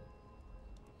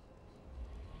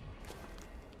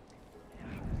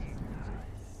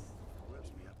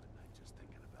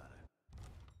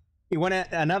 You want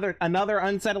another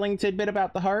unsettling tidbit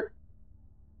about the heart?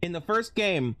 In the first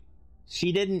game,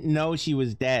 she didn't know she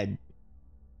was dead.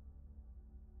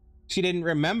 She didn't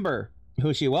remember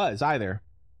who she was either.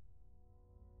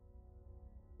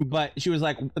 But she was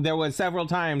like, there was several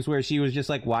times where she was just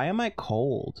like, why am I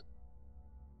cold?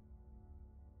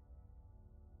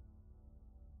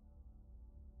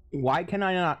 Why can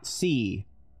I not see?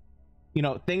 You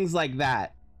know, things like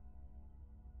that.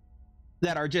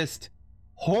 That are just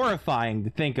horrifying to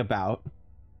think about.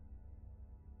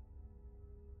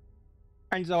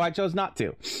 And so I chose not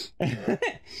to.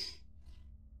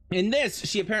 In this,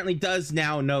 she apparently does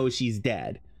now know she's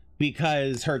dead.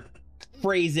 Because her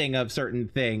phrasing of certain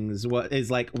things is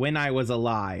like, when I was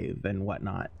alive and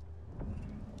whatnot.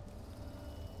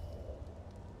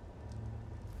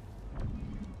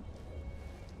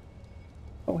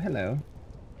 Oh, hello.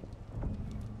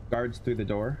 Guards through the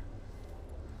door.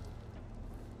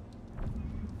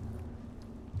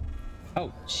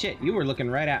 Oh, shit, you were looking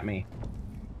right at me.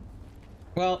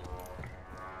 Well,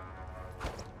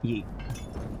 yeet.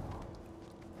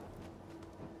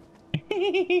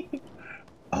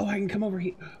 Oh, I can come over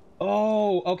here.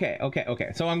 Oh,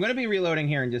 okay. So I'm going to be reloading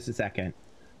here in just a second.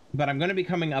 But I'm going to be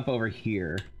coming up over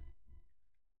here.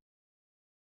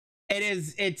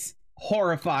 It's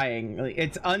horrifying.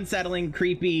 It's unsettling,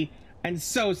 creepy, and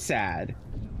so sad.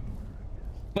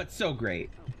 But so great.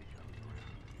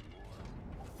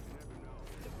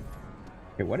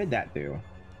 Okay, what did that do?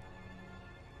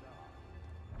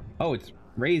 Oh, it's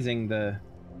raising the...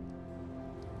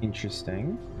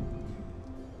 Interesting.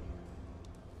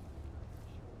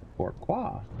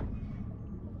 Pourquoi?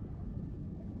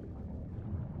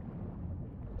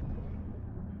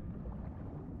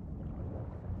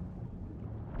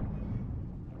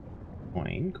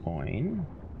 Coin.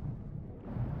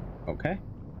 Okay,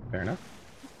 fair enough.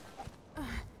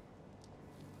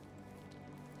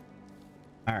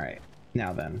 All right,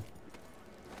 now then.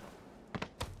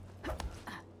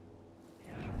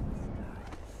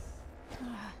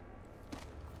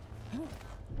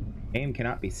 Game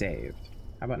cannot be saved.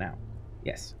 How about now?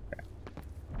 Yes.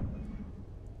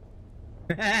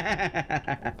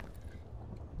 Okay.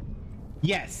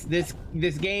 Yes, this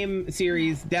game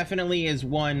series definitely is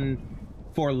one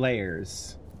for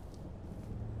layers.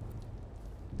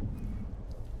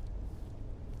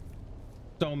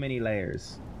 So many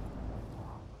layers.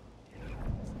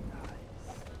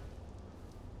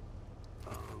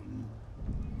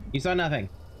 You saw nothing.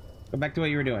 Go back to what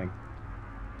you were doing.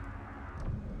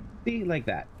 See, like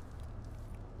that.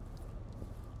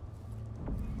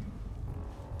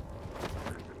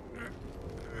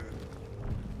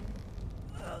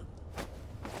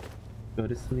 Go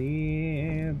to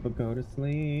sleep, go to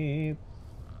sleep.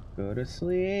 Go to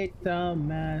sleep,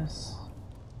 dumbass.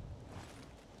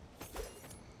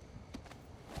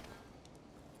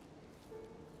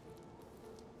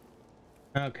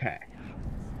 Okay.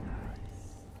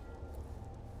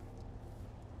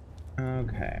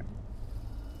 Okay.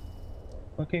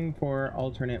 Looking for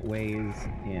alternate ways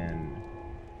in.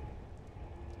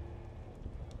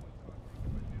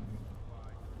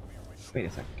 Wait a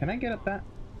second. Can I get up that?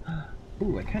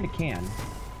 Ooh, I kind of can.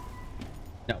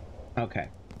 No. Okay.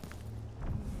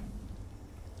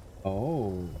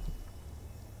 Oh.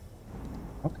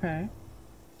 Okay.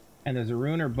 And there's a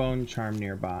rune or bone charm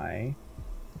nearby.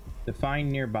 Define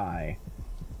nearby.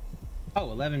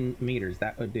 Oh, 11 meters.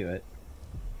 That would do it.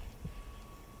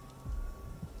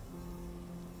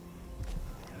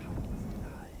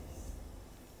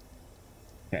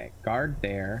 Okay, guard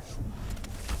there.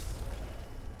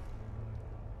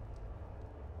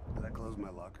 Did I close my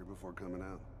locker before coming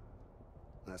out?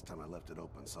 Last time I left it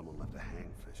open, someone left a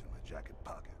hangfish in my jacket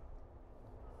pocket.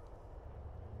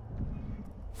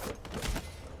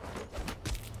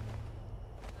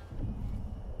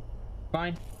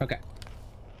 Fine. Okay.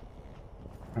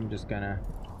 I'm just gonna...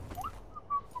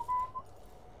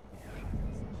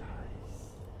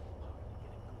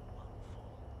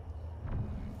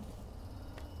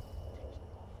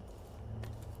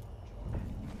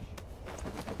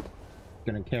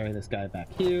 Gonna carry this guy back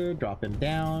here, drop him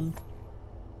down.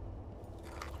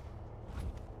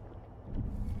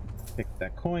 Pick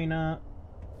that coin up.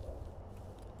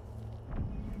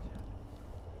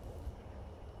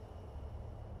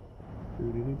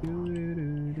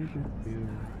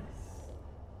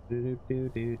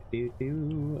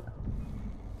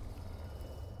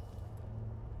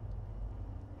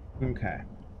 Okay.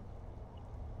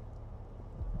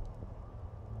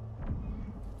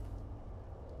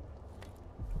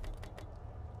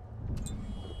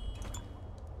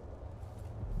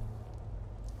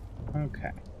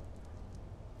 Okay.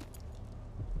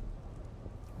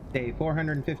 Day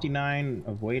 459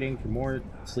 of waiting for more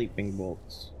sleeping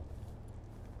bolts.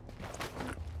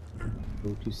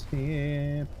 Go to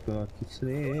sleep, go to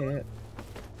sleep.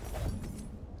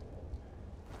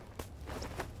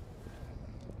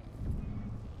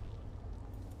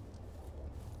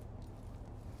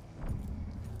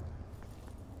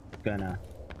 Gonna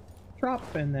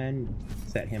drop and then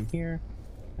set him here.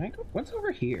 Can I go? What's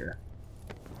over here?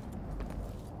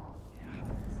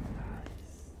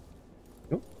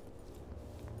 Oh.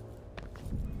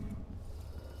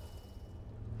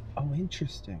 Oh,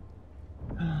 interesting.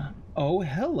 Oh,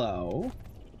 hello.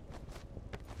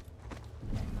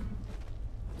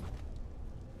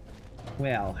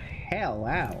 Well,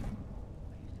 hello.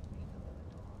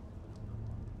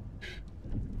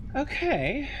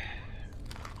 Okay.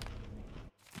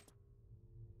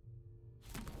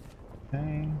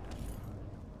 Okay.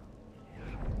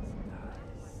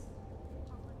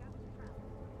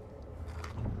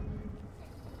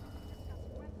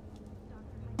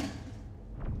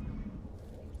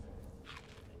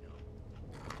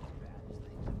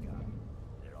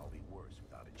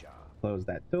 Close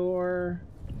that door.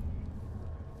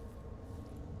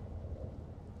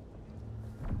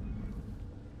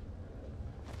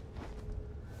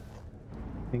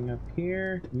 Thing up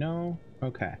here? No?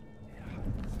 Okay.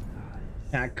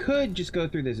 Now I could just go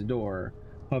through this door.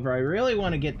 However, I really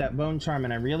want to get that bone charm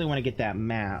and I really want to get that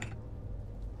map.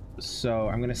 So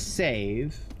I'm going to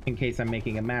save in case I'm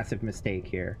making a massive mistake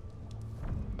here.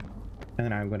 And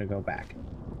then I'm going to go back.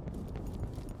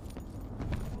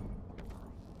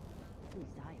 Please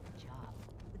die of a job,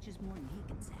 which is more than he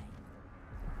can say.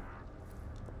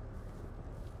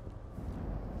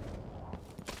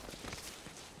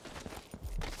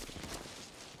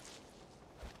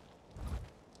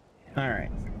 All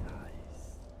right.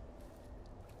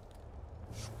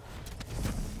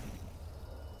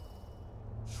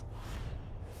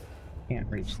 Can't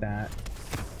reach that.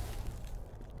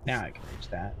 Now I can reach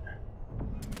that.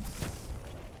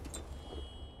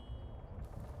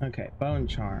 Okay, bone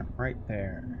charm right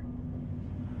there.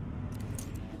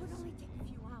 It would only take a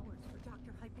few hours for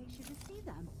Dr. Hypatia to see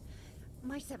them.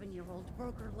 My 7-year-old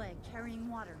broke her leg carrying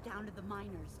water down to the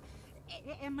miners.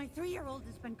 And my 3-year-old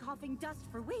has been coughing dust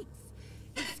for weeks.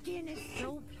 His skin is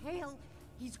so pale.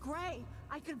 He's gray.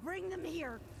 I could bring them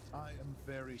here. I am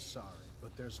very sorry,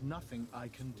 but there's nothing I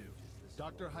can do.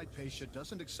 Dr. Hypatia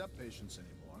doesn't accept patients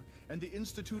anymore, and the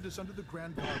Institute is under the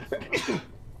Grand Guard.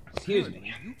 Excuse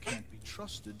me. You can't be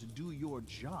trusted to do your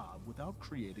job without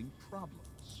creating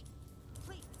problems.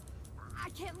 Please, I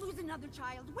can't lose another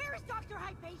child. Where is Dr.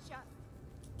 Hypatia?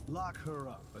 Lock her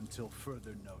up until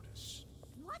further notice.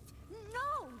 What?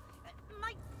 No!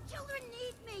 My children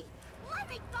need me! Let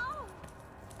me go!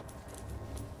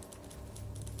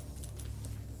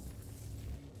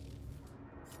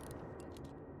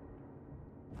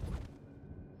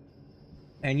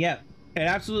 And yeah, it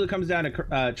absolutely comes down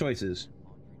to choices.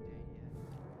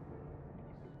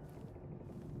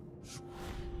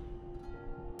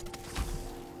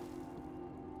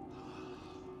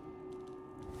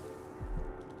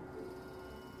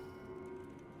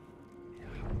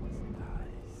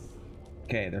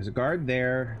 Okay, there's a guard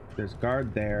there. There's a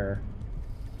guard there.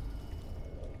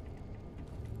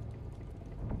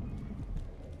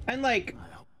 And like,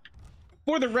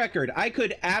 for the record, I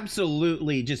could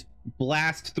absolutely just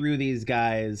blast through these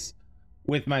guys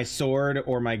with my sword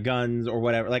or my guns or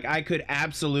whatever. Like, I could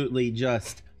absolutely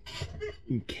just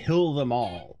kill them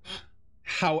all.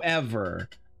 However,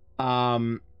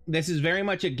 this is very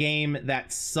much a game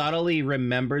that subtly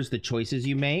remembers the choices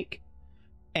you make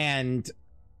and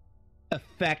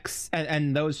affects,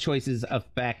 and those choices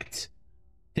affect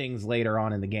things later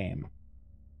on in the game.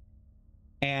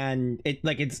 And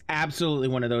it's absolutely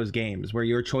one of those games where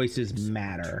your choices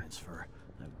matter. Transfer.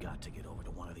 I've got to get over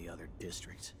to one of the other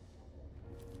districts.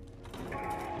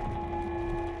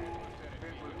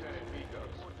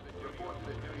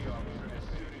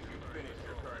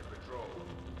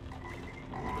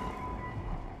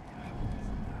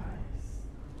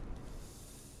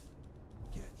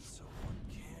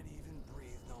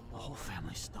 The whole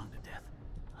family's stung to death.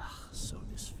 Ugh, so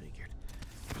disfigured.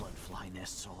 Blood fly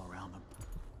nests all around them.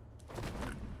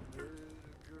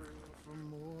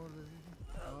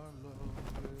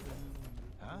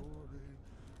 Huh?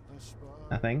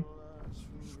 Nothing.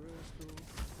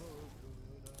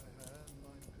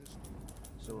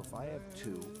 So if I have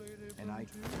two, and I...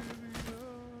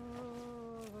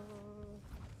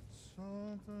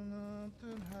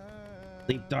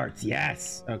 Leap darts,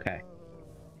 yes. Okay.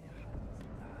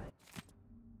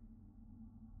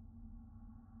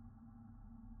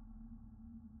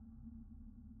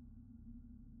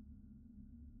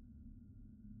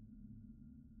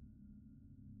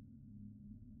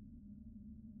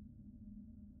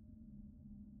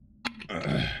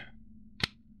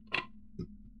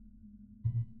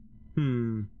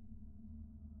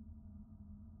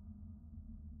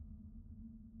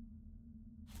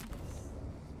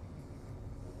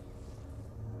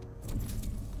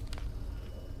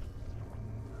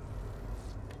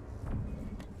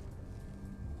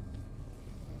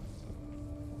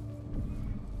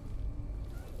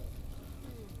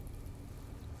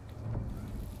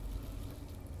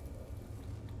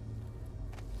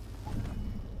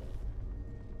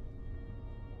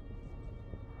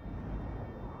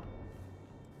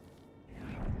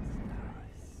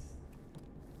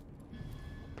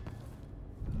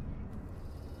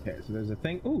 Okay, so there's a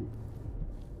thing. Ooh.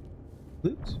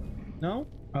 Loot? No?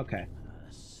 Okay.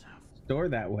 Store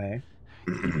that way.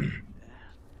 Isn't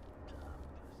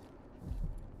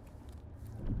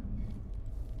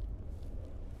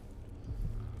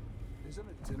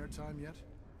it dinner time yet?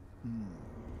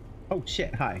 Oh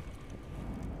shit, hi.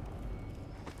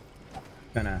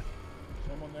 Gonna...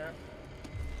 Someone there?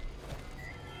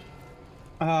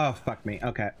 Oh, fuck me.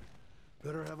 Okay.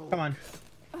 Better have a Come on.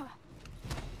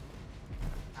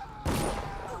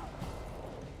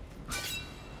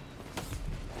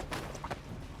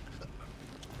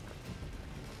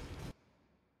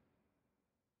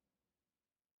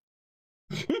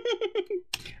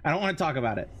 I don't want to talk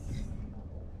about it.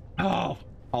 Oh,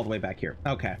 all the way back here.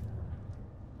 Okay.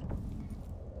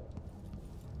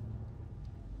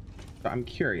 So I'm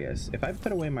curious. If I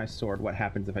put away my sword, what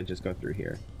happens if I just go through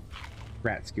here?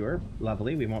 Rat skewer.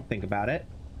 Lovely. We won't think about it.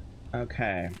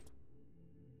 Okay.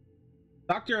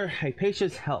 Dr.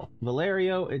 Hypatia's health.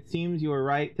 Valerio, it seems you were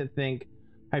right to think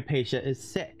Hypatia is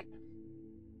sick.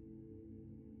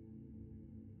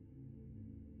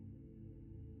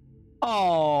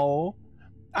 Oh,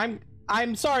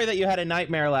 I'm sorry that you had a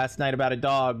nightmare last night about a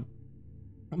dog,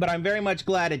 but I'm very much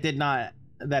glad it did not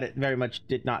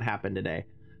happen today.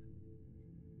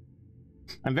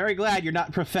 I'm very glad you're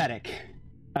not prophetic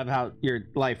about your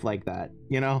life like that,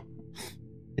 you know?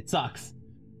 It sucks.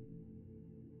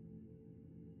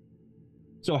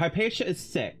 So Hypatia is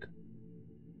sick.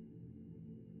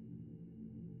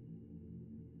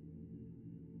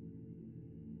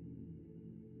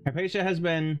 Hypatia has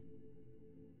been...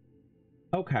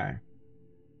 Okay.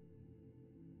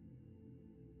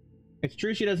 It's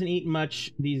true she doesn't eat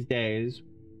much these days.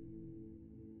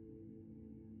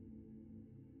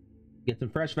 Get some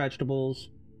fresh vegetables.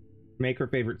 Make her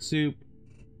favorite soup.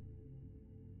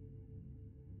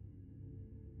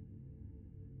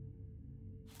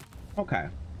 Okay.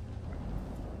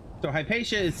 So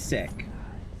Hypatia is sick.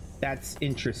 That's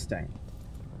interesting.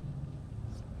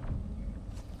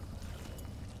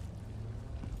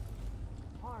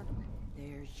 Hark,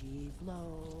 there she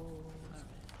flows.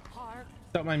 Hark,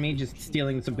 Don't mind me just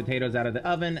stealing some potatoes out of the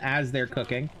oven as they're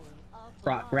cooking.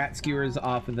 Brought rat skewers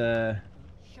off of the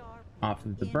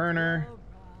burner.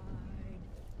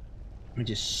 I'm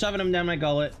just shoving them down my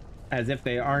gullet as if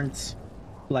they aren't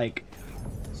like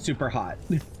super hot.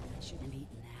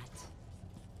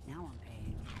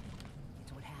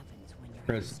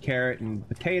 Roast carrot and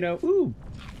potato. Ooh,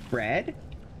 bread.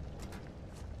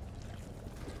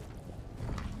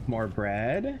 More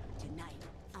bread. Tonight,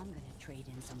 I'm gonna trade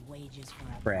in some wages for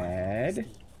a bread.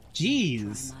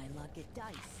 Jeez.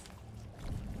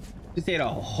 Just ate a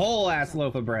whole ass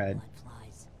loaf of bread.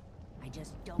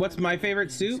 What's my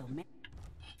favorite soup?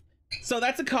 So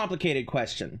that's a complicated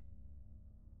question.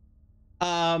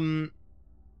 Cause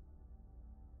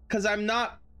I'm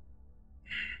not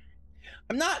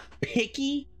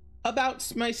picky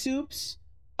about my soups.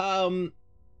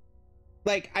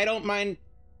 Like I don't mind.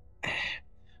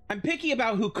 I'm picky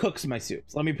about who cooks my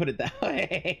soups. Let me put it that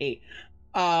way.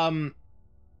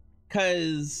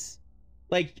 Cause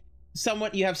like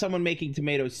you have someone making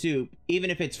tomato soup, even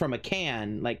if it's from a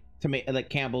can, like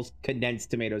Campbell's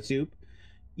condensed tomato soup,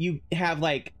 you have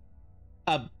like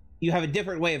a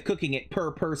different way of cooking it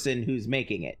per person who's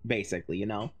making it, basically, you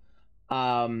know?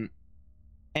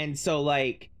 And so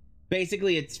like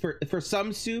basically it's for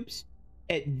some soups,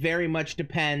 it very much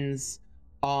depends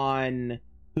on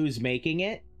who's making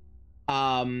it.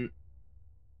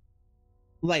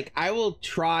 Like I will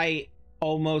try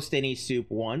almost any soup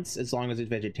once as long as it's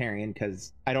vegetarian,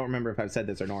 because I don't remember if I've said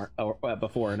this or not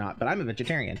before or not, but I'm a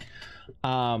vegetarian.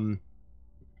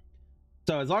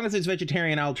 So as long as it's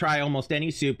vegetarian, I'll try almost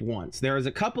any soup once. There is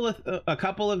a couple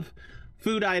of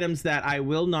food items that I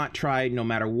will not try no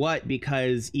matter what,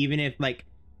 because even if like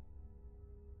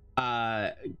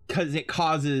because it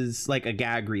causes like a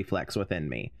gag reflex within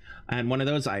me, and one of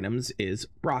those items is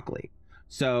broccoli.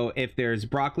 So if there's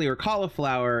broccoli or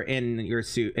cauliflower in your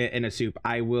soup,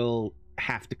 I will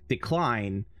have to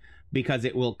decline, because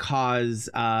it will cause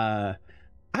I'm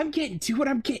getting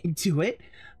to it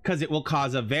because it will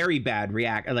cause a very bad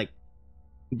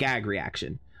gag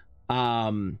reaction.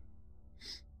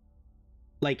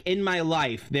 Like in my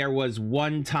life, there was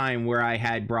one time where I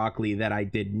had broccoli that I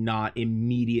did not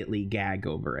immediately gag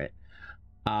over it.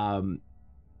 And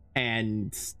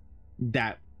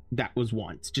that was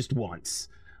just once.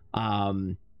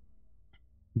 But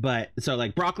so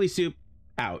like broccoli soup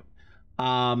out.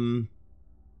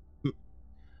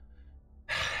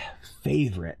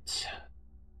 Favorite.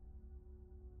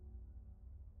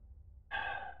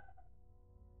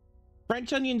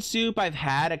 French onion soup I've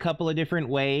had a couple of different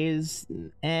ways.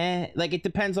 Like it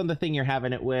depends on the thing you're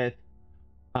having it with.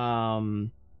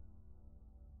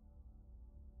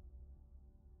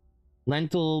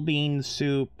 Lentil bean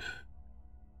soup.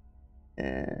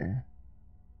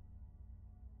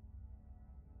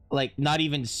 Like not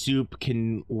even soup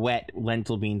can wet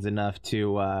lentil beans enough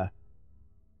to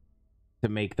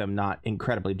make them not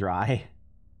incredibly dry.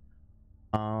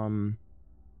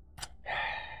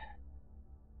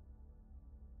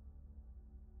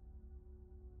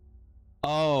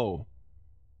 Oh.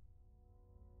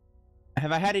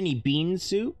 Have I had any bean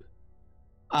soup?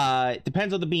 It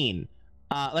depends on the bean.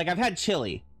 Like I've had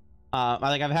chili. There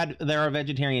are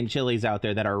vegetarian chilies out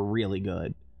there that are really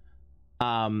good.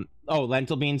 Oh,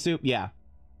 lentil bean soup? Yeah.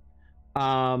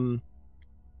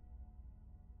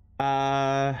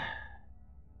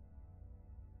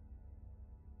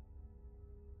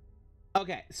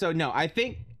 Okay, so no, I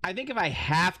think if I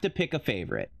have to pick a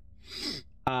favorite,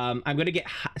 I'm gonna get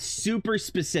super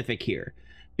specific here,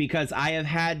 because I have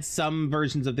had some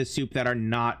versions of this soup that are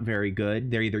not very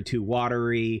good. They're either too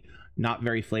watery, not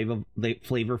very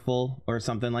flavorful, or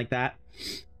something like that.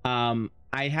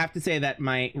 I have to say that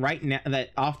that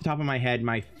off the top of my head,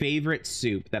 my favorite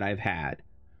soup that I've had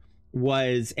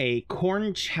was a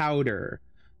corn chowder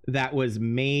that was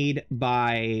made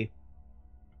by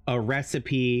a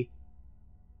recipe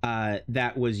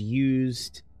that was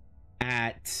used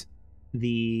at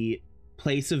the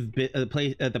place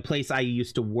I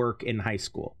used to work in high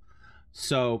school.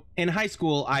 So in high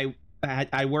school, I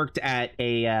worked at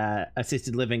a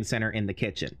assisted living center in the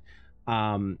kitchen,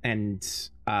 and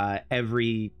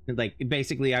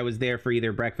basically I was there for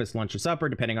either breakfast, lunch, or supper,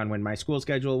 depending on when my school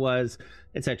schedule was,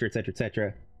 etc., etc.,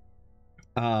 etc.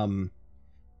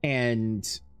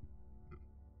 And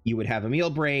you would have a meal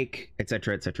break,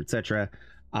 etc., etc., etc.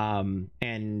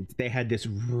 And they had this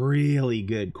really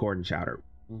good corn chowder.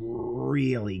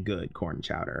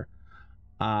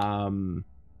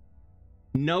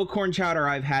 No corn chowder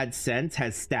I've had since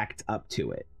has stacked up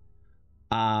to it.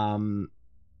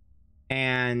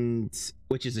 And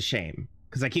which is a shame,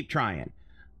 because I keep trying.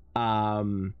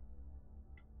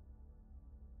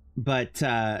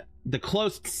 the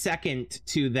close second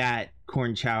to that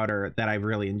corn chowder that I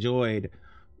really enjoyed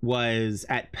was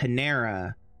at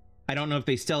Panera. I don't know if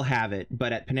they still have it,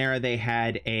 but at Panera they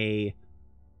had a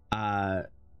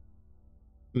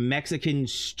Mexican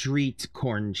street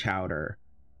corn chowder.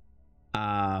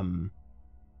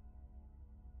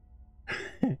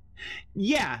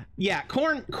 Yeah,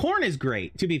 corn is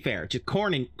great, to be fair. Just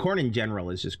corn in general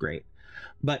is just great.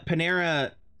 But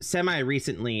Panera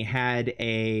semi-recently had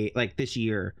this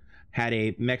year had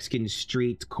a Mexican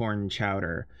street corn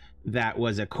chowder that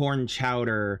was a corn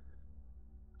chowder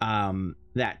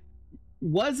that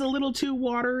was a little too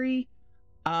watery,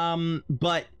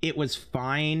 but it was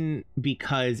fine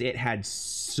because it had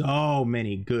so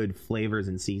many good flavors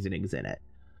and seasonings in it.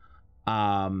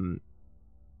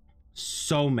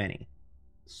 So many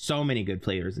good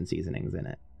flavors and seasonings in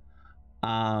it.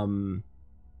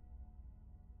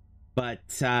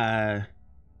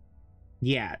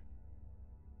 Yeah,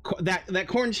 that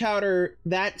corn chowder,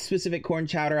 that specific corn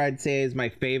chowder, I'd say is my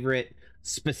favorite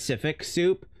specific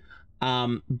soup.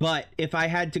 But if I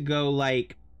had to go,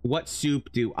 like, what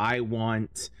soup do I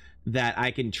want that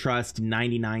I can trust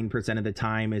 99% of the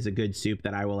time is a good soup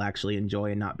that I will actually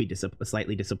enjoy and not be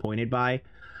slightly disappointed by?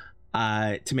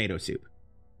 Tomato soup.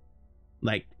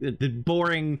 Like, the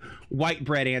boring white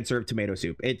bread answer of tomato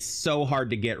soup. It's so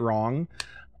hard to get wrong.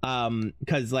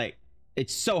 Because, like,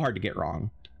 it's so hard to get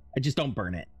wrong. I just don't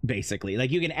burn it, basically.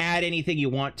 Like, you can add anything you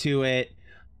want to it.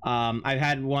 I've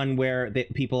had one where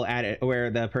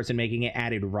the person making it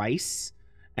added rice,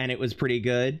 and it was pretty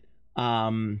good.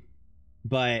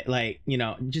 But, like, you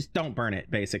know, just don't burn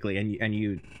it, basically, and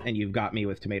you've got me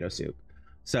with tomato soup.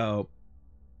 So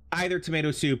either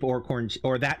tomato soup or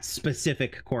or that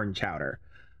specific corn chowder,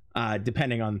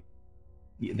 depending on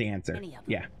the answer.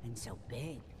 Yeah. And so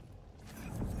big.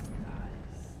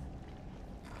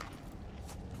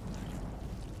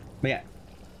 But yeah,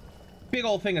 big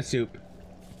old thing of soup,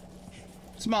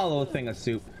 small little thing of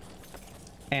soup,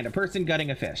 and a person gutting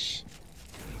a fish.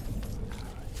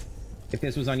 If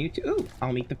this was on YouTube, ooh,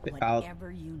 I'll meet the fish.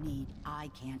 Whatever you need, I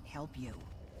can't help you.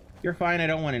 You're fine. I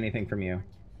don't want anything from you.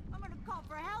 I'm gonna call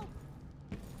for help.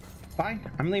 Fine.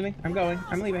 I'm leaving. I'm going.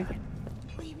 I'm leaving.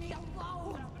 Leave me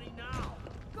alone. What's happening now?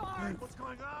 Guards! What's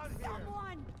going on here?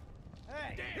 Someone!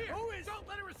 Hey, damn, who is? Don't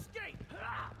let her escape!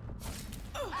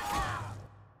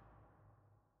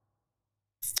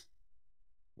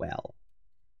 Well,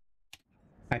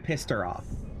 I pissed her off.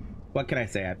 What can I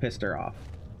say? I pissed her off.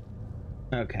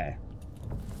 Okay.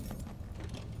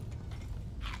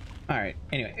 All right.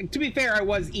 Anyway, to be fair, I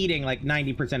was eating like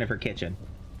 90% of her kitchen.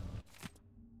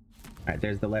 All right.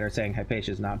 There's the letter saying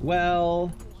Hypatia's not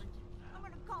well. I'm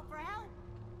gonna call for help.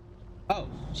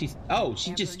 Oh,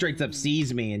 she just straight up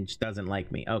sees me and doesn't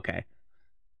like me. Okay.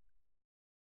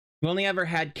 You only ever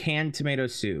had canned tomato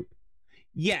soup?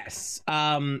 Yes.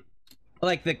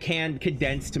 Like the canned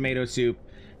condensed tomato soup.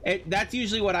 That's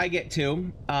usually what I get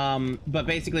too. But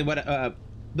basically what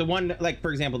the one, like,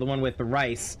 for example, the one with the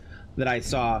rice that I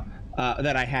saw,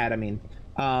 that I had, I mean,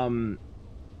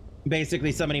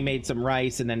 basically somebody made some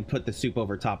rice and then put the soup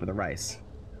over top of the rice.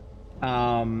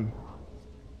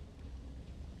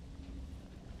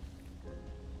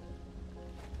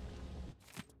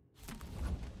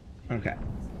 Okay.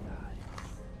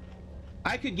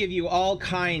 I could give you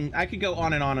I could go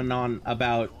on and on and on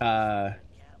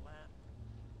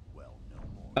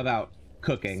about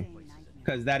cooking,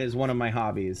 because that is one of my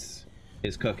hobbies,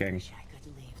 is cooking.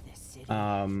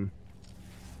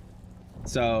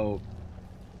 So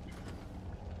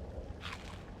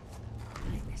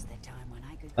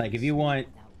like, if you want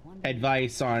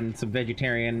advice on some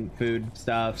vegetarian food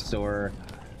stuffs or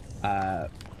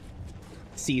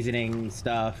seasoning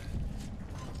stuff,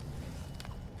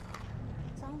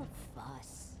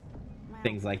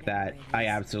 things like that, I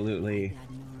absolutely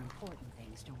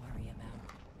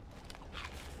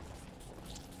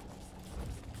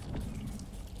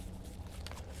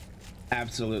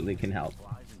can help.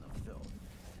 I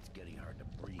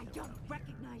don't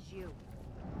recognize you.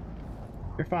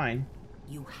 You're fine.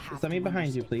 Just let me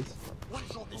behind you, please.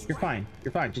 You're fine.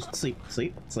 You're fine. Just sleep.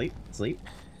 Sleep. Sleep. Sleep.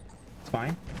 It's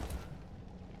fine.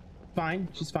 Fine.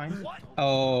 She's fine.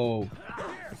 Oh.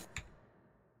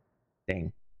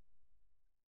 Dang.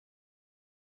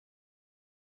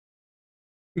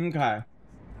 Okay.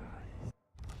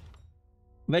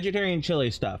 Vegetarian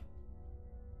chili stuff.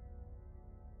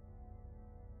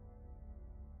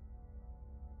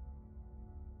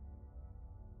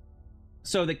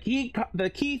 So the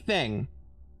key thing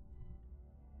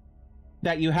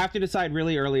that you have to decide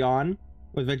really early on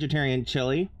with vegetarian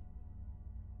chili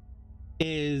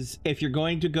is if you're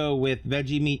going to go with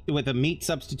veggie meat, with a meat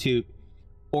substitute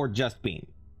or just bean,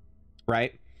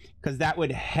 right? Because that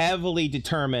would heavily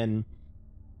determine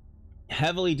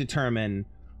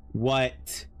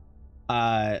what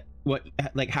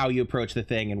like how you approach the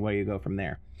thing and where you go from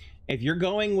there. If you're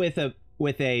going with a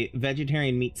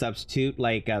vegetarian meat substitute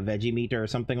like a veggie meat or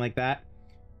something like that,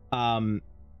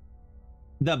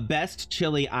 the best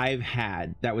chili I've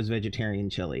had that was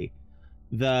vegetarian chili,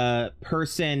 the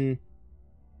person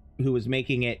who was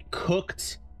making it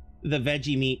cooked the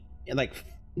veggie meat like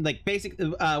basically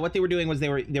what they were doing was they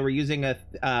were using a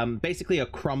basically a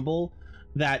crumble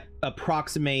that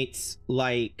approximates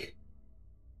like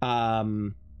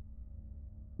ground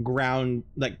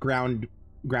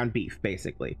beef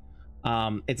basically.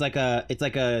 It's like a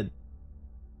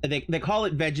they call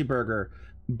it veggie burger,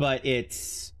 but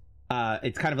it's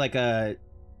kind of like a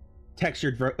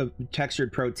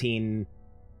textured protein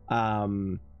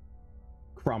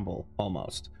crumble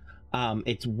almost.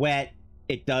 It's wet.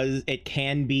 It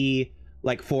can be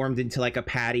like formed into like a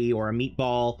patty or a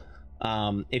meatball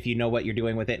if you know what you're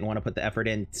doing with it and want to put the effort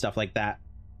in, stuff like that.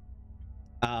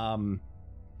 So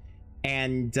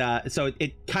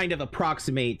it kind of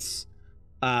approximates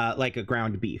like a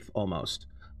ground beef almost.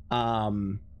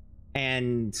 And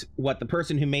what the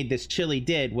person who made this chili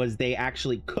did was they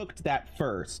actually cooked that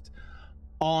first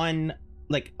on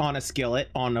a skillet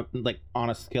on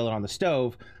the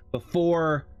stove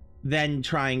before then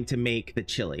trying to make the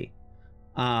chili.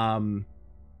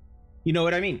 You know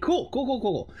what I mean?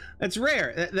 Cool. That's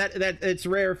rare. That it's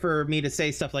rare for me to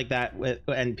say stuff like that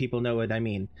and people know what I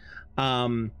mean.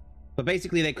 But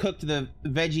basically they cooked the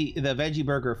veggie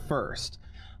burger first.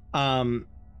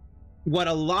 What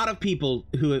a lot of people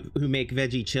who make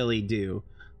veggie chili do,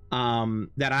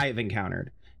 that I've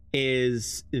encountered,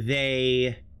 is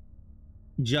they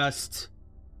just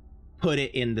put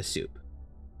it in the soup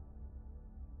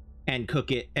and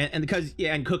cook it, and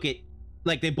cook it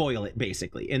like they boil it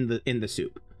basically in the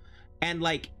soup. And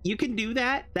like you can do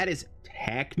that. That is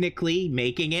technically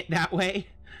making it that way.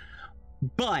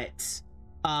 But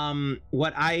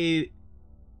what I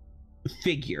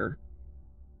figure,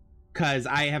 because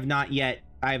I have not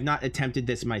attempted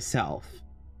this myself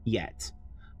yet,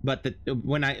 but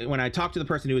when I talked to the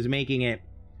person who was making it,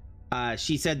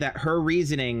 she said that her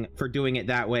reasoning for doing it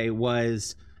that way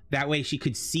was that way she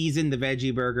could season the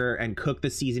veggie burger and cook the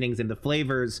seasonings and the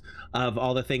flavors of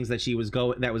all the things that was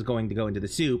going to go into the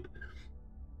soup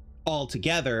all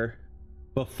together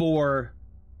before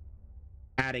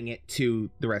adding it to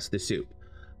the rest of the soup.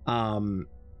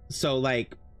 So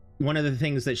like one of the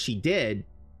things that she did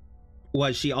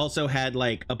was she also had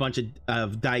like a bunch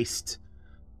of diced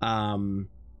onions,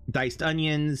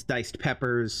 diced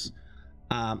peppers,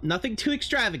 nothing too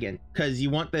extravagant because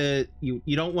you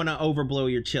don't want to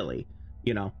overblow your chili,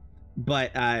 you know.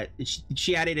 But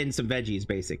she added in some veggies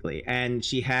basically, and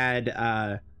she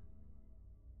had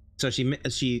so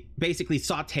she basically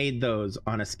sauteed those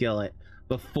on a skillet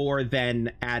before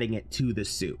then adding it to the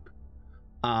soup.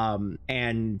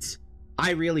 And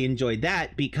I really enjoyed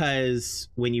that because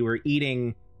when you were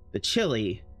eating the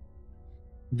chili,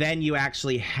 then you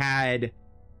actually had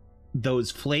those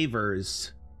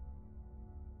flavors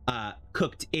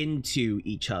cooked into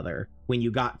each other when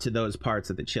you got to those parts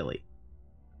of the chili.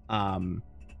 But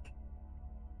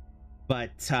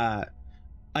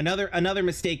another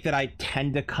mistake that I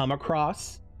tend to come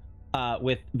across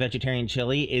with vegetarian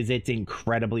chili is it's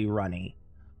incredibly runny.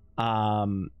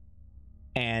 And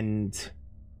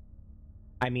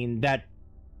I mean that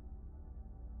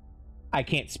I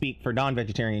can't speak for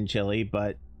non-vegetarian chili,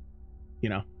 but you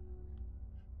know.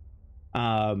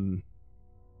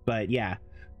 But yeah,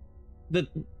 the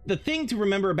thing to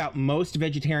remember about most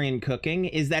vegetarian cooking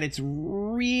is that it's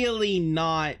really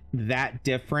not that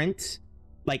different,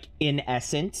 like in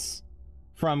essence,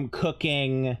 from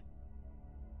cooking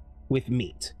with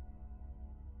meat.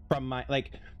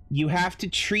 You have to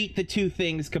treat the two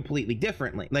things completely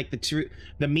differently, like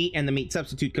the meat and the meat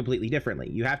substitute completely differently.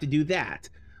 You have to do that,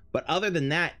 but other than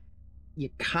that, you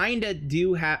kind of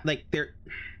do have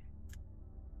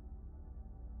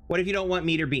What if you don't want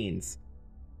meat or beans?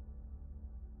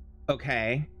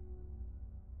 Okay.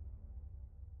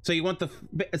 So you want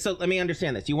so let me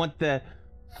understand this. You want the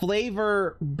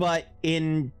flavor, but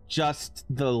in just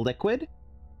the liquid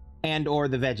and or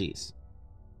the veggies?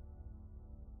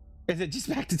 Is it just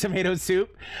back to tomato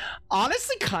soup?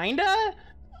 Honestly, kinda.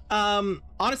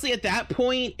 Honestly, at that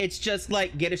point, it's just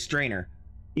like get a strainer,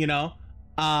 you know?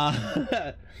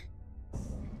 But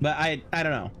I don't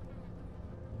know.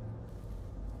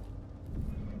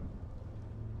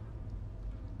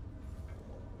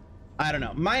 I don't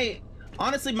know.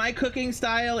 honestly, my cooking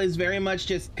style is very much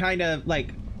just kind of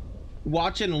like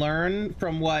watch and learn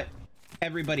from what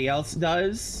everybody else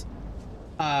does,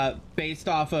 based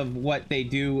off of what they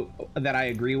do that I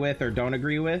agree with or don't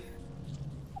agree with.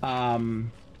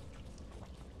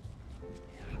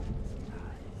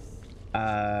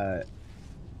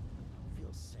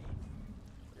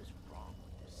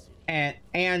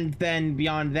 And then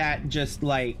beyond that, just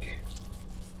like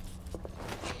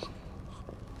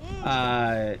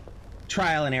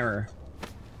trial and error,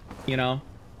 you know.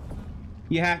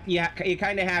 You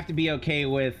kind of have to be okay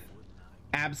with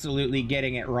absolutely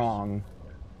getting it wrong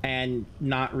and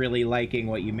not really liking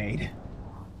what you made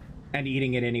and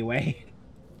eating it anyway.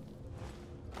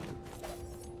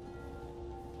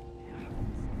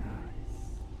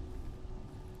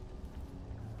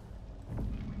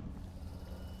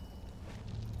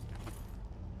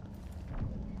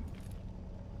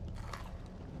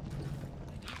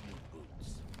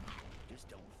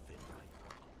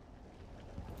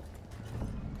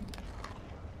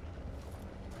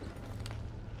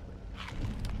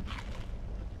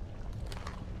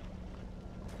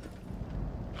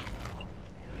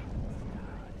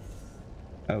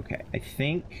 Okay, I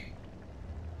think.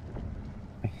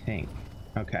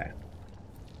 Okay.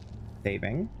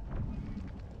 Saving.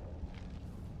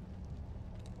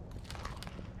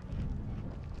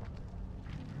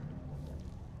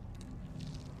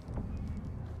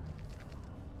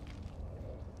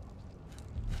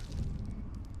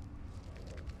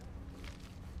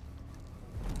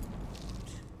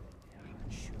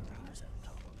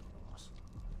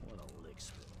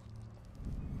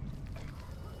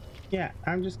 Yeah,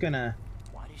 I'm just gonna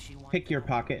pick your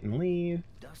pocket and leave.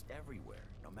 Dust everywhere,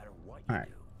 no matter what you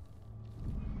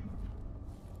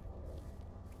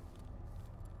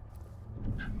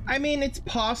do. I mean, it's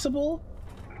possible.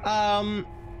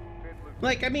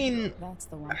 Like, I mean, that's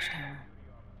the watchtower.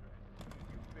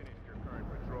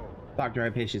 Dr.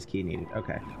 Hypatia's key needed.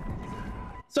 Okay.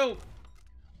 So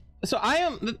I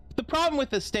am the problem with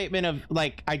the statement of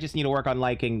like I just need to work on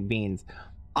liking beans.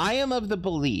 I am of the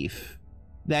belief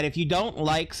that if you don't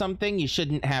like something, you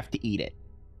shouldn't have to eat it.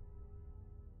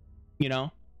 You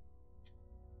know?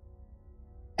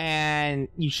 And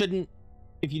you shouldn't,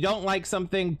 if you don't like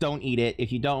something, don't eat it.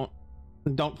 If you don't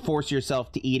force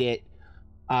yourself to eat it,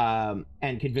 and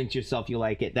convince yourself you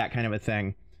like it, that kind of a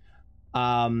thing.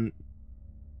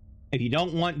 If you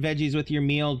don't want veggies with your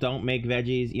meal, don't make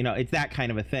veggies. You know, it's that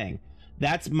kind of a thing.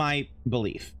 That's my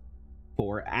belief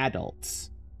for adults.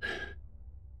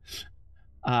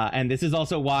 And this is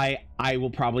also why I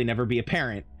will probably never be a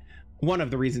parent. One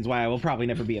of the reasons why I will probably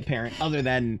never be a parent, other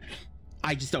than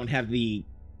I just don't have the,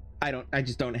 I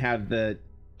just don't have the,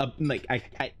 like,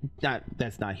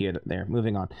 that's not here, there,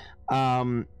 moving on.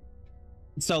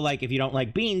 So like, if you don't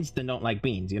like beans, then don't like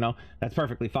beans, you know, that's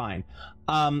perfectly fine.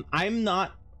 I'm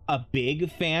not a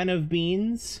big fan of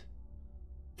beans.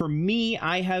 For me,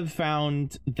 I have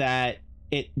found that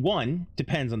it, one,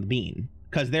 depends on the bean.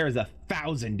 Because there's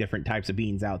 1,000 different types of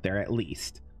beans out there, at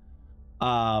least.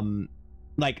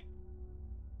 Like,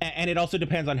 and it also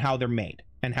depends on how they're made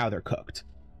and how they're cooked.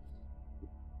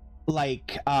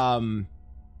 Like, I'm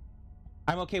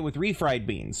okay with refried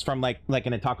beans from like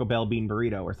in a Taco Bell bean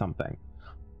burrito or something.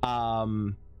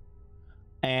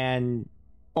 And,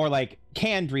 or like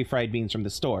canned refried beans from the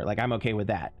store. Like, I'm okay with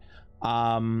that.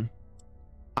 I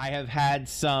have had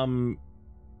some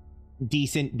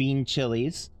decent bean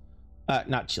chilies.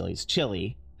 Not chilies,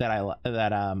 chili that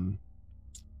I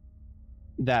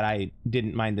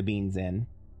didn't mind the beans in.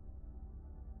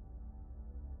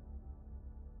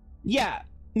 Yeah,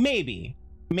 maybe.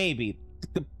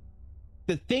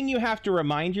 The thing you have to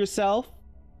remind yourself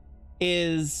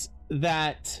is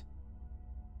that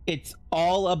it's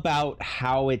all about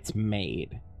how it's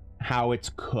made, how it's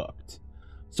cooked.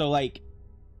 So like,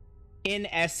 in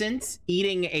essence,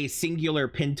 eating a singular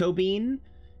pinto bean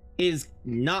is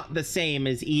not the same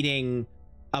as eating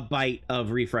a bite of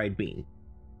refried bean,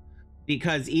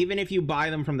 because even if you buy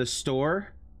them from the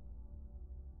store,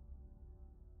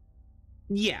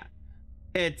 yeah,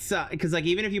 it's because like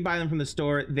even if you buy them from the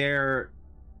store, they're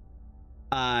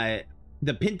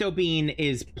the pinto bean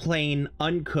is plain,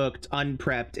 uncooked,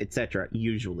 unprepped, etc.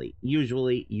 Usually,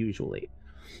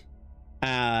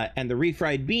 and the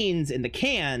refried beans in the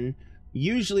can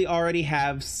usually already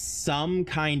have some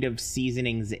kind of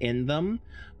seasonings in them,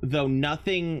 though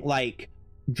nothing like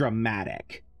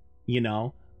dramatic, you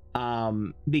know,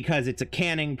 because it's a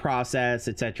canning process,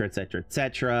 etc,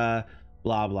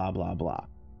 blah blah blah blah.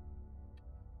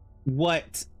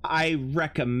 What I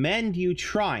recommend you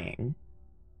trying,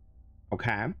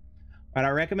 okay, what I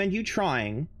recommend you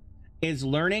trying is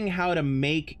learning how to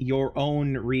make your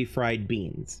own refried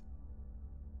beans.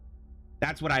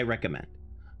 That's what I recommend.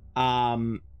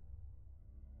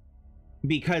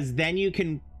 Because then you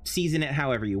can season it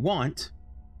however you want,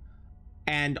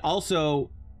 and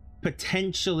also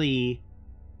potentially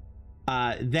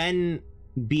then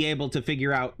be able to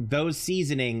figure out those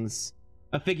seasonings,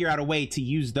 figure out a way to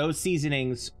use those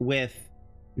seasonings with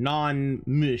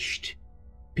non-mushed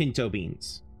pinto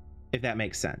beans, if that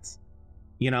makes sense.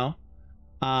 You know?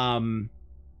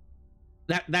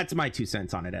 That's my 2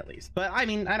 cents on it, at least. But I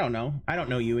mean, I don't know. I don't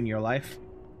know you and your life.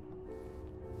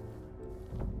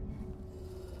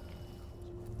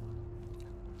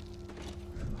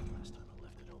 Last time I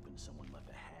left it open, someone left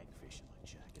a hagfish in my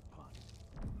jacket pocket.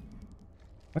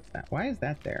 What's that? Why is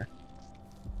that there?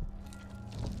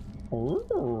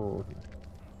 Ooh.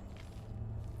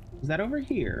 Is that over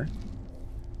here?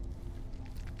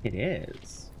 It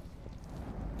is.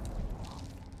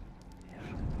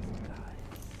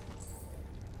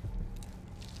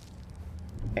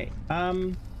 Hey,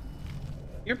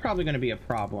 you're probably going to be a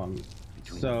problem.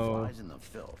 Between So the flies and the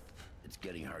filth, it's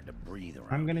getting hard to breathe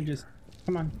around. I'm going to just,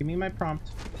 come on, give me my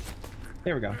prompt.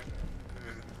 There we go.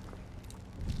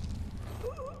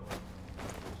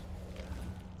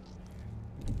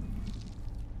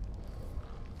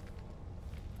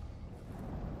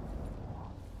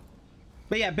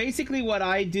 But yeah, basically what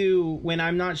I do when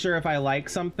I'm not sure if I like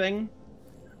something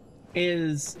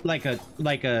is like a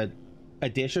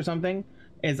dish or something,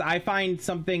 is I find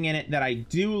something in it that I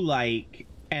do like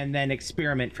and then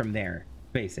experiment from there,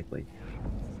 basically.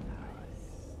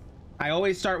 I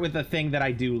always start with the thing that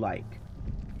I do like.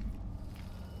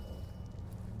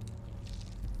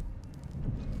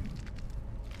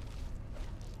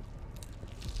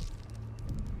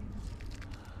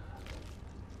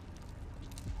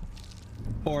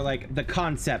 Or like the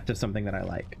concept of something that I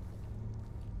like.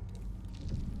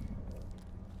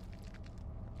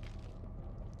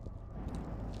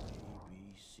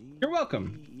 You're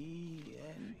welcome.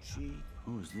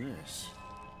 Who's this?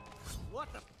 What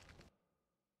the?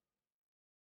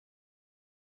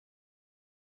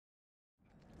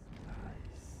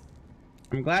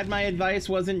 I'm glad my advice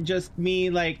wasn't just me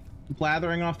like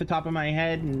blathering off the top of my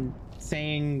head and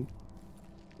saying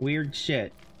weird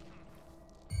shit.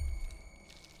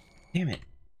 Damn it.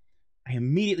 I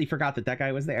immediately forgot that that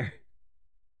guy was there.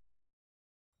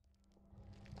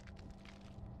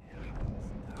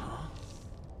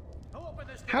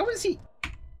 How is he?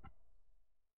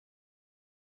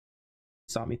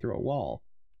 Saw me through a wall.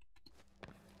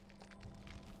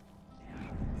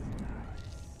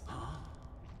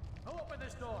 Who opened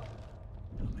this door?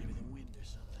 Oh, maybe the wind or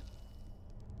something.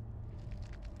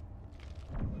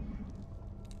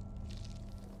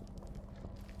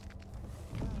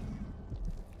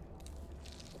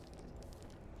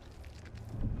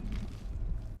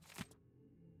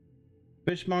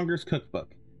 Fishmonger's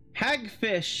Cookbook.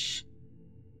 Hagfish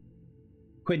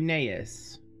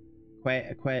Quinaeus.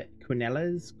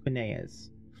 Quinaeus.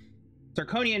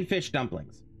 Zirconian fish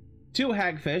dumplings. 2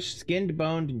 hagfish, skinned,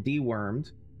 boned, and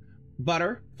dewormed.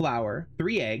 Butter, flour,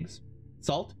 3 eggs,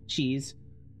 salt, cheese,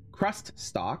 crust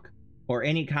stock, or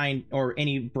any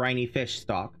briny fish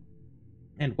stock,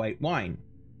 and white wine.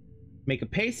 Make a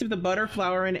paste of the butter,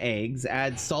 flour, and eggs.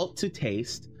 Add salt to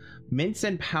taste. Mince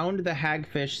and pound the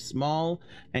hagfish small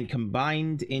and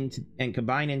combine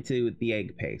into the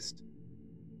egg paste.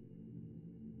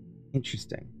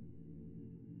 Interesting.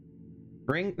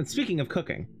 Speaking of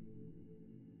cooking.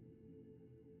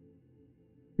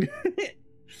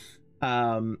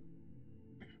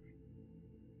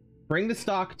 Bring the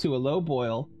stock to a low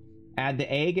boil. Add the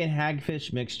egg and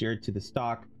hagfish mixture to the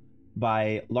stock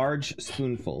by large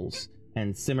spoonfuls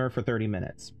and simmer for 30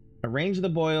 minutes. Arrange the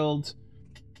boiled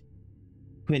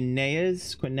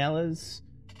quinellas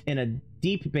in a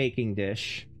deep baking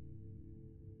dish.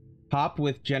 Top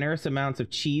with generous amounts of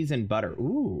cheese and butter.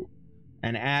 Ooh.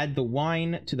 And add the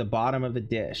wine to the bottom of the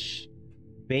dish.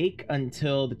 Bake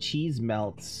until the cheese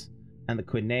melts and the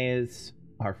quinellas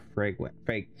are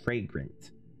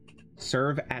fragrant.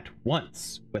 Serve at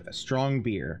once with a strong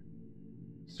beer.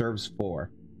 Serves 4.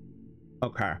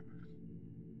 Okay.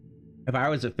 If I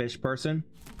was a fish person,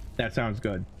 that sounds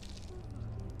good.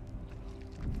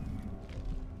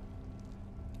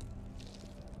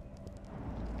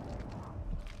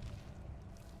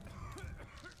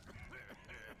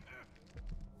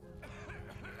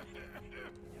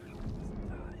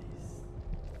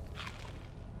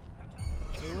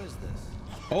 Who is this?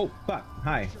 Oh, fuck.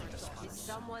 Hi. Is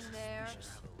someone there?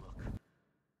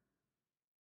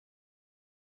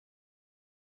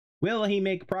 Will he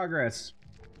make progress?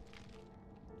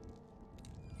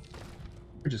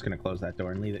 We're just gonna close that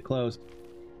door and leave it closed.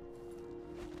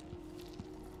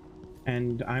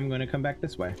 And I'm gonna come back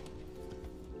this way.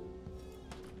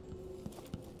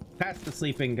 Past the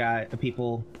sleeping guy,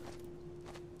 people,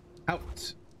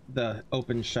 out the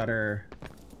open shutter,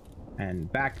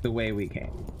 and back the way we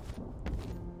came.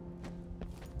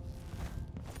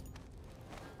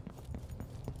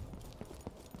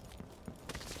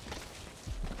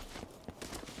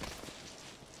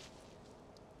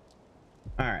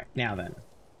 All right, now then,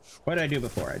 what did I do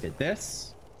before? I did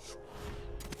this,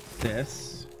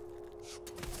 this,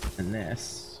 and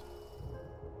this.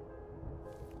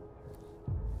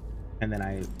 And then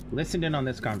I listened in on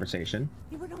this conversation.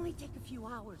 It would only take a few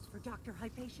hours for Dr.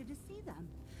 Hypatia to see them.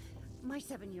 My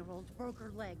 7-year-old broke her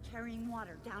leg carrying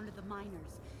water down to the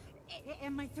miners.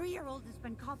 And my 3-year-old has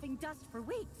been coughing dust for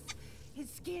weeks. His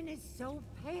skin is so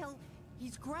pale,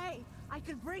 he's gray. I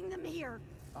could bring them here.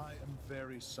 I am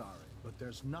very sorry, but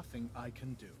there's nothing I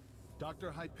can do. Dr.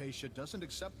 Hypatia doesn't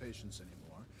accept patients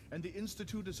anymore, and the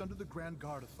Institute is under the Grand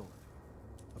Guard Authority.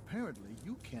 Apparently,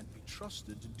 you can't be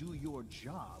trusted to do your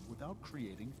job without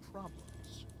creating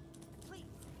problems. Please,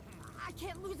 I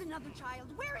can't lose another child.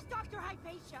 Where is Dr.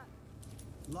 Hypatia?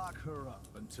 Lock her up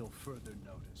until further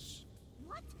notice.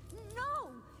 What?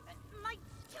 No! My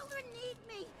children need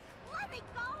me! Let me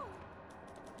go!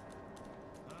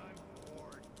 I'm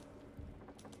bored.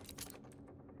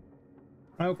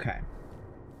 Okay.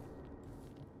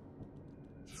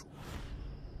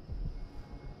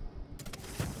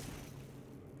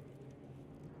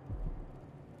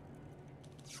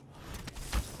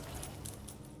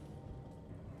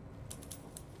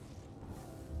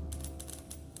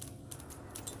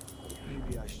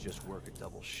 Maybe I should just work a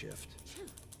double shift,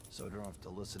 so I don't have to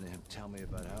listen to him tell me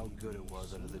about how good it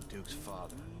was under the Duke's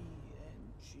father.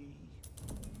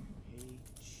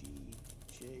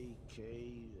 E-N-G-H-E-J-K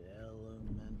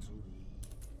elemental E.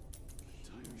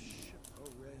 Entire ship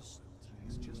arrest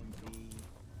is just B.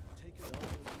 Take it over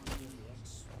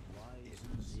X, Y,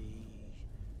 and Z.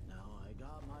 Now I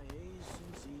got my A's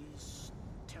and Z's.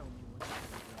 Tell me what to do.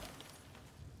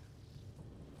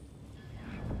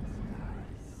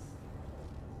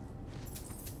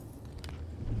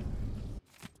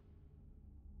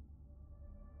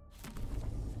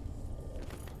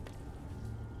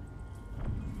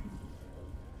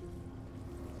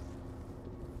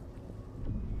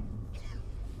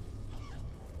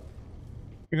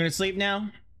 You're gonna sleep now?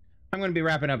 I'm gonna be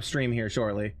wrapping up stream here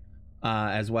shortly,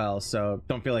 as well, so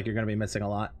don't feel like you're gonna be missing a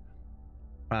lot.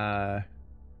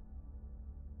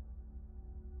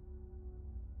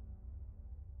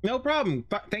 No problem.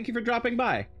 Thank you for dropping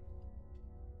by.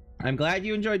 I'm glad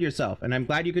you enjoyed yourself, and I'm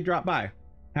glad you could drop by.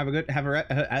 Have a good have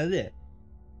a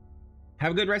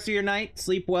good rest of your night.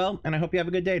 Sleep well, and I hope you have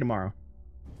a good day tomorrow.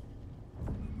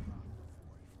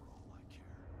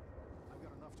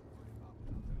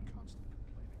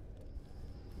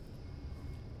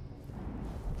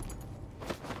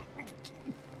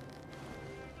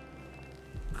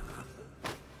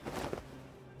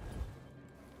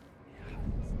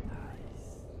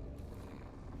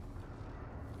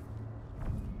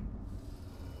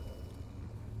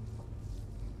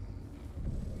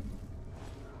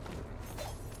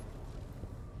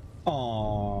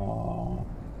 Aww,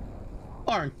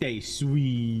 aren't they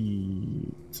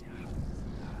sweet?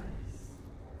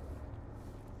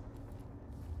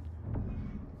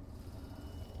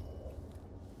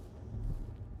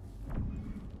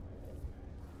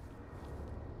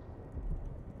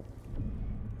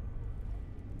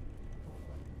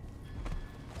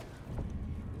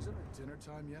 Isn't it dinner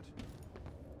time yet?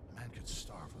 A man could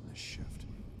starve on this shift.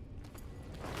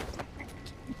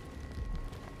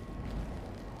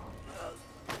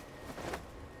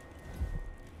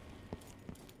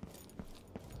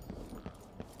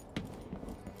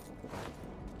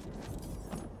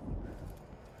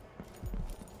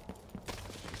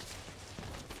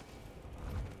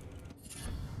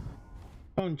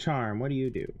 Phone charm, what do you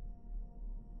do?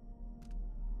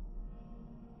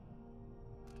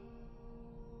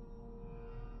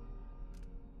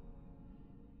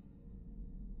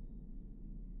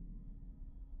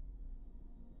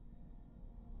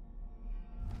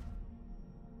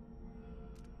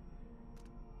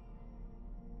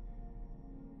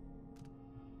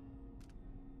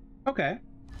 Okay.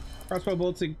 Crossbow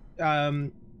bolts,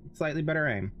 slightly better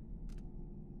aim.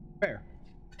 Fair.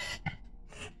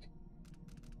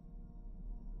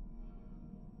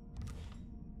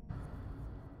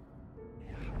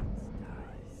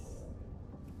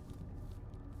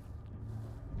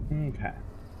 Okay.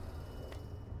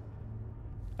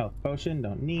 Health potion,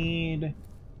 don't need.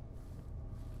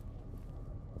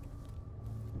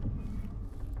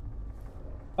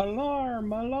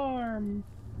 Alarm! Alarm!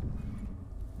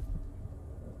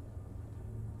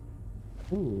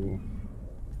 Ooh.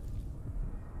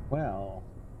 Well.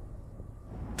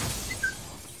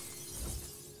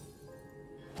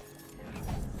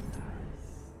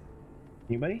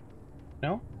 Anybody?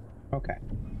 No? Okay.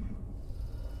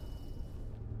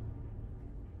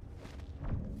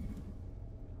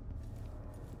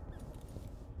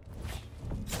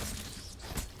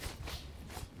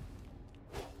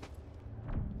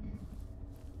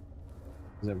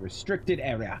 It's a restricted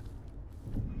area.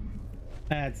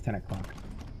 It's 10 o'clock.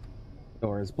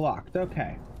 Door is blocked.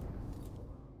 Okay.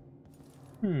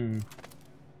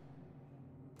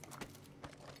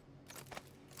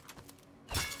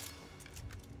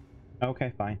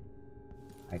 Okay, fine.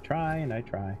 I try and I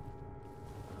try.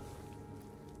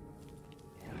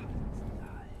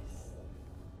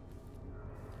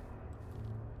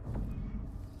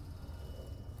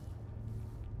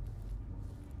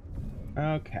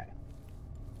 Okay.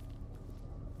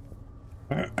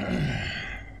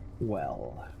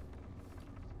 Well,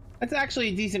 that's actually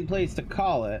a decent place to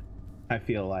call it, I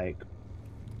feel like.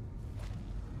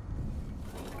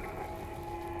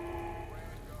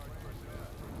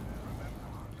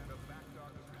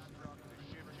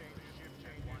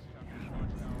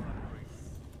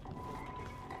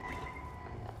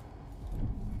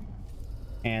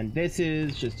 And this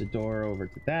is just a door over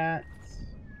to that.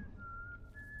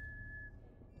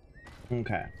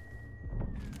 Okay.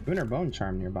 Lunar Bone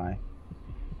Charm nearby.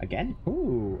 Again?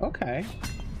 Ooh, okay.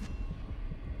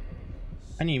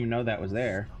 I didn't even know that was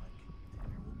there.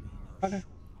 Okay.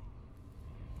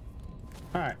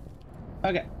 Alright.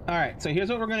 Okay, alright, so here's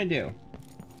what we're gonna do.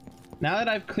 Now that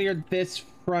I've cleared this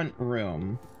front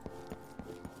room,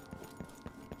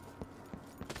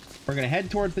 we're gonna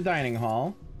head towards the dining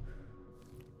hall.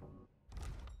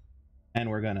 And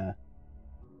we're gonna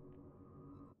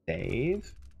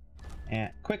save.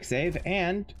 And quick save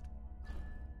and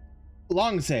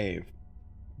long save.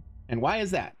 And why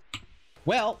is that?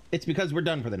 Well, it's because we're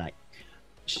done for the night.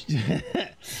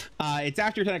 It's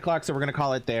after 10 o'clock, so we're gonna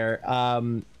call it there.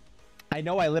 I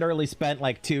know I literally spent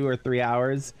like 2 or 3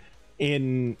 hours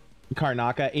in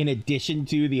Karnaca in addition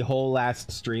to the whole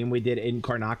last stream we did in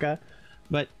Karnaca,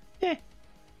 but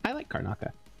I like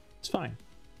Karnaca. It's fine.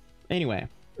 Anyway,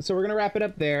 so we're gonna wrap it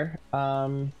up there.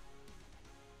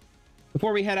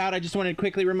 Before we head out, I just wanted to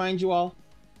quickly remind you all,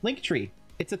 Linktree,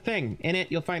 it's a thing. In it,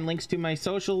 you'll find links to my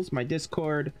socials, my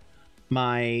Discord,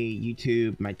 my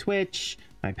YouTube, my Twitch,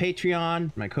 my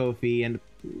Patreon, my Ko-fi, and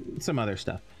some other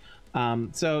stuff.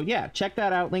 So yeah, check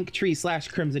that out,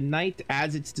 Linktree/Crimson Knight,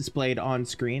 as it's displayed on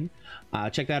screen.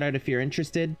 Check that out if you're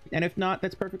interested, and if not,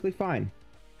 that's perfectly fine.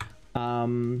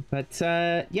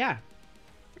 Yeah,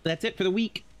 that's it for the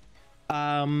week.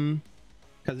 Because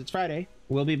it's Friday.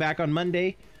 We'll be back on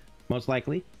Monday, most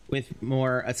likely, with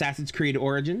more Assassin's Creed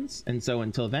Origins. And so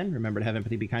until then, remember to have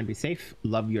empathy, be kind, be safe,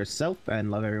 love yourself,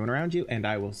 and love everyone around you. And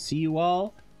I will see you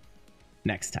all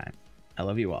next time. I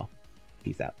love you all.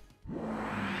 Peace out.